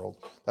spirit world.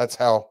 That's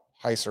how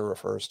Heiser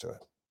refers to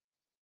it.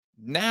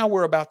 Now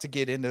we're about to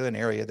get into an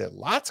area that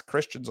lots of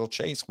Christians will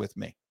chase with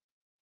me,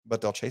 but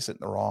they'll chase it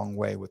in the wrong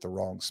way with the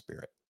wrong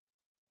spirit.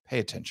 Pay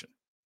attention,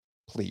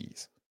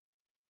 please.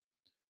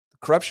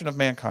 The corruption of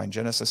mankind,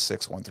 Genesis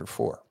 6, 1 through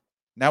 4.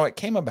 Now it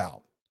came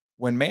about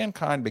when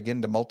mankind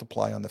began to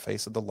multiply on the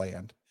face of the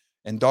land,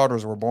 and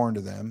daughters were born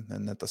to them,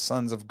 and that the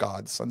sons of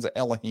God, sons of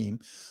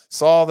Elohim,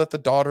 saw that the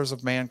daughters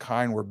of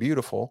mankind were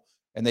beautiful,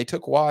 and they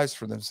took wives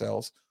for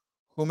themselves,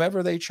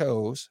 whomever they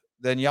chose.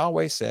 Then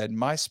Yahweh said,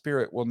 my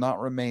spirit will not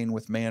remain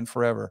with man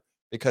forever,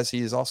 because he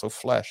is also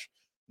flesh.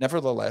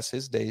 Nevertheless,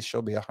 his days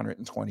shall be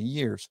 120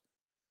 years.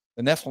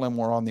 The Nephilim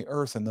were on the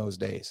earth in those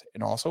days,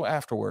 and also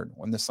afterward,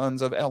 when the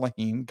sons of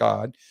Elohim,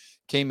 God,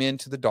 came in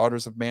to the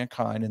daughters of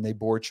mankind, and they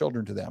bore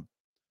children to them.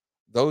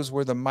 Those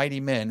were the mighty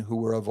men who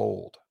were of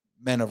old,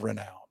 men of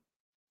renown.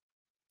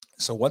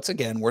 So once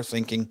again, we're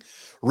thinking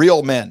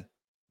real men,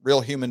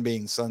 real human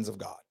beings, sons of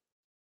God.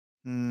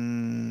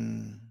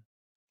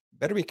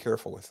 Better be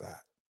careful with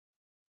that,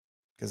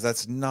 because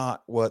that's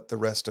not what the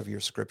rest of your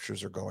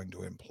scriptures are going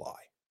to imply.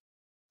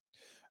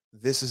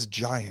 This is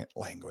giant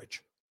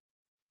language.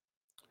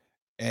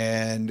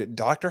 And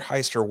Dr.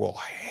 Heister will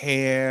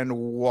hand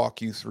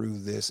walk you through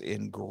this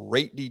in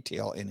great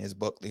detail in his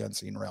book, The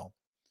Unseen Realm.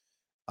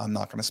 I'm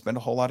not going to spend a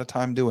whole lot of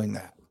time doing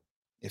that.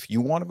 If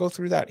you want to go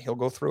through that, he'll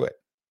go through it.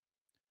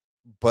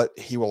 But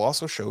he will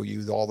also show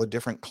you all the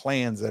different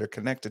clans that are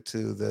connected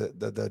to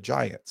the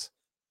giants.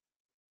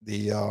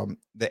 The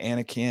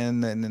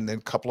Anakin, and then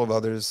a couple of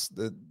others.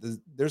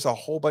 There's a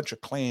whole bunch of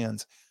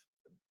clans.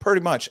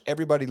 Pretty much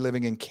everybody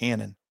living in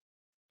canon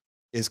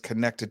is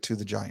connected to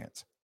the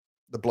giants,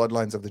 the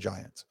bloodlines of the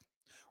giants,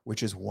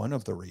 which is one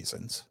of the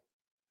reasons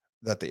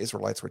that the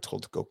Israelites were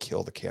told to go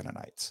kill the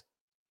Canaanites.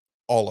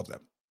 All of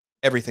them,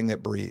 everything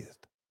that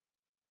breathed.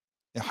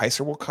 Now,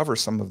 Heiser will cover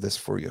some of this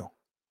for you,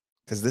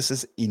 because this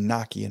is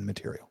Enochian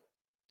material.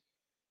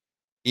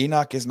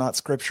 Enoch is not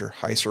scripture.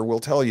 Heiser will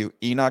tell you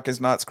Enoch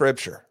is not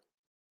scripture.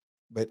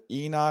 But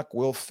Enoch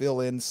will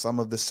fill in some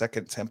of the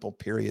Second Temple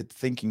period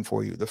thinking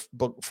for you.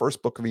 The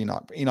first book of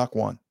Enoch, Enoch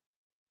 1.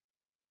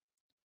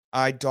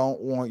 I don't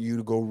want you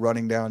to go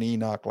running down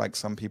Enoch like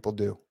some people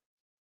do.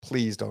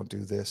 Please don't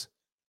do this.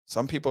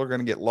 Some people are going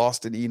to get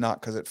lost in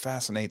Enoch because it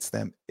fascinates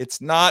them.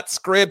 It's not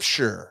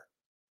scripture.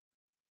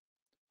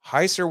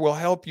 Heiser will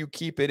help you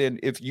keep it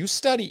in. If you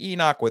study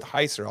Enoch with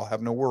Heiser, I'll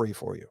have no worry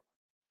for you.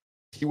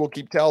 He will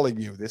keep telling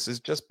you this is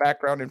just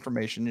background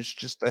information. It's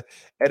just a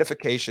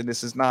edification.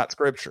 This is not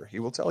scripture. He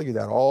will tell you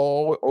that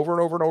all over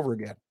and over and over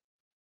again.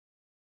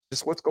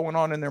 Just what's going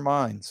on in their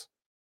minds.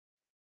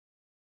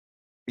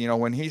 You know,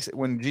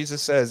 when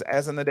Jesus says,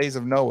 as in the days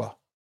of Noah,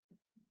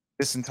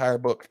 this entire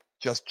book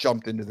just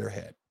jumped into their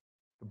head.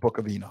 The book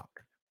of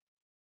Enoch.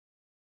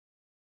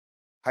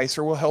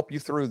 Heiser will help you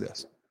through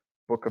this.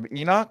 Book of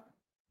Enoch.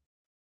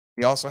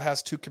 He also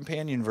has 2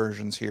 companion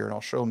versions here, and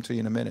I'll show them to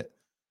you in a minute.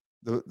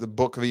 The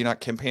Book of Enoch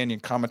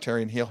companion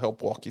commentary, and he'll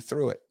help walk you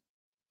through it.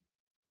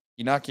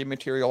 Enochian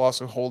material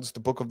also holds the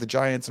Book of the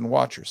Giants and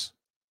Watchers.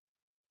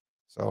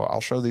 So I'll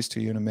show these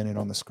to you in a minute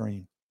on the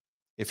screen.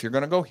 If you're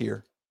going to go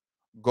here,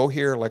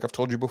 like I've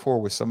told you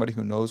before, with somebody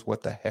who knows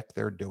what the heck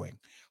they're doing.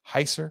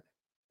 Heiser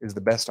is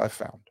the best I've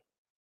found.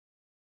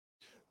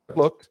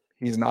 Look,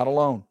 he's not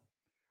alone.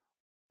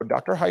 But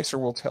Dr. Heiser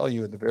will tell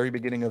you at the very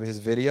beginning of his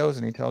videos,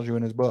 and he tells you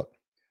in his book,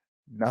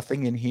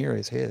 nothing in here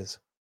is his.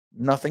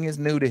 Nothing is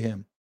new to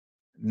him.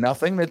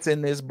 Nothing that's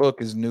in this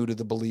book is new to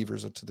the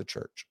believers or to the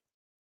church.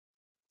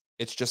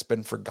 It's just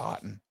been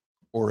forgotten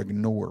or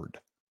ignored.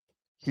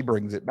 He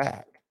brings it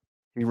back.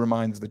 He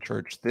reminds the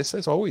church this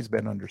has always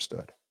been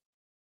understood,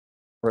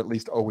 or at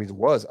least always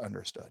was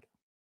understood.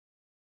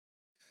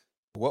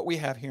 What we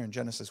have here in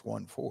Genesis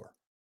 1:4,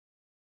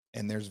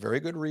 and there's very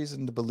good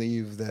reason to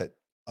believe that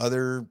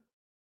other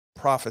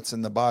prophets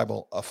in the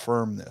Bible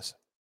affirm this,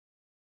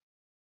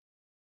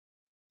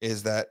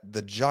 is that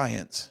the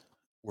giants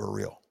were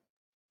real.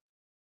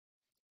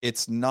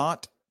 It's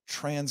not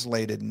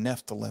translated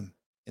Nephilim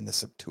in the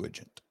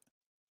Septuagint.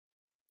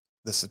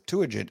 The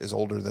Septuagint is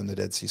older than the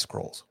Dead Sea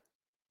Scrolls.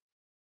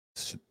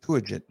 The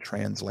Septuagint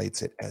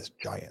translates it as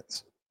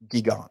giants,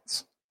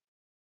 gigantes.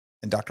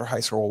 And Dr.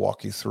 Heiser will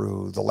walk you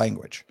through the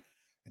language.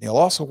 And he'll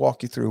also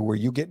walk you through where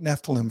you get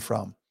Nephilim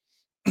from.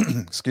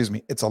 Excuse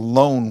me. It's a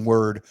loan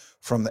word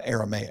from the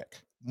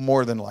Aramaic,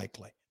 more than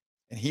likely.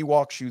 And he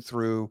walks you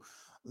through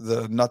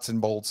the nuts and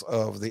bolts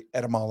of the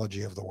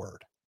etymology of the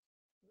word.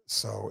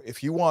 So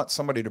if you want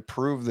somebody to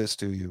prove this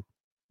to you,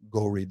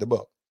 go read the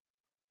book.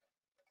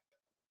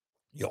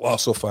 You'll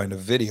also find a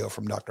video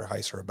from Dr.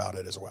 Heiser about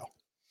it as well.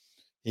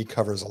 He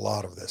covers a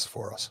lot of this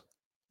for us.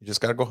 You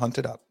just got to go hunt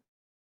it up.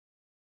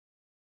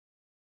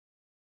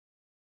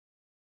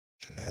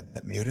 Should I have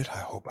that muted? I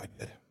hope I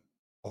did.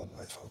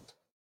 Apologize, folks.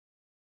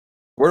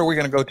 Where are we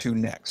going to go to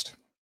next?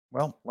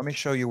 Well, let me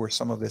show you where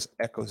some of this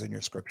echoes in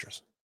your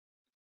scriptures.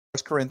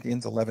 1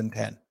 Corinthians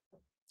 11:10.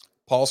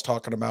 Paul's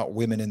talking about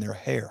women in their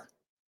hair.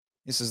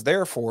 He says,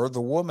 therefore, the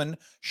woman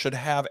should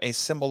have a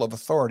symbol of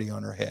authority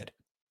on her head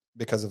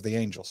because of the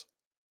angels.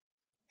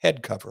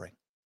 Head covering.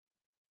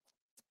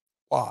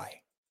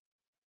 Why?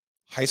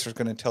 Heiser's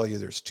going to tell you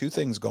there's 2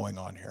 things going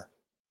on here.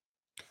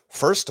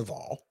 First of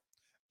all,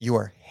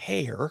 your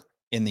hair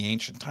in the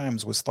ancient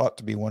times was thought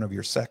to be one of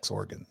your sex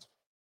organs.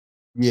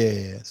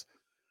 Yes.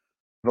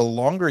 The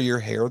longer your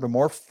hair, the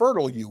more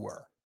fertile you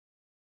were.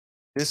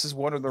 This is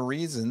one of the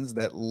reasons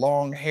that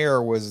long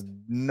hair was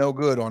no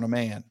good on a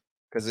man,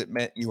 because it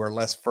meant you were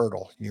less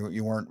fertile.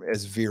 You weren't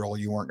as virile.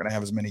 You weren't going to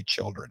have as many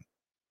children.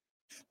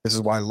 This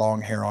is why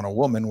long hair on a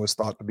woman was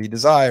thought to be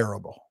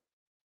desirable.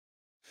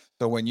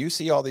 So when you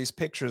see all these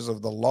pictures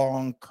of the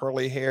long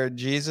curly haired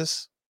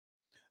Jesus,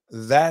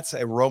 That's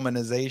a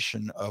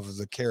Romanization of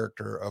the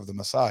character of the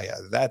Messiah.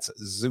 That's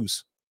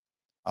Zeus.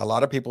 A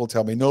lot of people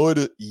tell me, no,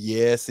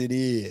 yes, it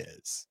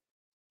is.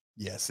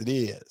 Yes, it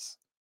is.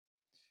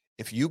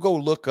 If you go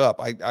look up,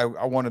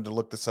 I wanted to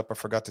look this up. I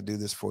forgot to do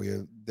this for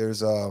you.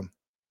 There's a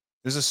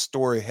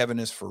story, Heaven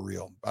is for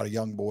Real, about a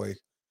young boy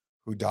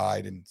who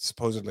died and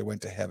supposedly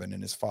went to heaven,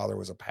 and his father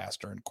was a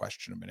pastor and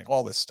questioned him and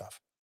all this stuff.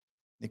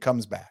 He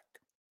comes back.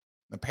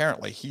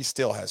 Apparently, he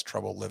still has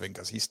trouble living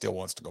because he still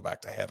wants to go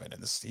back to heaven,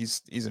 and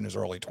he's in his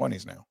early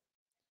 20s now.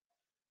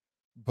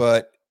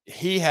 But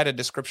he had a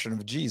description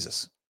of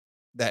Jesus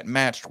that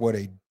matched what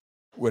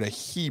a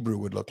Hebrew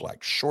would look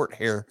like: short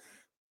hair,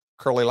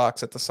 curly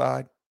locks at the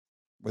side,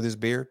 with his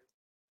beard.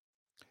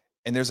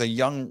 And there's a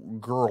young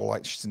girl,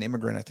 like she's an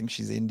immigrant, I think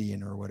she's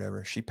Indian or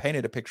whatever. She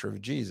painted a picture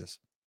of Jesus.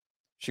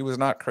 She was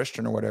not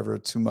Christian or whatever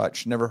too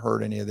much, never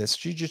heard any of this.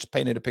 She just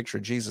painted a picture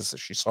of Jesus that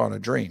she saw in a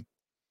dream.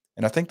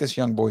 And I think this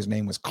young boy's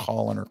name was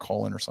Colin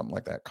or something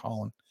like that,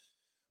 Colin.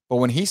 But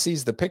when he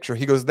sees the picture,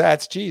 he goes,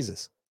 that's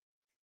Jesus.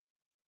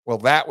 Well,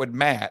 that would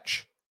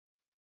match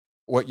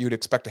what you'd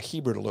expect a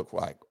Hebrew to look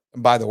like.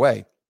 And by the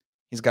way,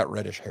 he's got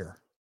reddish hair.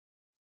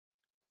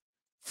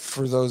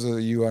 For those of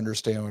you who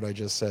understand what I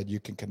just said, you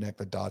can connect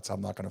the dots.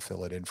 I'm not going to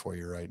fill it in for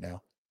you right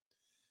now.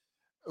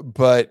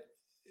 But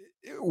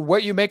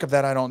what you make of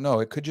that, I don't know.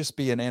 It could just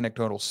be an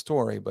anecdotal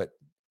story, but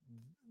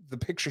the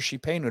picture she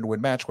painted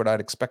would match what I'd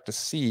expect to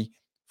see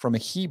from a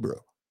Hebrew.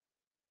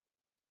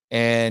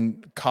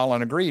 And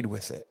Colin agreed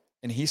with it.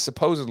 And he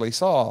supposedly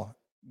saw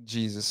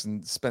Jesus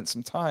and spent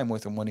some time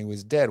with him when he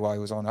was dead while he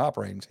was on the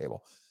operating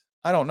table.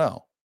 I don't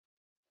know.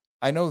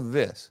 I know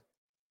this.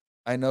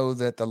 I know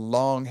that the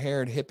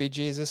long-haired hippie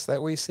Jesus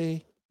that we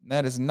see,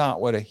 that is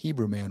not what a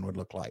Hebrew man would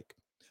look like.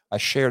 I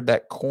shared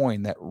that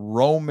coin, that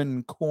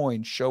Roman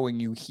coin showing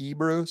you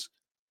Hebrews.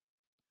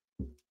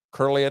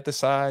 Curly at the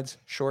sides,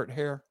 short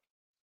hair.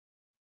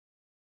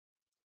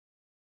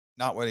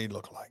 Not what he'd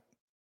look like.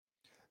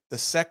 The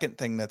second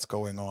thing that's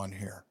going on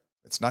here,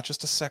 it's not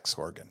just a sex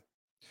organ.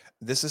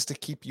 This is to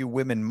keep you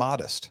women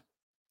modest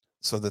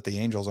so that the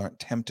angels aren't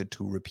tempted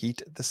to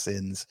repeat the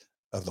sins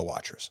of the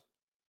watchers.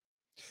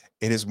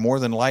 It is more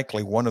than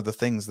likely one of the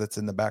things that's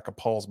in the back of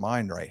Paul's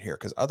mind right here,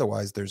 because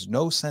otherwise there's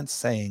no sense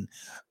saying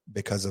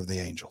because of the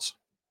angels,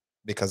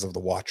 because of the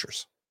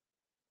watchers.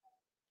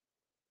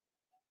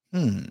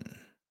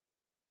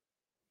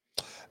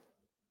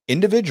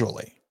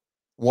 Individually,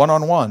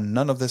 one-on-one,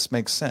 none of this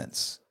makes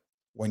sense.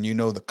 When you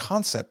know the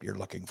concept you're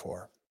looking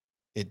for,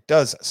 it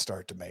does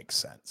start to make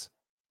sense.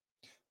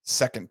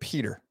 2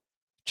 Peter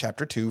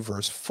chapter 2,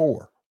 verse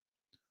 4.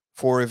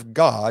 For if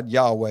God,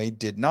 Yahweh,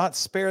 did not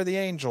spare the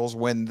angels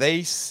when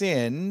they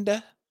sinned,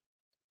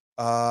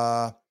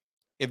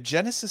 if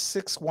Genesis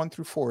 6, 1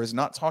 through 4 is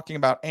not talking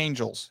about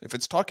angels, if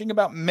it's talking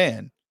about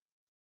men,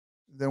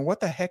 then what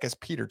the heck is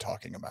Peter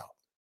talking about?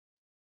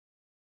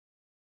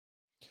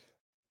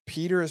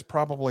 Peter is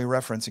probably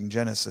referencing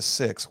Genesis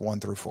 6, 1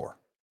 through 4.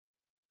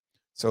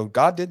 So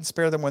God didn't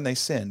spare them when they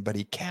sinned, but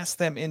he cast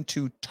them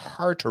into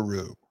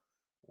Tartaru.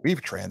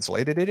 We've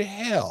translated it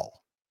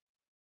hell.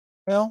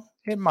 Well,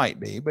 it might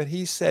be, but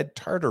he said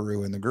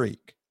Tartaru in the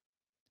Greek,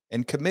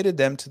 and committed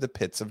them to the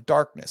pits of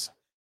darkness,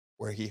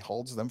 where he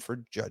holds them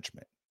for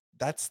judgment.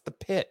 That's the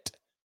pit,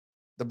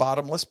 the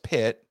bottomless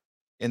pit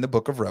in the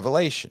book of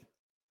Revelation.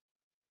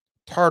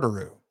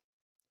 Tartaru.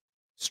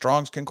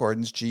 Strong's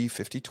Concordance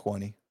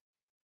G5020,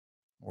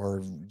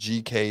 or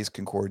GK's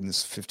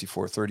Concordance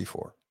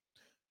 5434.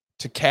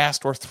 To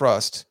cast or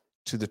thrust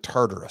to the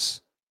Tartarus,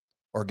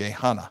 or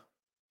Gehenna.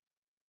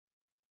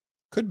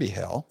 Could be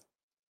hell.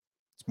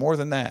 It's more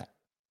than that.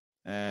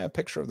 A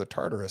picture of the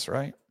Tartarus,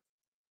 right?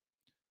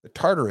 The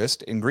Tartarus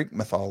in Greek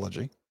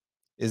mythology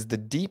is the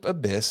deep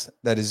abyss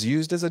that is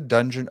used as a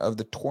dungeon of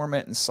the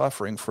torment and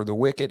suffering for the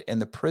wicked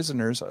and the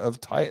prisoners of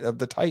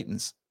the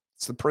Titans.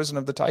 It's the prison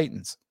of the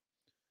Titans.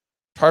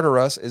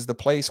 Tartarus is the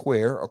place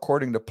where,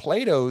 according to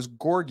Plato's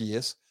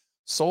Gorgias,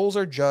 souls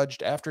are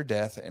judged after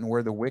death and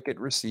where the wicked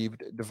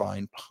received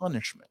divine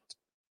punishment.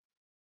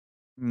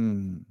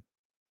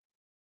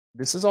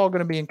 This is all going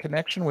to be in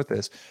connection with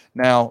this.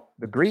 Now,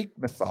 the Greek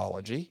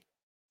mythology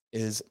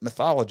is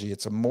mythology.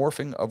 It's a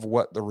morphing of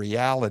what the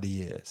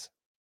reality is.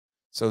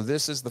 So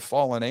this is the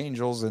fallen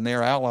angels and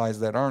their allies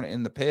that aren't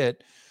in the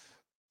pit,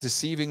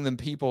 deceiving the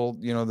people,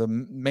 the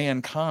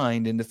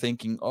mankind into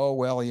thinking, oh,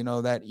 well,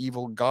 that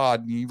evil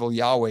God, evil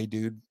Yahweh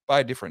dude,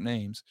 by different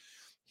names,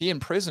 he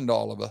imprisoned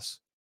all of us.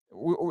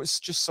 It's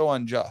just so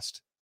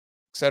unjust,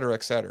 et cetera,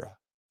 et cetera.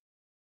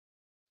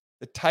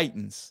 The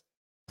Titans,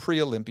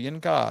 pre-Olympian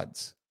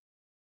gods.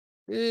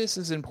 This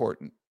is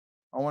important.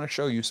 I want to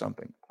show you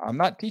something. I'm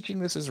not teaching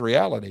this as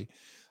reality.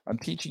 I'm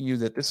teaching you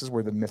that this is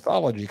where the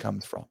mythology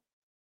comes from.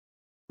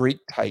 Greek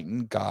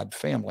Titan god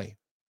family.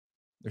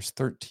 There's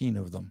 13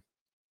 of them.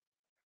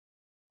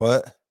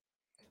 What?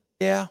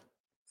 Yeah,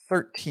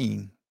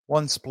 13.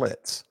 One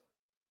splits.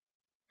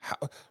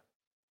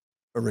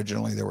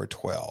 Originally there were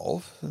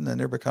 12, and then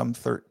there become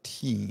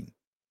 13.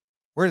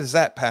 Where does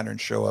that pattern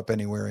show up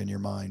anywhere in your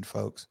mind,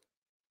 folks?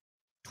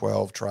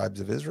 12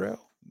 tribes of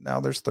Israel. Now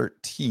there's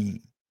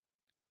 13.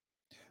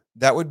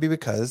 That would be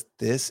because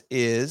this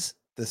is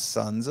the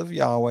sons of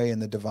Yahweh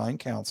and the divine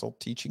council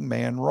teaching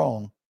man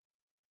wrong.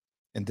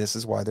 And this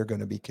is why they're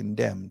going to be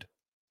condemned.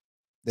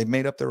 They've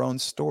made up their own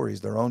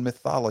stories, their own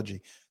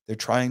mythology. They're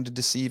trying to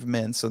deceive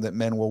men so that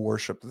men will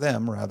worship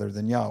them rather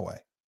than Yahweh.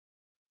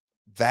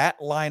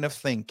 That line of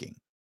thinking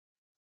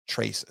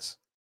traces.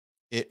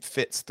 It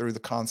fits through the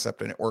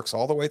concept and it works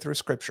all the way through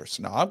Scripture.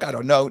 So now I've got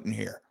a note in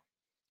here.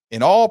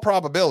 In all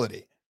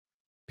probability,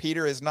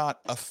 Peter is not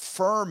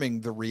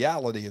affirming the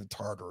reality of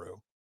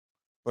Tartaru,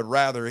 but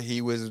rather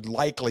he was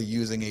likely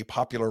using a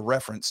popular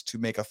reference to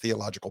make a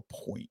theological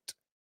point.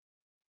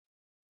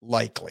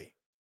 Likely.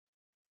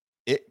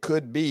 It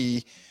could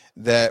be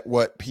that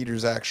what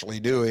Peter's actually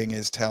doing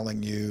is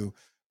telling you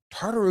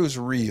Tartaru's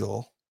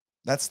real.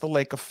 That's the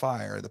lake of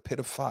fire, the pit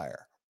of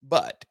fire,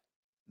 but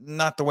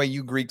not the way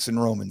you Greeks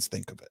and Romans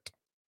think of it.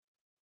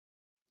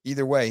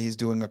 Either way, he's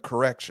doing a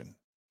correction,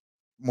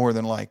 more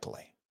than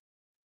likely.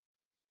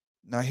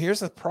 Now, here's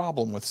the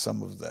problem with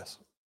some of this.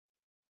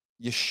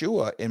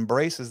 Yeshua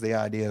embraces the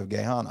idea of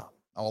Gehenna.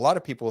 Now, a lot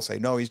of people will say,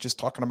 no, he's just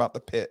talking about the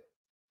pit,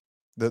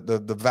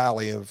 the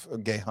valley of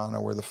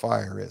Gehenna where the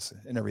fire is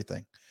and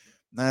everything.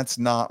 That's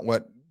not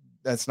what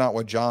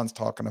John's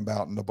talking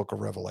about in the book of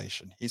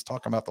Revelation. He's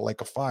talking about the lake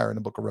of fire in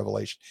the book of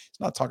Revelation. He's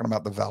not talking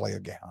about the valley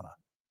of Gehenna.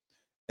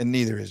 And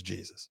neither is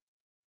Jesus.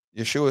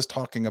 Yeshua is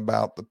talking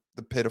about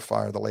the pit of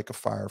fire, the lake of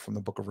fire from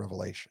the book of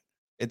Revelation.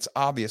 It's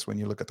obvious when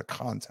you look at the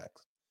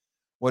context.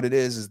 What it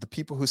is the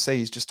people who say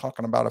he's just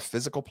talking about a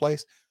physical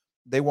place,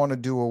 they want to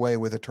do away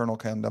with eternal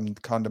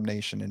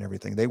condemnation and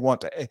everything. They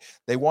want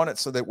it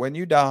so that when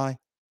you die,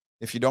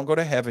 if you don't go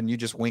to heaven, you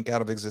just wink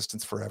out of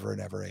existence forever and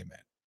ever. Amen.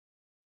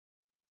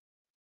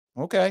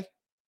 Okay.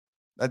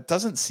 That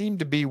doesn't seem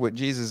to be what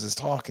Jesus is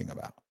talking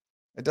about.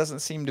 It doesn't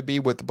seem to be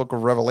what the book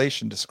of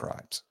Revelation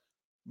describes.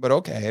 But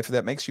okay, if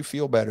that makes you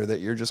feel better that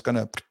you're just going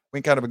to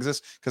wink out of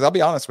existence, because I'll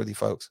be honest with you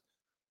folks,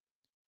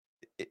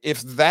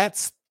 if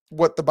that's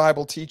what the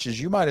Bible teaches,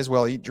 you might as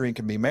well eat, drink,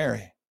 and be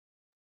merry,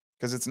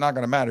 because it's not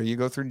going to matter. You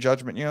go through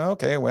judgment,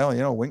 okay,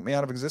 well, wink me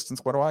out of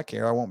existence. What do I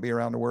care? I won't be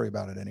around to worry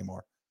about it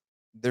anymore.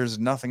 There's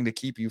nothing to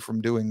keep you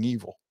from doing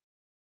evil.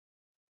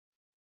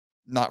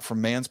 Not from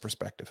man's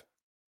perspective.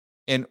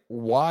 And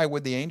why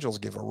would the angels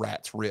give a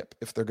rat's rip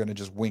if they're going to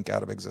just wink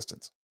out of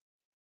existence?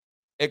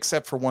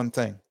 Except for one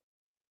thing.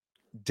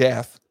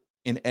 Death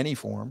in any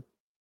form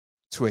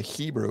to a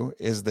Hebrew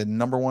is the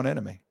number one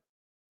enemy.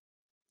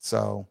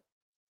 So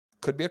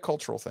could be a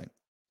cultural thing.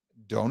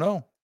 Don't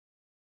know.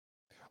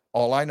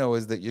 All I know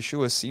is that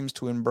Yeshua seems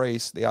to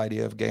embrace the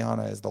idea of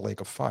Gehenna as the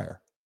lake of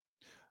fire.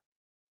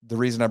 The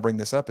reason I bring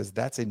this up is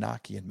that's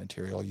Enochian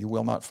material. You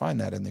will not find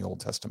that in the Old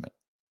Testament.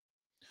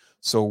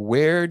 So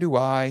where do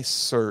I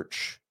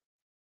search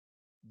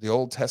the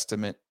Old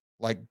Testament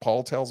like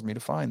Paul tells me to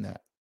find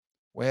that?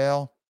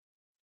 Well,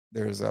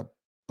 there's a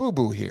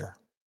boo-boo here.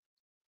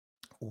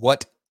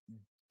 What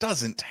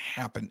doesn't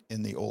happen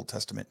in the Old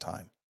Testament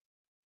time?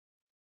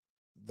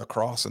 The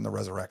cross and the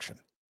resurrection.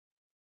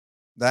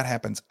 That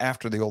happens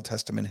after the Old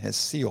Testament has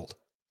sealed.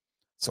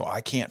 So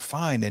I can't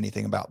find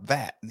anything about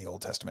that in the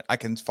Old Testament. I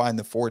can find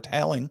the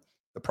foretelling,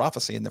 the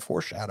prophecy and the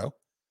foreshadow,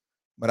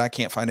 but I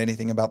can't find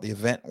anything about the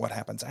event, what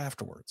happens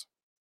afterwards.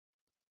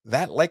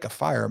 That lake of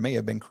fire may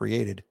have been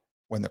created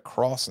when the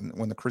cross and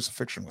when the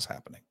crucifixion was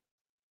happening.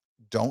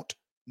 Don't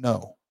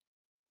know.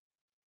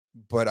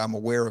 But I'm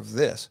aware of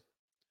this.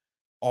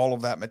 All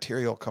of that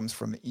material comes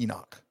from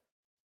Enoch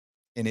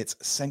in its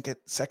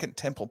second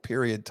temple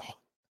period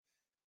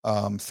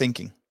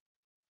thinking.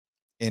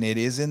 And it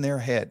is in their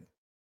head.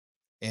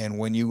 And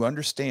when you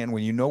understand,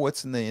 when you know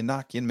what's in the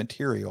Enochian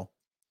material,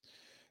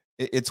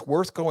 it's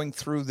worth going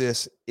through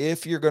this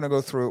if you're going to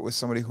go through it with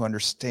somebody who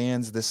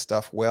understands this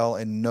stuff well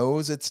and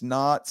knows it's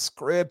not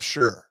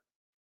scripture.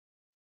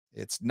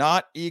 It's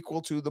not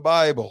equal to the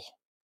Bible.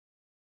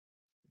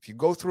 If you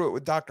go through it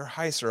with Dr.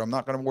 Heiser, I'm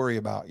not going to worry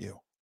about you.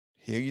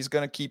 He's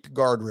going to keep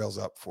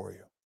guardrails up for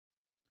you.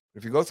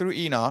 If you go through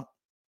Enoch,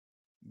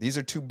 these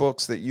are two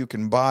books that you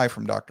can buy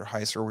from Dr.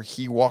 Heiser where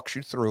he walks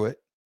you through it,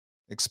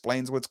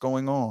 explains what's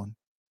going on.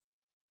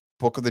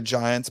 Book of the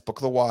Giants, Book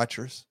of the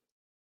Watchers.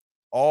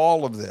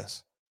 All of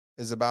this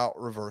is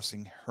about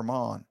reversing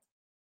Hermon.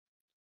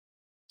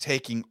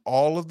 Taking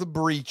all of the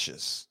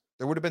breaches.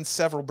 There would have been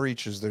several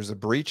breaches. There's a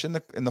breach in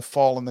the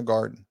fall in the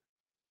garden.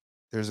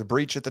 There's a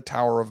breach at the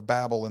Tower of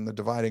Babel in the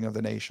dividing of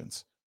the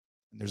nations.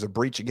 And there's a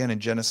breach again in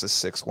Genesis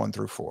 6,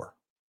 1-4.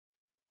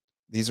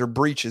 These are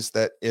breaches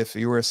that if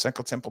you were a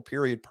Second Temple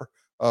period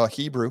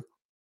Hebrew,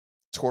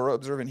 Torah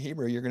observant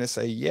Hebrew, you're going to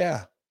say,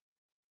 yeah,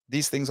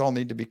 these things all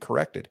need to be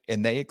corrected.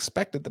 And they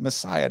expected the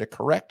Messiah to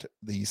correct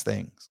these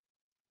things.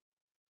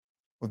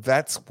 Well,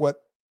 that's what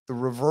the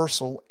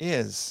reversal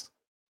is.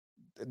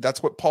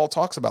 That's what Paul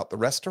talks about, the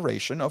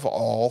restoration of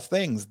all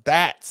things.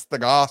 That's the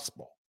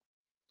gospel.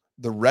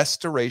 The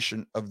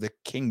restoration of the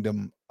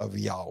kingdom of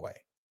Yahweh.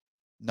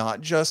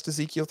 Not just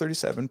Ezekiel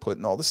 37,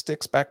 putting all the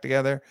sticks back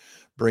together,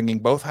 bringing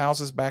both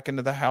houses back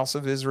into the house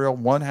of Israel,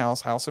 one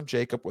house, house of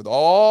Jacob, with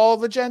all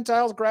the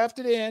Gentiles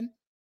grafted in.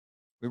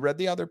 We read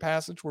the other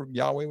passage where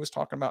Yahweh was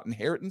talking about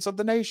inheritance of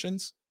the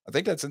nations. I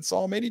think that's in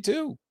Psalm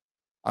 82.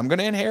 I'm going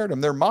to inherit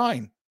them. They're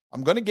mine.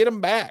 I'm going to get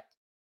them back.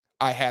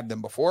 I had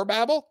them before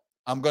Babel.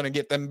 I'm going to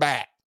get them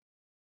back.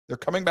 They're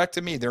coming back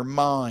to me. They're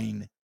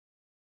mine.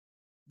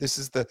 This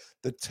is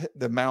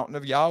the mountain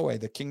of Yahweh,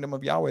 the kingdom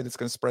of Yahweh that's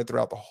going to spread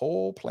throughout the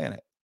whole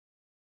planet.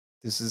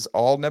 This is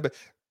all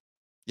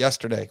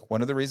yesterday.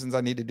 One of the reasons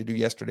I needed to do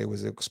yesterday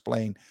was to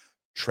explain,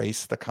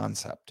 trace the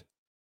concept.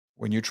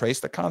 When you trace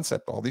the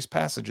concept, all these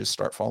passages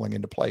start falling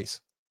into place.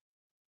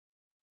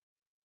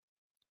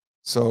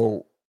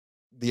 So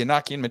the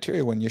Enochian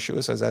material, when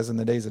Yeshua says, as in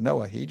the days of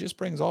Noah, he just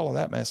brings all of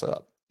that mess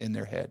up in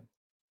their head.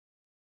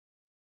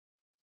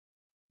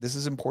 This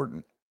is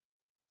important.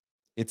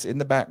 It's in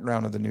the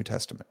background of the New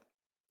Testament.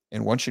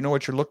 And once you know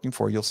what you're looking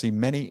for, you'll see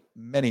many,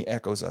 many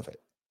echoes of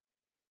it.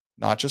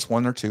 Not just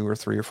one or two or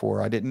three or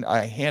four. I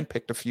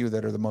handpicked a few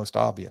that are the most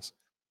obvious.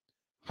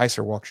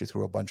 Heiser walks you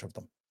through a bunch of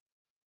them.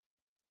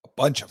 A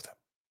bunch of them.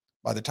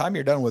 By the time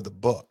you're done with the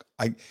book,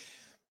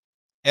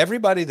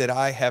 everybody that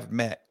I have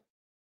met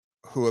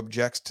who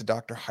objects to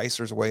Dr.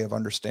 Heiser's way of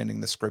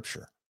understanding the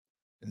scripture,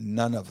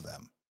 none of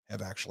them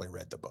have actually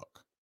read the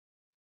book.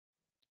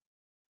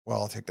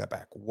 Well, I'll take that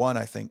back. One,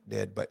 I think,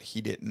 did, but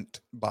he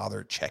didn't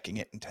bother checking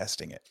it and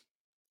testing it.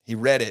 He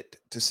read it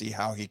to see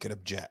how he could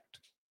object.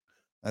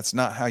 That's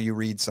not how you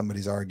read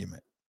somebody's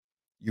argument.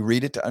 You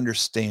read it to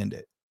understand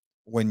it.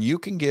 When you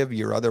can give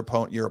your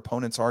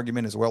opponent's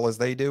argument as well as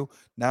they do,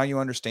 now you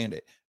understand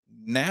it.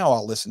 Now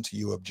I'll listen to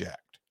you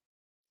object.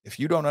 If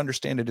you don't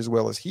understand it as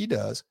well as he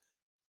does,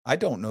 I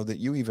don't know that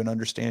you even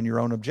understand your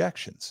own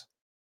objections.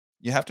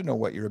 You have to know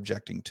what you're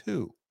objecting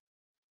to.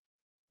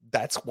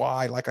 That's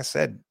why, like I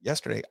said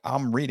yesterday,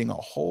 I'm reading a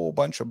whole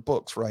bunch of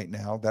books right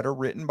now that are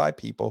written by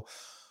people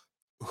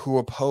who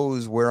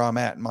oppose where I'm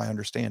at in my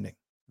understanding,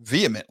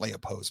 vehemently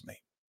oppose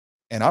me.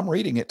 And I'm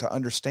reading it to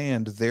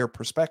understand their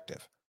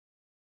perspective.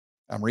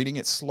 I'm reading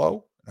it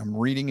slow. I'm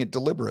reading it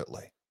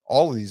deliberately.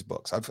 All of these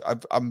books.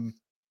 I'm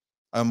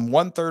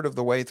 1/3 of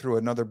the way through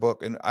another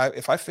book. And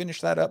if I finish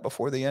that up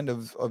before the end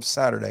of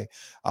Saturday,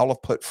 I'll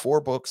have put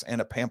 4 books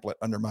and a pamphlet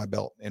under my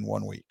belt in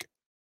 1 week.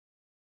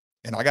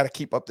 And I got to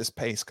keep up this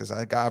pace because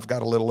I've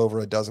got a little over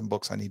a dozen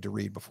books I need to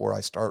read before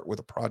I start with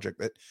a project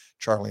that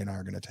Charlie and I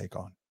are going to take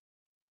on.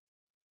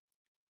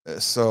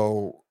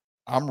 So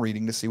I'm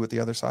reading to see what the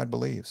other side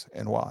believes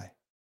and why.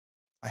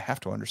 I have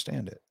to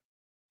understand it.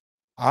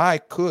 I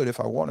could,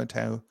 if I wanted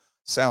to,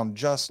 sound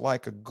just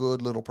like a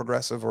good little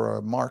progressive or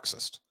a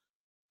Marxist.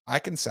 I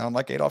can sound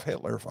like Adolf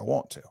Hitler if I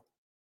want to.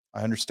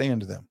 I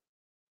understand them.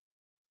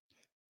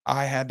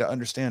 I had to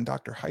understand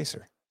Dr.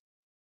 Heiser.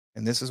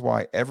 And this is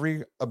why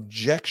every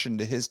objection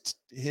to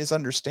his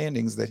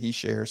understandings that he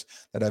shares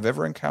that I've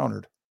ever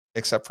encountered,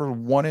 except for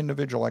one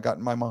individual I got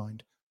in my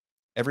mind,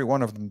 every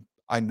one of them,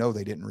 I know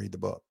they didn't read the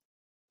book.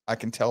 I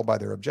can tell by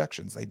their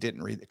objections. They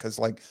didn't read it because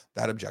like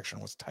that objection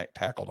was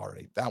tackled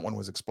already. That one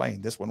was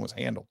explained. This one was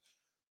handled.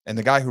 And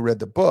the guy who read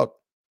the book,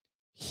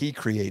 he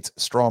creates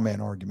straw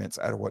man arguments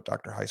out of what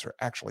Dr. Heiser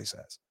actually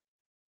says.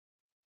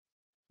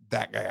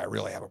 That guy I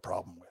really have a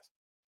problem with.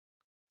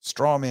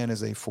 Straw man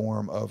is a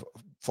form of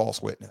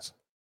false witness.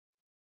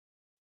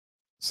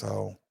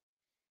 So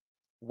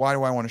why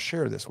do I want to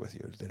share this with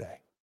you today?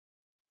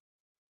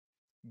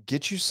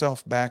 Get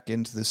yourself back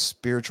into the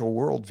spiritual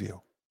worldview.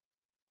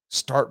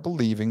 Start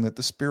believing that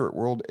the spirit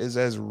world is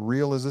as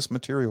real as this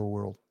material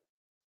world,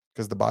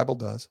 because the Bible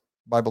does.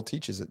 The Bible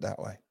teaches it that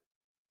way.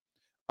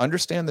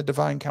 Understand the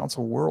divine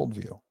council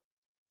worldview,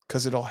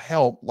 because it'll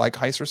help. Like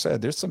Heiser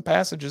said, there's some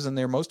passages in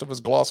there most of us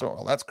gloss over.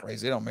 Oh, that's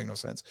crazy. It don't make no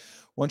sense.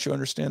 Once you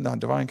understand the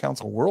divine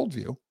council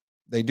worldview,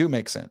 they do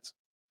make sense.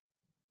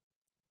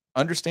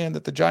 Understand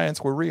that the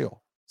giants were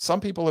real. Some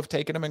people have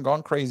taken them and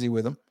gone crazy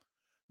with them.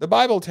 The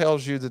Bible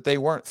tells you that they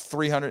weren't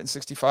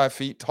 365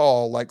 feet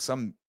tall like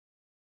some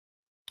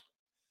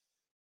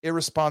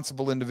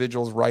irresponsible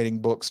individuals writing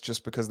books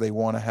just because they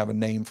want to have a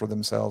name for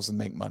themselves and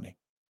make money.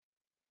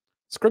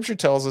 Scripture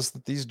tells us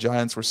that these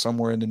giants were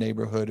somewhere in the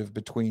neighborhood of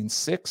between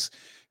 6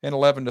 and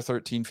 11 to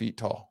 13 feet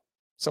tall,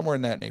 somewhere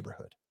in that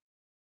neighborhood.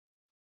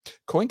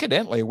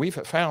 Coincidentally, we've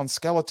found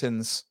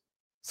skeletons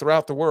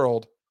throughout the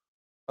world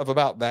of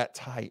about that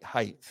height.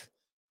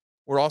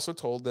 We're also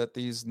told that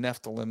these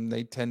Nephilim,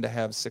 they tend to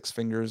have 6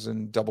 fingers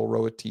and double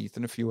row of teeth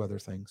and a few other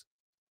things.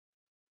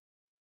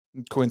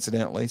 And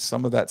coincidentally,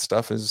 some of that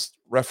stuff is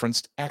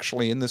referenced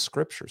actually in the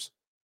scriptures.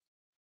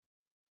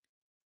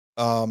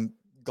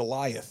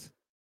 Goliath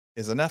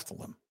is a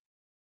Nephilim.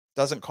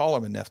 Doesn't call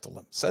him a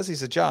Nephilim. Says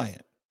he's a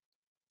giant.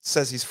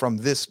 Says he's from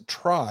this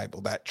tribe.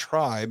 Well, that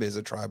tribe is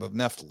a tribe of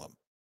Nephilim.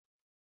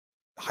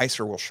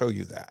 Heiser will show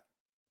you that.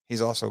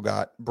 He's also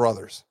got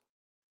brothers.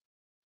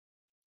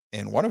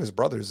 And one of his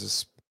brothers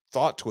is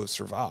thought to have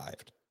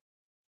survived.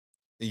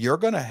 You're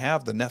going to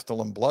have the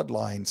Nephilim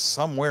bloodline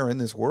somewhere in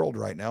this world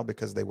right now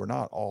because they were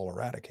not all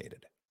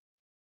eradicated.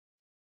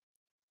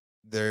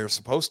 They're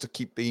supposed to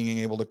keep being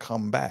able to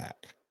come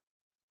back.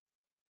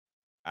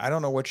 I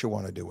don't know what you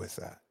want to do with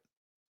that.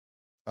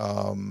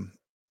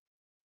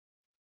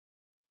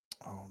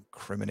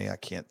 criminy. I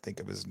can't think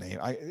of his name.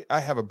 I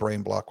have a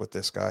brain block with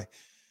this guy.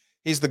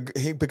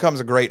 He becomes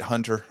a great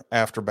hunter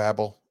after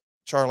Babel.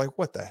 Charlie,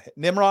 what the heck?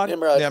 Nimrod?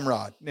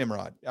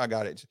 Nimrod. I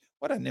got it.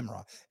 What a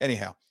Nimrod.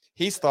 Anyhow,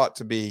 he's thought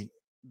to be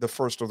the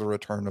first of the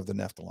return of the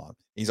Nephilim.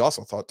 He's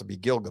also thought to be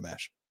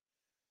Gilgamesh.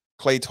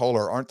 Clay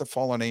Toller, aren't the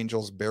fallen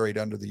angels buried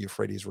under the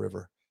Euphrates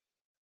River?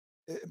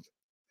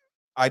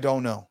 I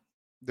don't know.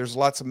 There's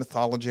lots of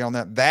mythology on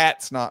that.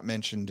 That's not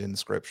mentioned in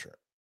scripture.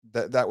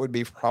 That would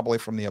be probably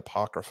from the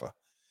Apocrypha.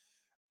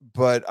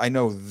 But I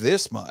know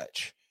this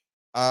much.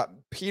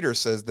 Peter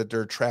says that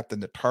they're trapped in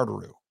the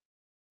Tartaru.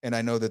 And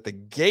I know that the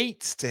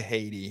gates to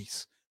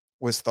Hades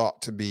was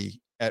thought to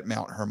be at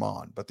Mount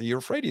Hermon. But the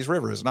Euphrates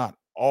River is not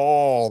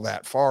all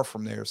that far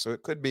from there. So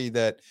it could be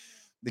that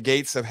the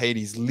gates of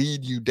Hades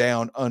lead you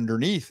down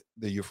underneath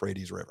the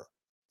Euphrates River.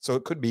 So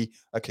it could be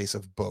a case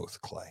of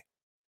both, Clay.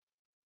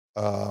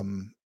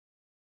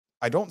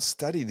 I don't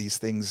study these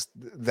things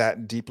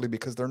that deeply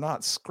because they're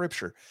not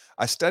scripture.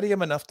 I study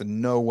them enough to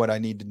know what I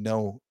need to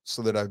know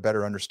so that I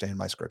better understand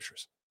my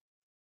scriptures.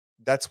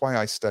 That's why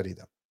I study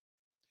them.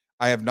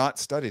 I have not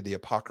studied the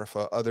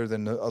Apocrypha other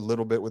than a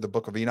little bit with the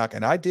Book of Enoch.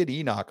 And I did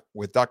Enoch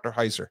with Dr.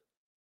 Heiser.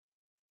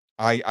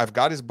 I've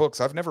got his books.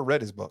 I've never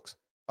read his books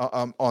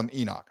on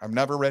Enoch. I've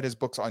never read his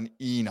books on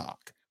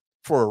Enoch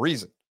for a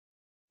reason.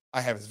 I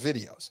have his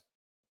videos.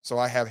 So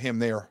I have him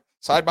there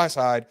side by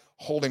side,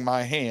 holding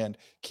my hand,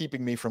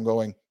 keeping me from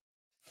going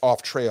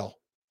off trail.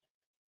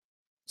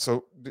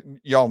 So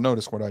y'all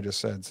notice what I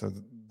just said. So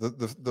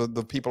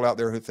the people out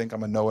there who think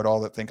I'm a know-it-all,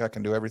 that think I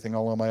can do everything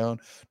all on my own,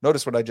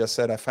 notice what I just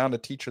said. I found a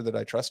teacher that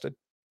I trusted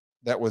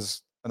that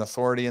was an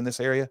authority in this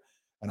area,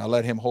 and I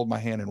let him hold my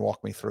hand and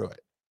walk me through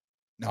it.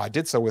 Now, I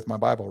did so with my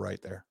Bible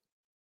right there.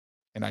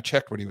 And I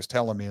checked what he was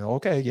telling me.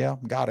 Okay, yeah,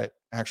 got it.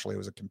 Actually, it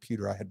was a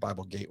computer. I had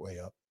Bible Gateway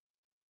up.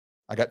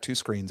 I got 2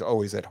 screens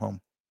always at home.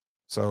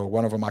 So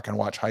one of them I can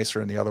watch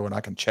Heiser, and the other one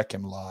I can check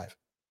him live.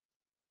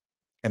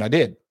 And I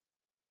did.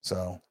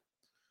 So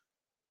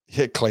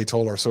Clay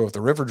told her, so if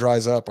the river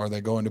dries up, are they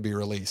going to be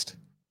released?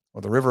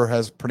 Well, the river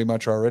has pretty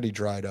much already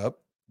dried up.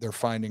 They're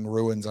finding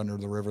ruins under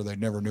the river they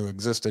never knew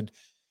existed.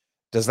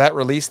 Does that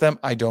release them?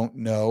 I don't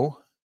know.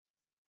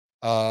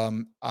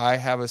 I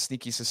have a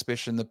sneaky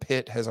suspicion the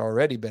pit has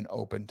already been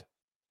opened.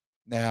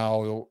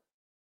 Now,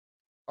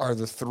 are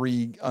the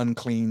 3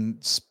 unclean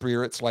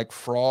spirits like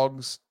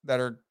frogs that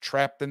are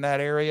trapped in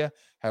that area?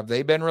 Have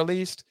they been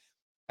released?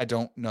 I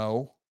don't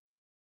know.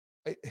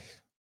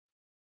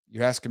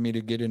 You're asking me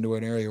to get into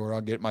an area where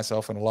I'll get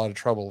myself in a lot of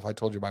trouble if I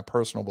told you my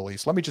personal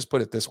beliefs. Let me just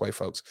put it this way,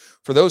 folks.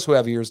 For those who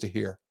have ears to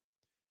hear,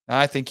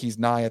 I think he's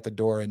nigh at the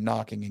door and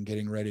knocking and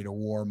getting ready to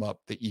warm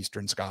up the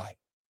eastern sky,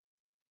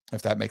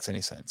 if that makes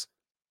any sense.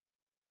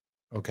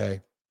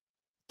 Okay.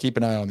 Keep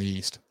an eye on the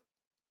east.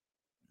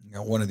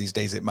 One of these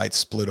days it might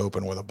split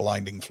open with a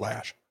blinding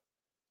flash.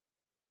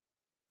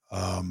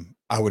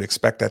 I would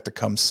expect that to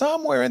come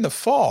somewhere in the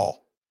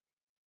fall,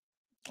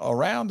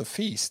 around the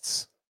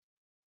feasts.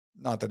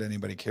 Not that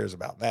anybody cares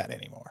about that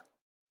anymore.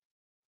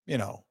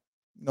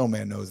 No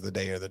man knows the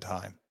day or the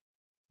time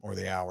or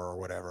the hour or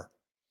whatever.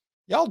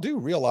 Y'all do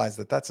realize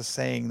that that's a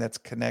saying that's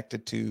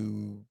connected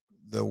to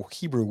the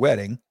Hebrew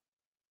wedding,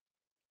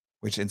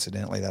 which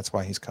incidentally, that's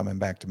why he's coming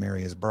back to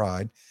marry his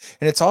bride.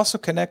 And it's also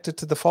connected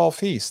to the fall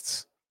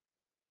feasts,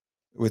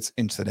 which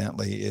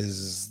incidentally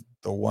is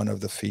the one of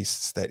the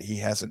feasts that he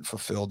hasn't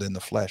fulfilled in the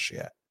flesh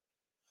yet.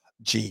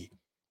 Gee,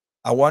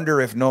 I wonder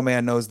if no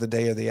man knows the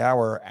day or the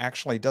hour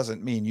actually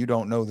doesn't mean you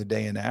don't know the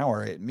day and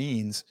hour. It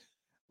means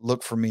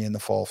look for me in the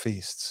fall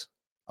feasts.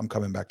 I'm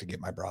coming back to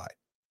get my bride.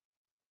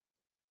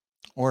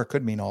 Or it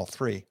could mean all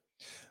 3,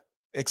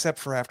 except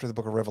for after the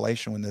book of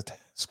Revelation, when the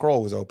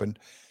scroll was opened,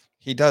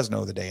 he does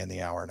know the day and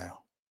the hour now,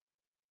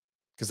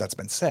 because that's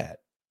been said.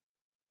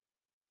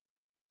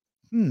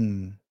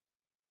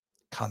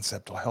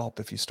 Concept will help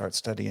if you start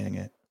studying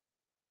it.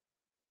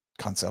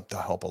 Concept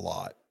will help a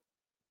lot.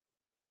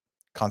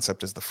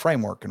 Concept is the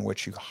framework in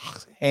which you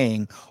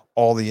hang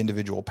all the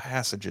individual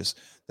passages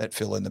that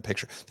fill in the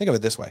picture. Think of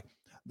it this way.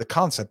 The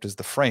concept is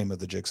the frame of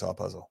the jigsaw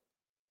puzzle.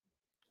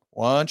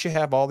 Once you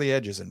have all the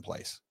edges in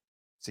place,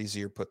 it's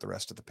easier to put the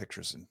rest of the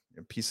pictures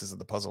and pieces of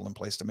the puzzle in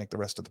place to make the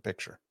rest of the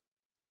picture.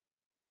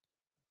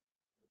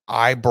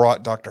 I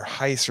brought Dr.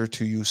 Heiser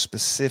to you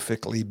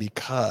specifically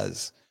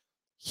because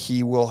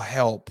he will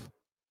help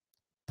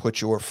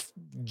put your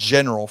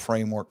general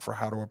framework for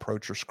how to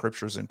approach your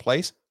scriptures in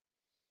place.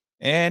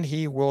 And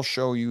he will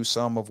show you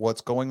some of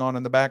what's going on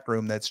in the back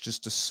room that's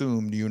just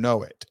assumed you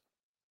know it.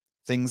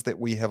 Things that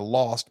we have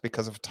lost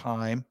because of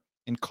time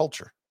and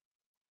culture.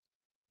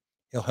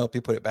 He'll help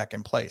you put it back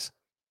in place.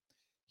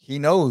 He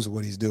knows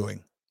what he's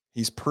doing.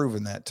 He's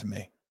proven that to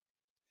me.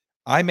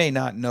 I may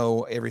not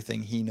know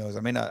everything he knows.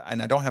 I may not,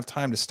 and I don't have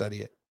time to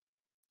study it.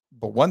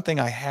 But one thing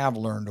I have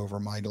learned over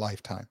my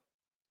lifetime,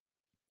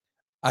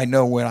 I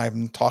know when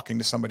I'm talking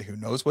to somebody who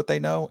knows what they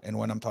know and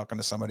when I'm talking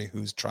to somebody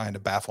who's trying to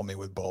baffle me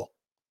with bull.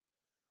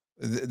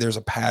 There's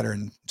a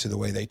pattern to the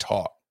way they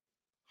talk.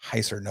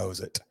 Heiser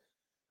knows it.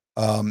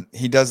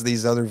 He does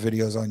these other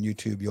videos on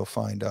YouTube. You'll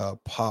find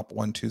Pop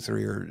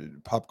 123 or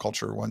Pop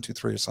Culture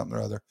 123 or something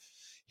or other.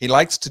 He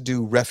likes to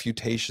do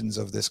refutations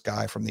of this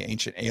guy from the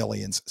Ancient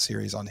Aliens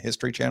series on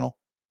History Channel.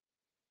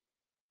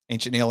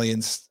 Ancient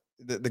Aliens,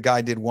 the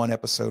guy did one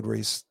episode where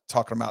he's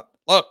talking about,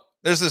 look,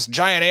 there's this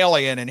giant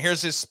alien and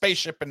here's his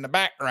spaceship in the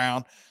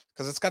background,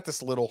 because it's got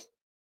this little,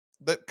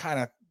 that kind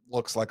of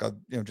looks like a,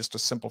 just a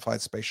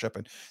simplified spaceship,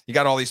 and you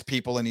got all these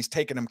people and he's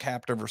taking them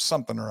captive or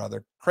something or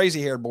other.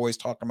 Crazy haired boys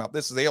talking about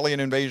this is alien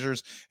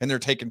invaders and they're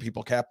taking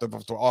people captive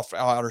off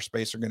outer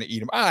space. They're going to eat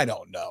them. I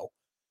don't know.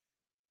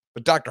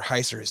 But Dr.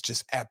 Heiser is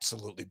just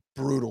absolutely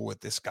brutal with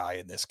this guy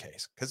in this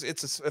case, because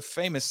it's a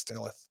famous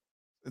stellith.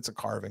 It's a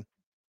carving.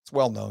 It's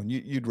well known.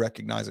 You'd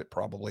recognize it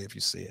probably if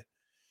you see it.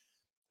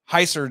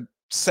 Heiser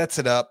sets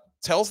it up,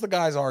 tells the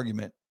guy's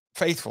argument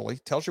faithfully,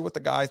 tells you what the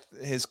guy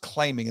is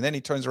claiming, and then he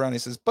turns around and he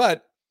says,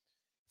 but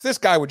if this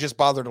guy would just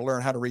bother to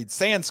learn how to read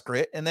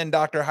Sanskrit, and then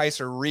Dr.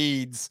 Heiser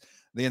reads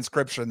the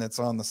inscription that's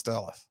on the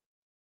stellith.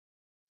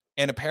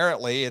 And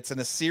apparently it's an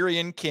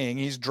Assyrian king.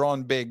 He's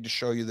drawn big to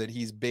show you that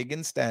he's big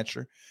in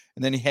stature.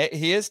 And then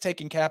he is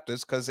taking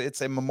captives because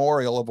it's a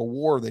memorial of a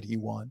war that he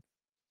won.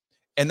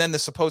 And then the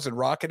supposed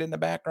rocket in the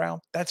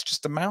background, that's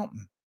just a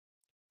mountain,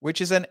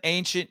 which is an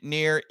ancient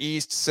Near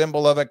East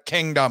symbol of a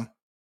kingdom.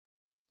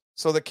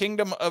 So the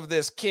kingdom of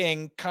this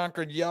king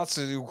conquered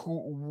Yatsu,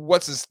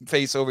 what's his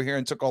face over here,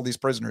 and took all these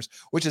prisoners,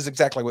 which is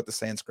exactly what the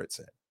Sanskrit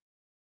said.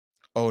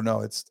 Oh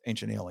no, it's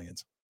Ancient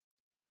Aliens.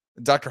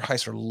 Dr.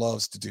 Heiser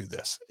loves to do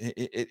this.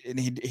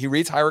 He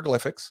reads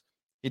hieroglyphics.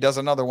 He does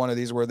another one of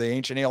these where the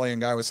ancient alien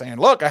guy was saying,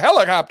 look, a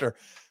helicopter.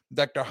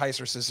 Dr.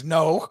 Heiser says,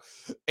 no,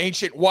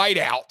 ancient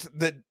whiteout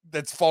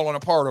that's fallen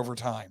apart over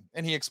time.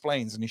 And he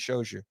explains and he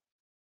shows you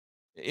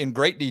in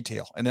great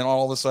detail. And then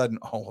all of a sudden,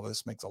 oh,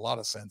 this makes a lot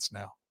of sense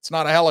now. It's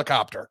not a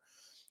helicopter.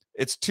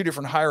 It's two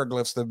different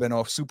hieroglyphs that have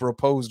been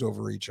superimposed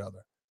over each other.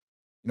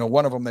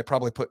 One of them, they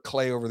probably put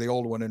clay over the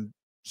old one and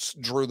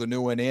drew the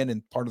new one in,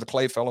 and part of the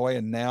clay fell away,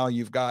 and now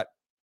you've got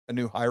a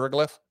new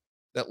hieroglyph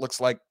that looks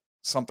like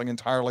something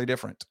entirely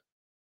different.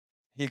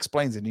 He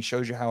explains it and he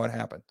shows you how it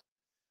happened.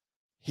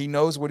 He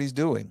knows what he's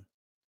doing,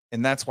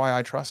 and that's why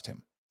I trust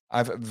him.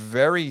 I've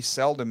very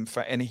seldom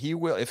and he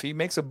will, if he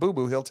makes a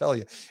boo-boo, he'll tell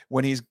you.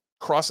 When he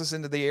crosses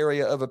into the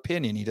area of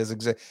opinion, he does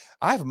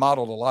I've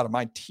modeled a lot of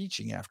my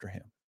teaching after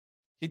him.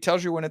 He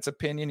tells you when it's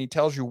opinion. He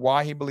tells you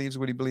why he believes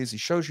what he believes. He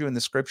shows you in the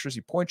scriptures.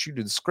 He points you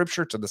to the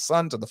scripture, to the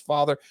Son, to the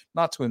Father,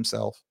 not to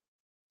himself.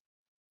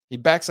 He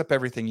backs up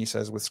everything he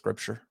says with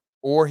scripture,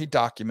 or he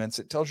documents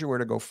it, tells you where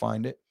to go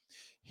find it.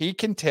 He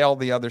can tell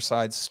the other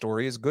side's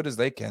story as good as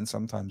they can,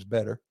 sometimes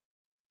better.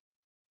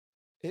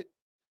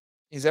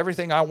 He's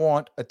everything I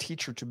want a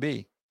teacher to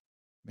be,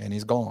 and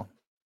he's gone.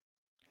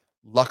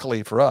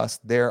 Luckily for us,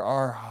 there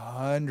are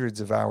hundreds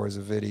of hours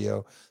of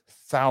video,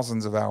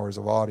 thousands of hours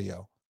of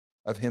audio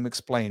of him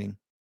explaining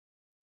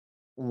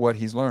what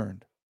he's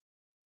learned.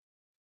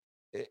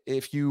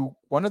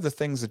 One of the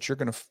things that you're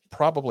going to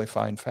probably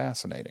find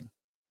fascinating,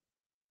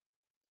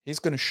 he's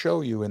going to show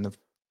you in the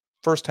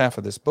first half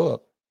of this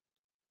book,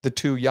 the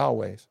two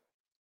Yahwehs.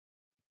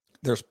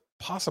 There's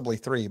possibly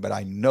three, but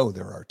I know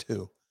there are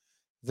two.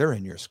 They're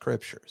in your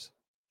scriptures.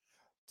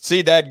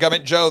 See,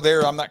 Dadgummit Joe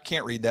there,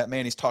 can't read that,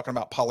 man. He's talking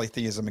about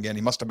polytheism again.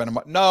 He must have been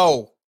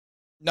no.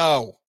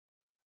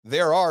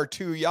 There are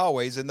two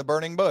Yahwehs in the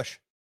burning bush.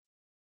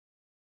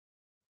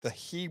 The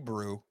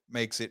Hebrew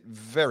makes it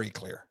very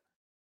clear.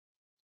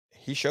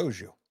 He shows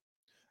you.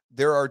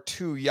 There are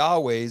two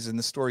Yahwehs in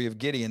the story of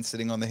Gideon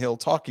sitting on the hill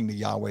talking to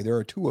Yahweh. There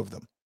are two of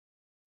them.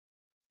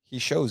 He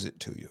shows it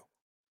to you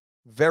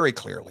very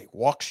clearly,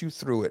 walks you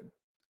through it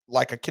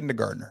like a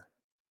kindergartner.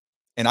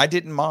 And I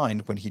didn't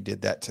mind when he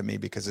did that to me,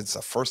 because it's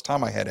the first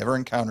time I had ever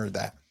encountered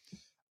that.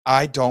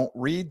 I don't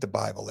read the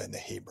Bible in the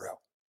Hebrew.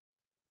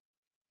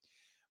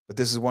 But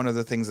this is one of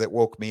the things that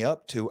woke me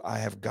up to. I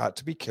have got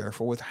to be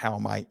careful with how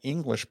my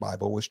English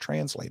Bible was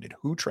translated.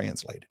 Who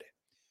translated it?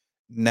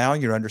 Now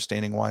you're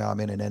understanding why I'm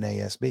in an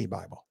NASB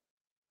Bible.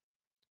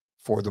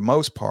 For the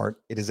most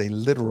part, it is a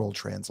literal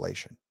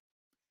translation.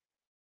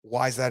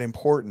 Why is that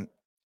important?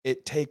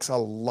 It takes a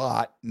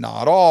lot,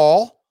 not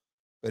all,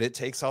 but it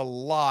takes a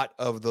lot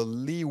of the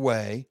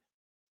leeway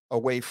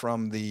away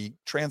from the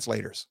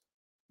translators.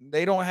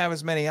 They don't have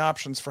as many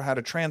options for how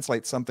to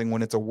translate something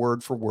when it's a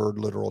word-for-word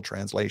literal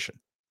translation.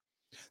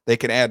 They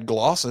can add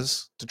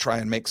glosses to try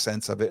and make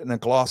sense of it, and the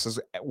glosses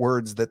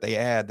words that they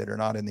add that are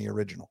not in the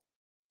original.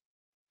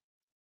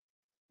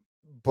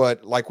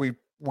 But like we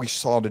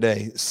saw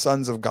today,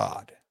 sons of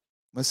God.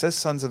 It says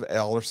sons of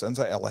El or sons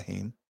of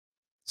Elohim.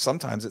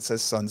 Sometimes it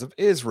says sons of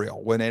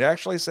Israel when it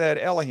actually said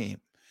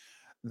Elohim.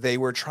 They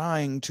were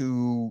trying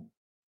to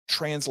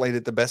translate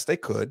it the best they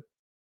could.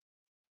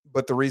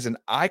 But the reason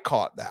I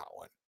caught that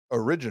one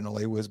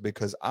originally was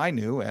because I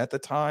knew at the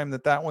time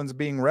that one's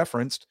being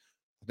referenced,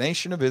 the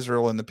nation of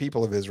Israel and the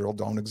people of Israel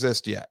don't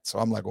exist yet. So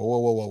I'm like,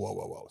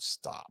 whoa,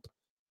 stop.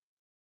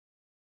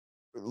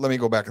 Let me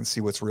go back and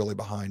see what's really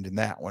behind in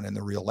that one in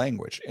the real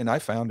language. And I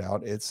found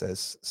out it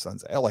says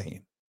sons of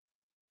Elohim.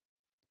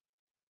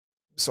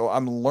 So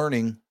I'm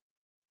learning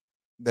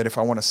that if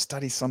I want to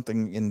study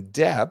something in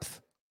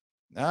depth,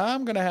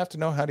 I'm going to have to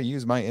know how to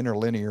use my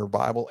interlinear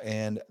Bible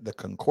and the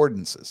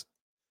concordances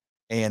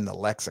and the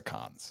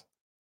lexicons.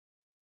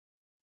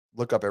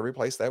 Look up every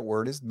place that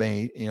word is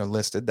made,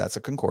 listed. That's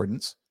a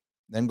concordance.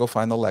 Then go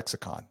find the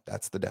lexicon.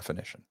 That's the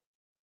definition.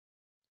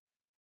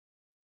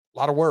 A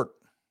lot of work.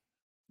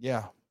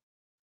 Yeah.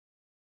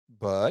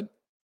 But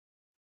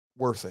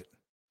worth it.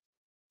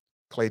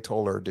 Clay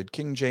Toller, did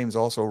King James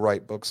also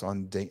write books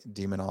on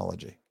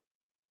demonology?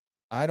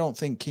 I don't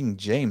think King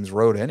James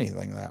wrote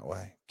anything that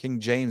way. King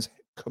James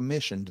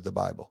commissioned the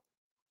Bible.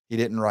 He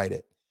didn't write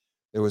it.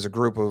 There was a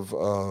group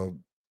of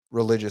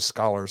religious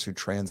scholars who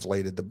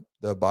translated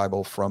the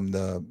Bible from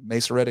the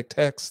Masoretic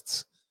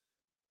texts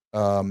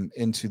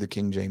into the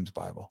King James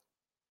Bible.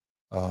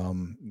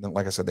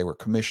 Like I said, they were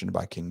commissioned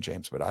by King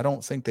James, but I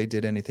don't think they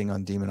did anything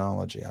on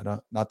demonology.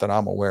 Not that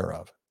I'm aware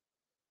of.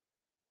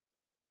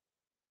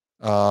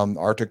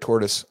 Arctic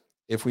Tortoise,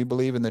 if we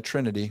believe in the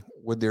Trinity,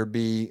 would there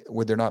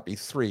not be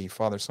three,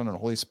 Father, Son, and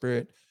Holy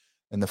Spirit,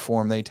 in the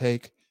form they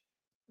take?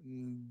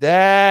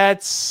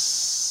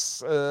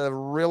 That's a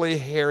really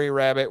hairy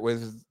rabbit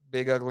with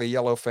big, ugly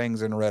yellow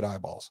fangs and red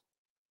eyeballs.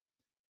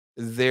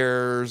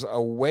 There's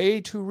a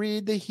way to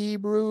read the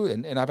Hebrew,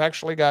 and I've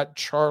actually got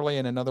Charlie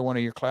and another one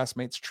of your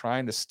classmates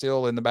trying to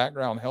still in the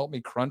background help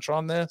me crunch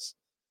on this.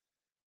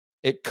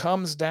 It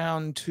comes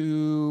down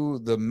to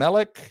the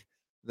Melech,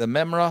 the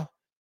Memra,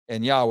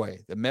 and Yahweh.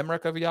 The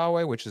Memrek of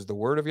Yahweh, which is the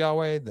word of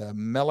Yahweh, the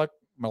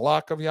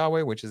Malak of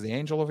Yahweh, which is the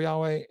angel of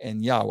Yahweh,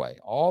 and Yahweh.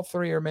 All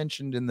three are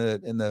mentioned in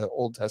the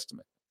Old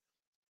Testament.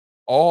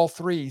 All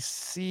three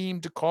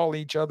seem to call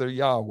each other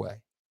Yahweh.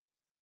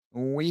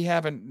 We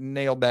haven't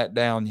nailed that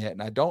down yet,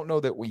 and I don't know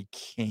that we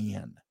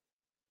can.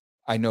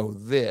 I know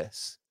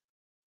this.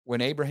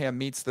 When Abraham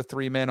meets the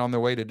three men on their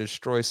way to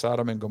destroy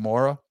Sodom and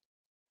Gomorrah,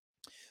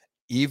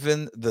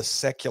 even the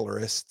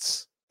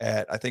secularists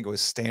at, I think it was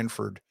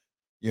Stanford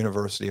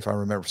University, if I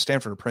remember,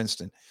 Stanford or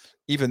Princeton,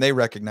 even they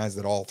recognized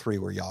that all three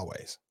were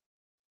Yahweh's.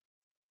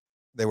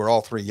 They were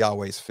all three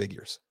Yahweh's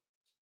figures.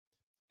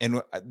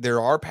 And there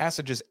are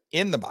passages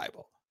in the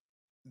Bible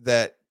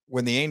that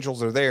when the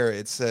angels are there,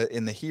 it's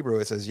in the Hebrew,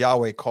 it says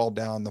Yahweh called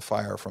down the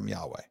fire from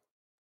Yahweh.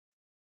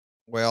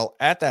 Well,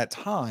 at that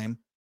time,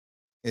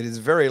 it is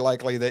very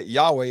likely that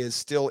Yahweh is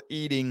still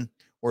eating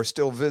or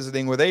still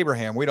visiting with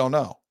Abraham. We don't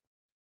know.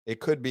 It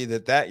could be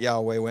that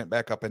Yahweh went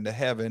back up into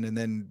heaven, and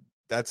then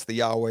that's the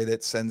Yahweh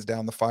that sends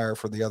down the fire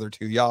for the other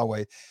two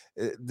Yahweh.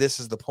 This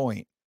is the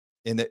point.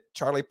 In that,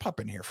 Charlie, pop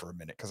in here for a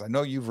minute, because I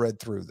know you've read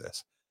through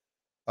this.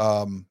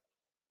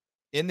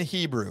 In the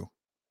Hebrew,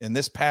 in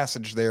this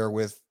passage there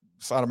with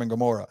Sodom and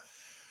Gomorrah,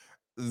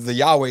 the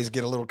Yahwehs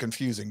get a little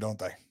confusing, don't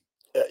they?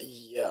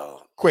 Yeah.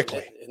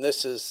 Quickly. And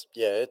this is,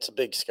 it's a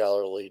big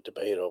scholarly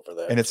debate over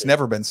that. And it's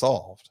never been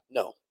solved.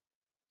 No.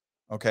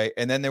 Okay.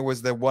 And then there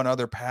was the one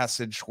other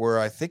passage where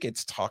I think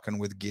it's talking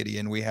with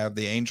Gideon. We have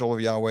the angel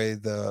of Yahweh,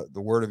 the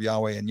word of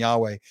Yahweh, and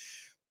Yahweh.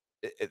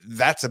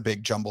 That's a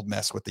big jumbled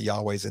mess with the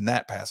Yahwehs in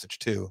that passage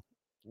too.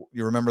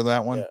 You remember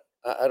that one? Yeah.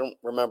 I don't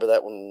remember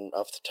that one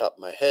off the top of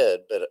my head,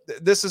 but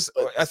this is,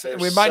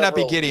 it might not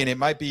be Gideon. It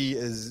might be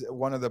is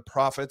one of the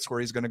prophets where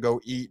he's going to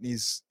go eat,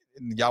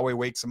 and Yahweh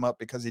wakes him up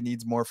because he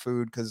needs more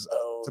food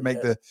to make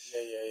yeah.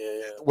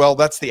 Well,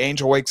 that's the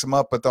angel wakes him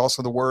up, but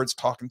also the words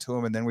talking to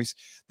him. And then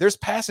there's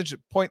passage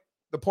point.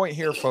 The point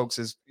here, folks,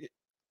 is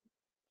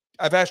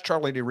I've asked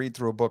Charlie to read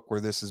through a book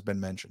where this has been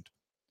mentioned.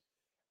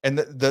 And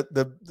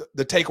the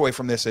takeaway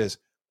from this is,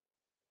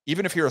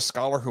 even if you're a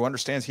scholar who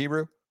understands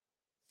Hebrew,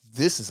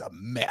 this is a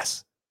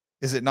mess.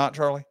 Is it not,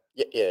 Charlie?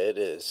 Yeah, it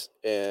is.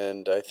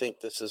 And I think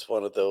this is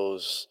one of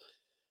those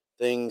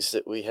things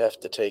that we have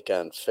to take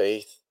on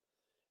faith.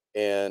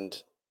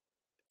 And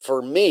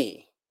for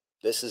me,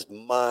 this is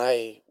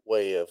my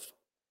way of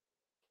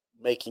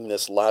making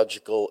this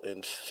logical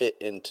and fit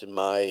into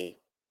my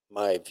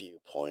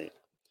viewpoint,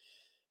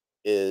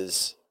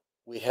 is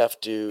we have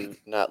to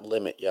not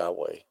limit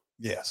Yahweh.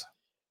 Yes.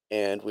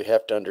 And we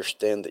have to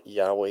understand that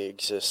Yahweh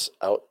exists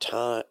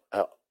outside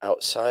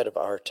of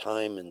our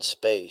time and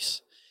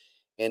space,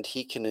 and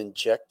he can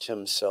inject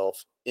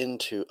himself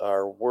into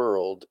our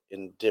world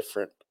in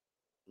different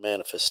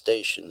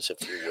manifestations,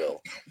 if you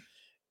will.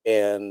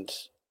 And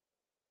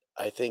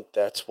I think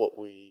that's what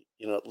we,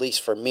 at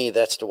least for me,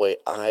 that's the way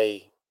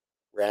I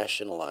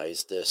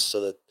rationalize this,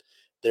 so that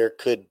there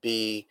could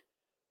be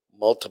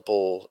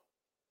multiple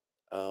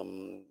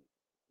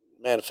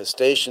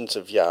manifestations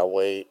of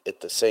Yahweh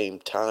at the same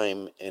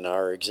time in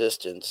our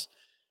existence.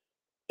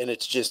 And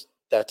it's just,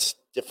 that's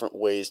different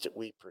ways that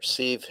we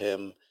perceive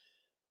him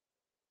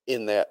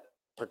in that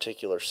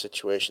particular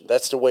situation.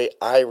 That's the way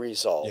I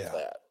resolve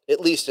that,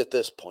 at least at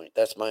this point.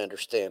 That's my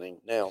understanding.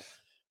 Now,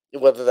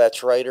 whether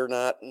that's right or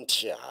not,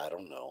 I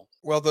don't know.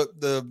 Well,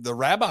 the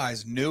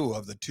rabbis knew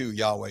of the two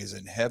Yahwehs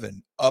in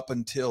heaven up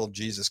until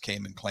Jesus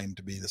came and claimed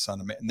to be the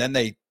Son of Man. And then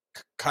they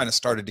kind of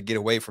started to get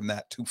away from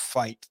that to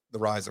fight the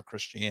rise of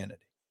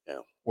Christianity. Yeah.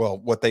 Well,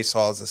 what they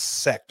saw as a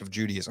sect of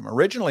Judaism.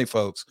 Originally,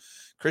 folks,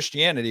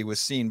 Christianity was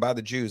seen by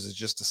the Jews as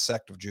just a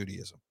sect of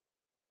Judaism.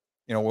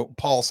 You know, what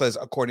Paul says,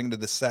 according to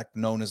the sect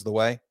known as the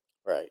way.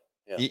 Right.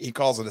 Yeah. He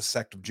calls it a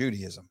sect of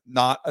Judaism,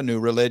 not a new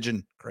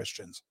religion,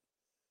 Christians.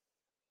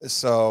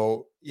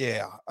 So,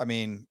 yeah, I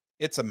mean,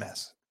 it's a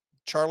mess.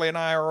 Charlie and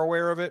I are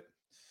aware of it.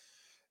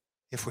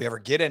 If we ever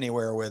get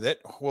anywhere with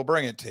it, we'll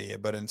bring it to you.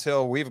 But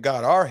until we've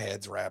got our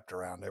heads wrapped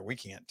around it, we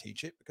can't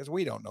teach it because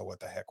we don't know what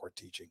the heck we're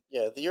teaching.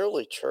 Yeah, the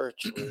early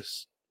church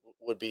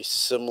would be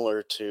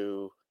similar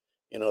to,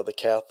 the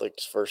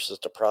Catholics versus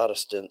the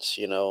Protestants,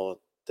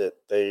 that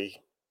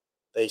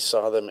they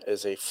saw them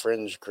as a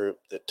fringe group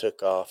that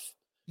took off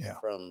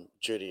from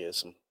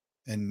Judaism.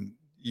 And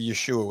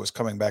Yeshua was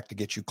coming back to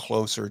get you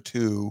closer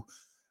to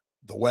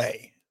the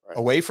way,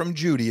 away from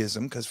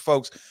Judaism, because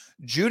folks,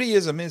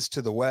 Judaism is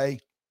to the way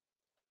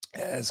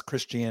as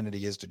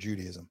Christianity is to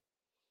Judaism.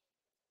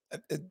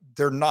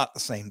 They're not the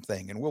same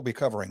thing, and we'll be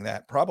covering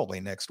that probably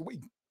next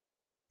week.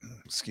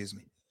 Excuse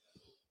me.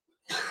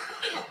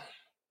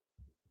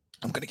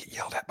 I'm going to get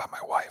yelled at by my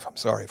wife. I'm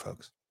sorry,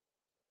 folks.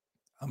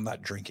 I'm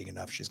not drinking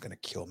enough. She's going to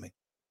kill me.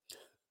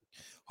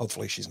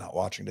 Hopefully she's not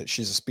watching it.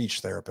 She's a speech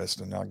therapist,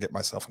 and I'll get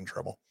myself in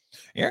trouble.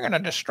 You're going to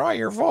destroy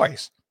your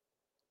voice.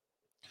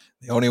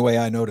 The only way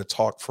I know to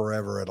talk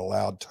forever at a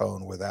loud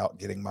tone without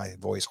getting my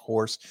voice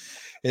hoarse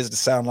is to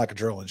sound like a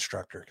drill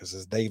instructor,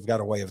 because they've got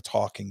a way of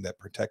talking that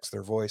protects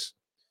their voice.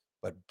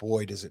 But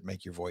boy, does it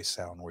make your voice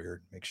sound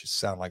weird. It makes you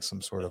sound like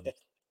some sort of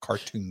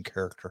cartoon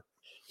character.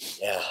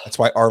 Yeah. That's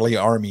why Arlie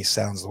Army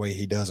sounds the way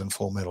he does in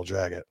Full Metal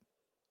Jacket.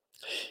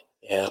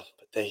 Yeah,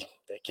 but they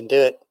can do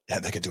it. Yeah,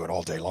 they could do it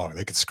all day long.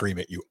 They could scream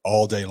at you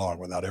all day long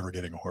without ever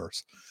getting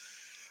hoarse.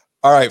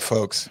 All right,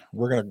 folks.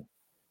 We're going to...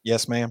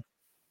 Yes, ma'am?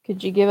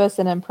 Could you give us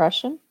an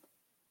impression?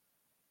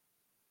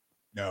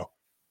 No.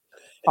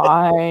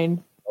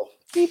 Fine.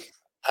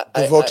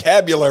 The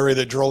vocabulary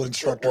that drill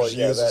instructors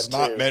use is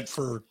not meant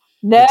for...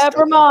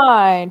 Never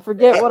mind.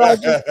 Forget what I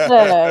just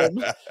said.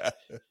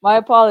 My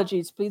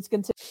apologies. Please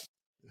continue.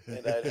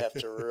 And I'd have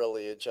to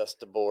really adjust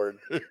the board.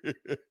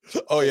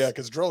 Oh, yeah,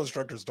 because drill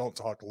instructors don't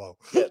talk low.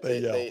 Yeah,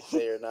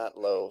 they are not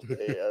low.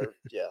 They are,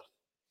 yeah.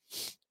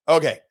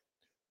 Okay.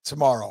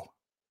 Tomorrow.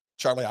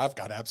 Charlie, I've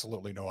got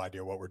absolutely no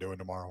idea what we're doing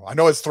tomorrow. I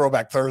know it's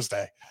Throwback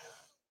Thursday.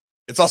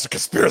 It's also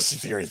Conspiracy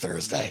Theory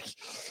Thursday.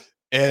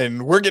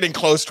 And we're getting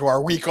close to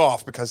our week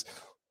off because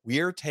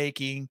we're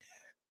taking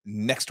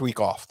next week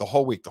off, the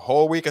whole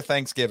week of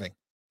Thanksgiving.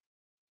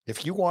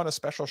 If you want a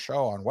special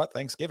show on what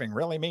Thanksgiving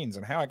really means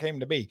and how it came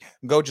to be,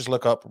 go just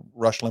look up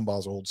Rush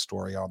Limbaugh's old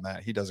story on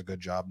that. He does a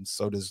good job, and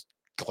so does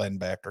Glenn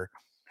Becker.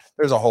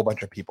 There's a whole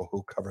bunch of people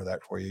who cover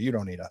that for you. You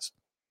don't need us.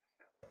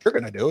 What you're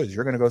going to do is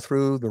you're going to go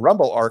through the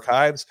Rumble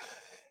archives,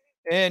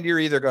 and you're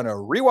either going to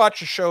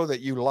rewatch a show that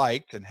you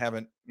liked and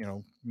haven't,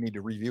 need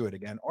to review it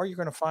again, or you're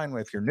going to find,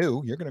 if you're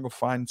new, you're going to go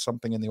find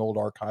something in the old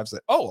archives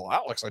that, oh, well,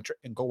 that looks like,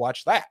 and go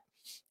watch that.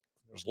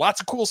 There's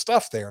lots of cool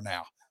stuff there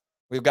now.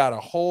 We've got a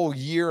whole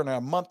year and a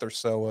month or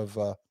so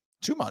of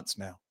 2 months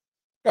now.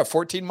 We've got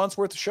 14 months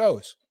worth of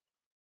shows.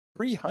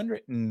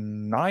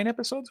 309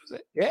 episodes, was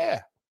it? Yeah.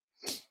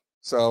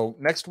 So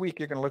next week,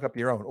 you're going to look up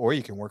your own, or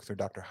you can work through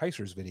Dr.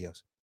 Heiser's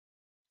videos.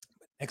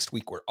 But next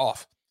week, we're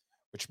off,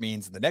 which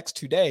means the next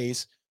 2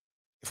 days,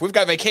 if we've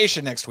got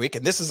vacation next week,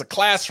 and this is a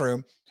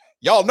classroom,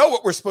 y'all know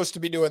what we're supposed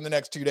to be doing the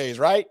next 2 days,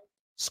 right?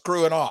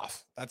 Screwing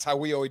off. That's how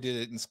we always did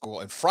it in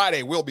school. And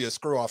Friday will be a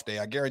screw off day.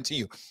 I guarantee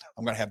you.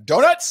 I'm going to have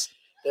donuts.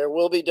 There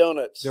will be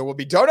donuts. There will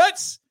be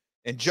donuts.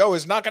 And Joe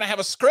is not going to have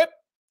a script.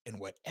 And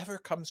whatever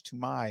comes to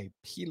my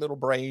pea little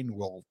brain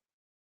will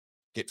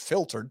get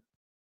filtered,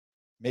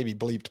 maybe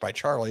bleeped by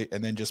Charlie,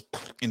 and then just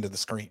into the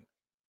screen.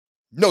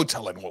 No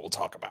telling what we'll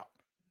talk about.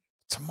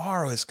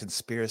 Tomorrow is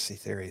Conspiracy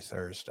Theory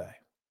Thursday.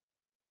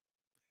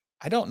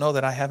 I don't know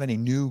that I have any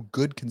new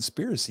good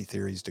conspiracy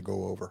theories to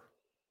go over.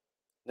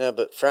 No,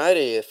 but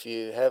Friday, if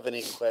you have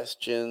any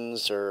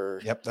questions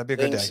or that'd be a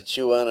good day. Things that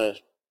you want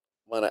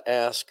to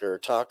ask or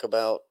talk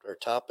about or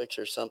topics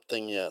or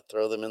something,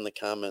 throw them in the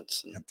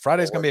comments.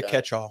 Friday's going to be a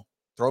catch-all.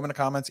 Throw them in the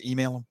comments,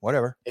 email them,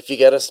 whatever. If you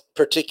got a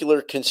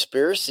particular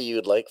conspiracy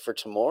you'd like for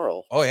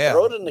tomorrow, oh yeah,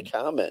 throw it in the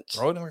comments.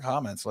 Throw it in the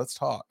comments. Let's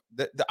talk.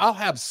 I'll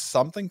have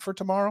something for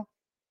tomorrow,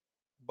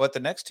 but the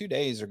next 2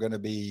 days are going to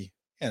be,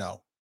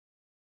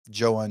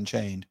 Joe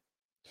Unchained.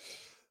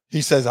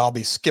 He says I'll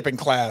be skipping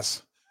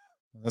class.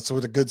 That's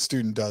what a good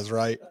student does,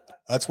 right?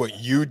 That's what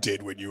you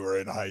did when you were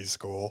in high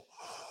school.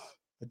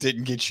 It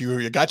didn't get you.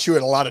 It got you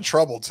in a lot of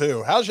trouble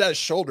too. How's that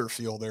shoulder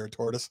feel there,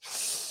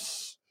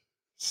 Tortoise?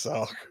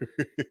 So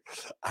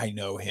I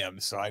know him,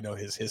 so I know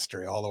his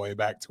history all the way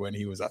back to when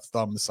he was a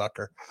thumb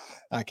sucker.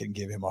 I can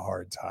give him a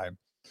hard time.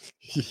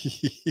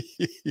 He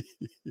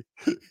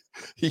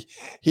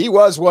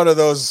was one of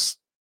those.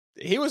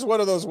 He was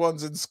one of those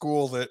ones in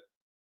school that,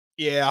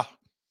 yeah,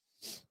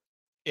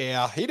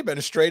 he'd have been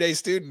a straight A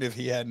student if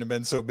he hadn't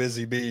been so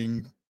busy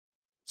being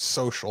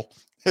social.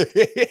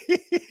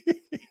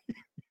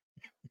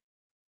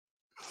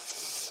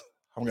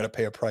 I'm going to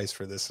pay a price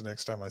for this the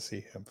next time I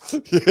see him.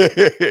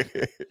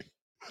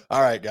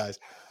 All right, guys.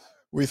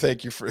 We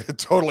thank you for a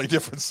totally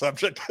different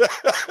subject.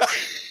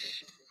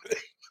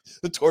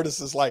 The tortoise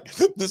is like,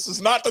 this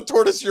is not the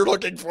tortoise you're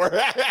looking for.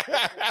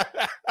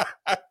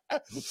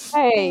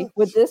 Hey,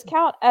 would this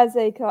count as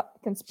a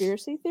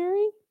conspiracy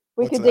theory?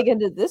 We What's could that? dig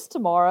into this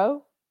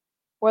tomorrow,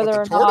 whether the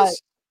or not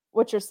tortoise?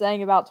 what you're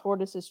saying about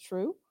tortoise is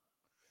true.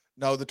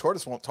 No, the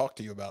tortoise won't talk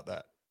to you about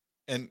that.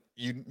 And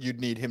you'd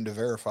need him to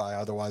verify.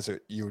 Otherwise,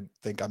 you would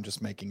think I'm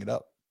just making it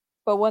up.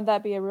 But wouldn't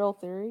that be a real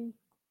theory?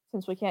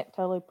 Since we can't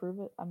totally prove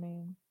it. I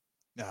mean,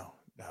 No.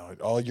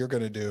 All you're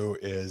going to do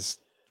is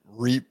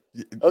you're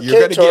Okay,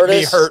 going to get me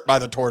tortoise. hurt by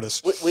the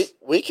tortoise.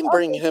 We can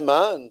bring him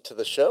on to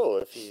the show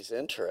if he's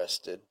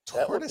interested.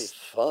 That would be Tortoise?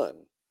 fun.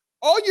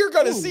 All you're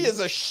going to see is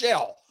a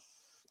shell.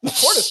 The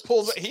tortoise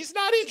pulls it. He's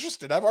not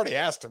interested. I've already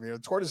asked him. The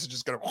tortoise is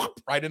just going to whoop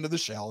right into the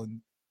shell,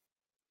 and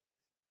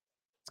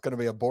it's going to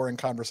be a boring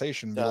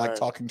conversation. Be like Darn.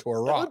 talking to a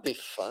That rock. would be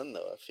fun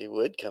though if he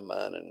would come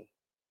on and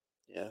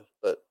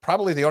but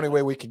Probably the only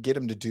way we could get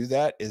him to do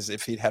that is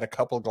if he'd had a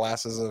couple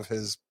glasses of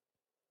his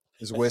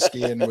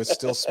whiskey and was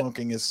still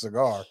smoking his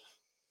cigar.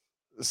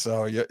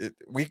 So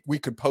we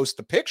could post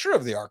a picture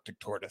of the Arctic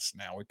tortoise.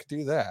 Now we could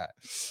do that.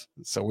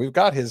 So we've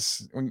got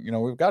his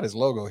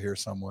logo here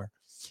somewhere.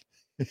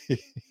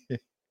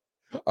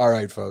 All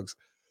right, folks.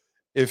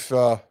 If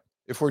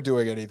we're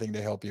doing anything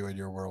to help you in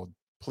your world,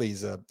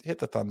 please hit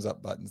the thumbs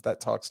up buttons. That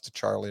talks to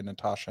Charlie and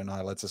Natasha and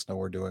I, lets us know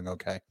we're doing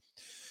okay.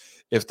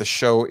 If the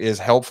show is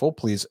helpful,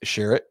 please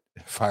share it.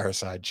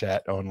 Fireside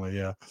chat only.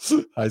 Yeah,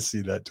 I see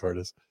that,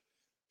 tortoise.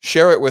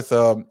 Share it with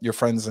your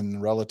friends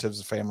and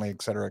relatives, family,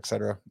 et cetera, et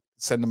cetera.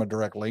 Send them a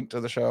direct link to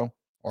the show,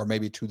 or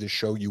maybe to the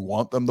show you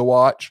want them to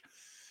watch.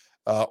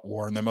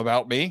 Warn them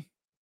about me.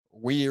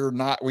 We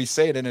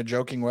say it in a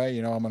joking way.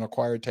 I'm an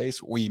acquired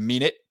taste. We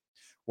mean it.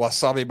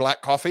 Wasabi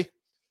black coffee.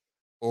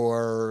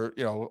 Or,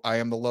 I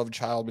am the love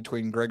child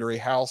between Gregory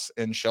House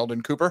and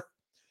Sheldon Cooper.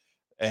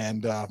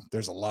 And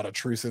there's a lot of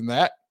truth in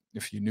that.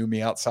 If you knew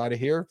me outside of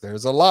here,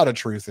 there's a lot of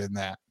truth in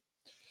that.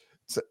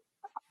 So,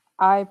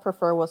 I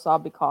prefer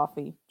wasabi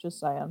coffee. Just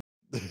saying.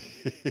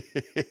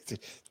 The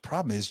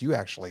problem is you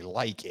actually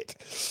like it.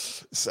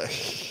 So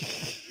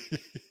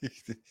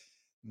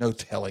no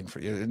accounting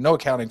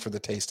for the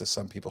taste of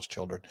some people's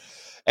children.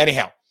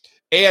 Anyhow,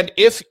 and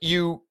if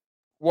you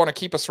want to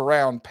keep us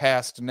around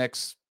past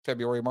next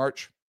February,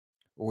 March,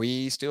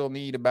 we still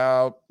need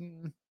about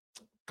a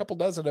couple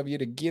dozen of you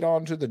to get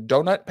onto the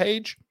donut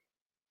page.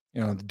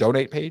 The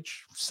donate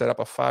page, set up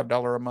a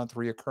 $5 a month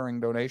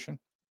reoccurring donation.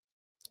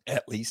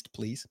 At least,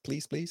 please,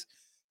 please, please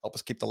help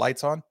us keep the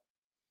lights on.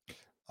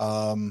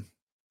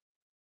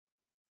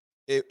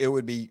 It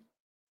would be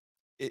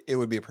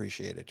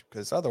appreciated,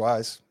 because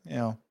otherwise,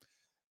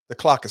 the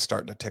clock is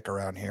starting to tick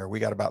around here.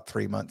 We got about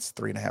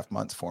 3.5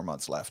 months, 4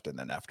 months left. And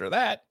then after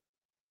that,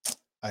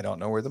 I don't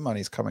know where the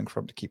money's coming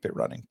from to keep it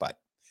running, but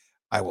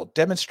I will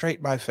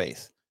demonstrate my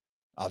faith.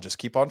 I'll just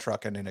keep on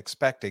trucking and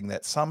expecting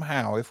that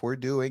somehow, if we're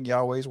doing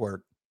Yahweh's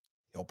work,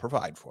 he'll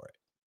provide for it.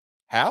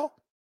 How?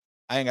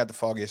 I ain't got the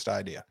foggiest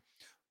idea.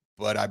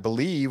 But I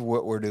believe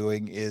what we're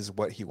doing is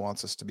what he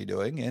wants us to be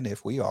doing. And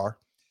if we are,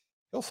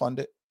 he'll fund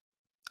it.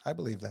 I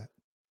believe that.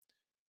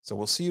 So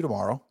we'll see you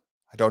tomorrow.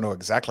 I don't know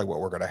exactly what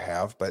we're going to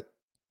have, but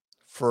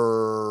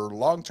for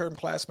long-term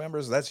class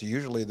members, that's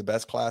usually the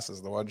best classes.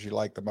 The ones you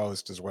like the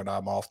most is when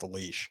I'm off the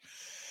leash.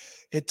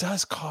 It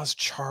does cause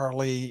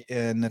Charlie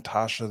and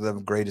Natasha the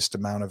greatest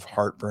amount of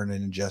heartburn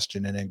and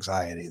indigestion and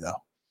anxiety,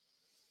 though.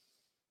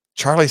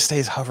 Charlie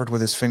stays hovered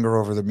with his finger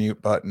over the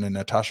mute button, and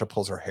Natasha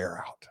pulls her hair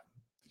out.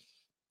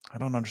 I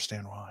don't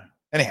understand why.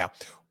 Anyhow,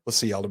 we'll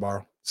see y'all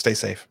tomorrow. Stay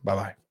safe.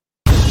 Bye-bye.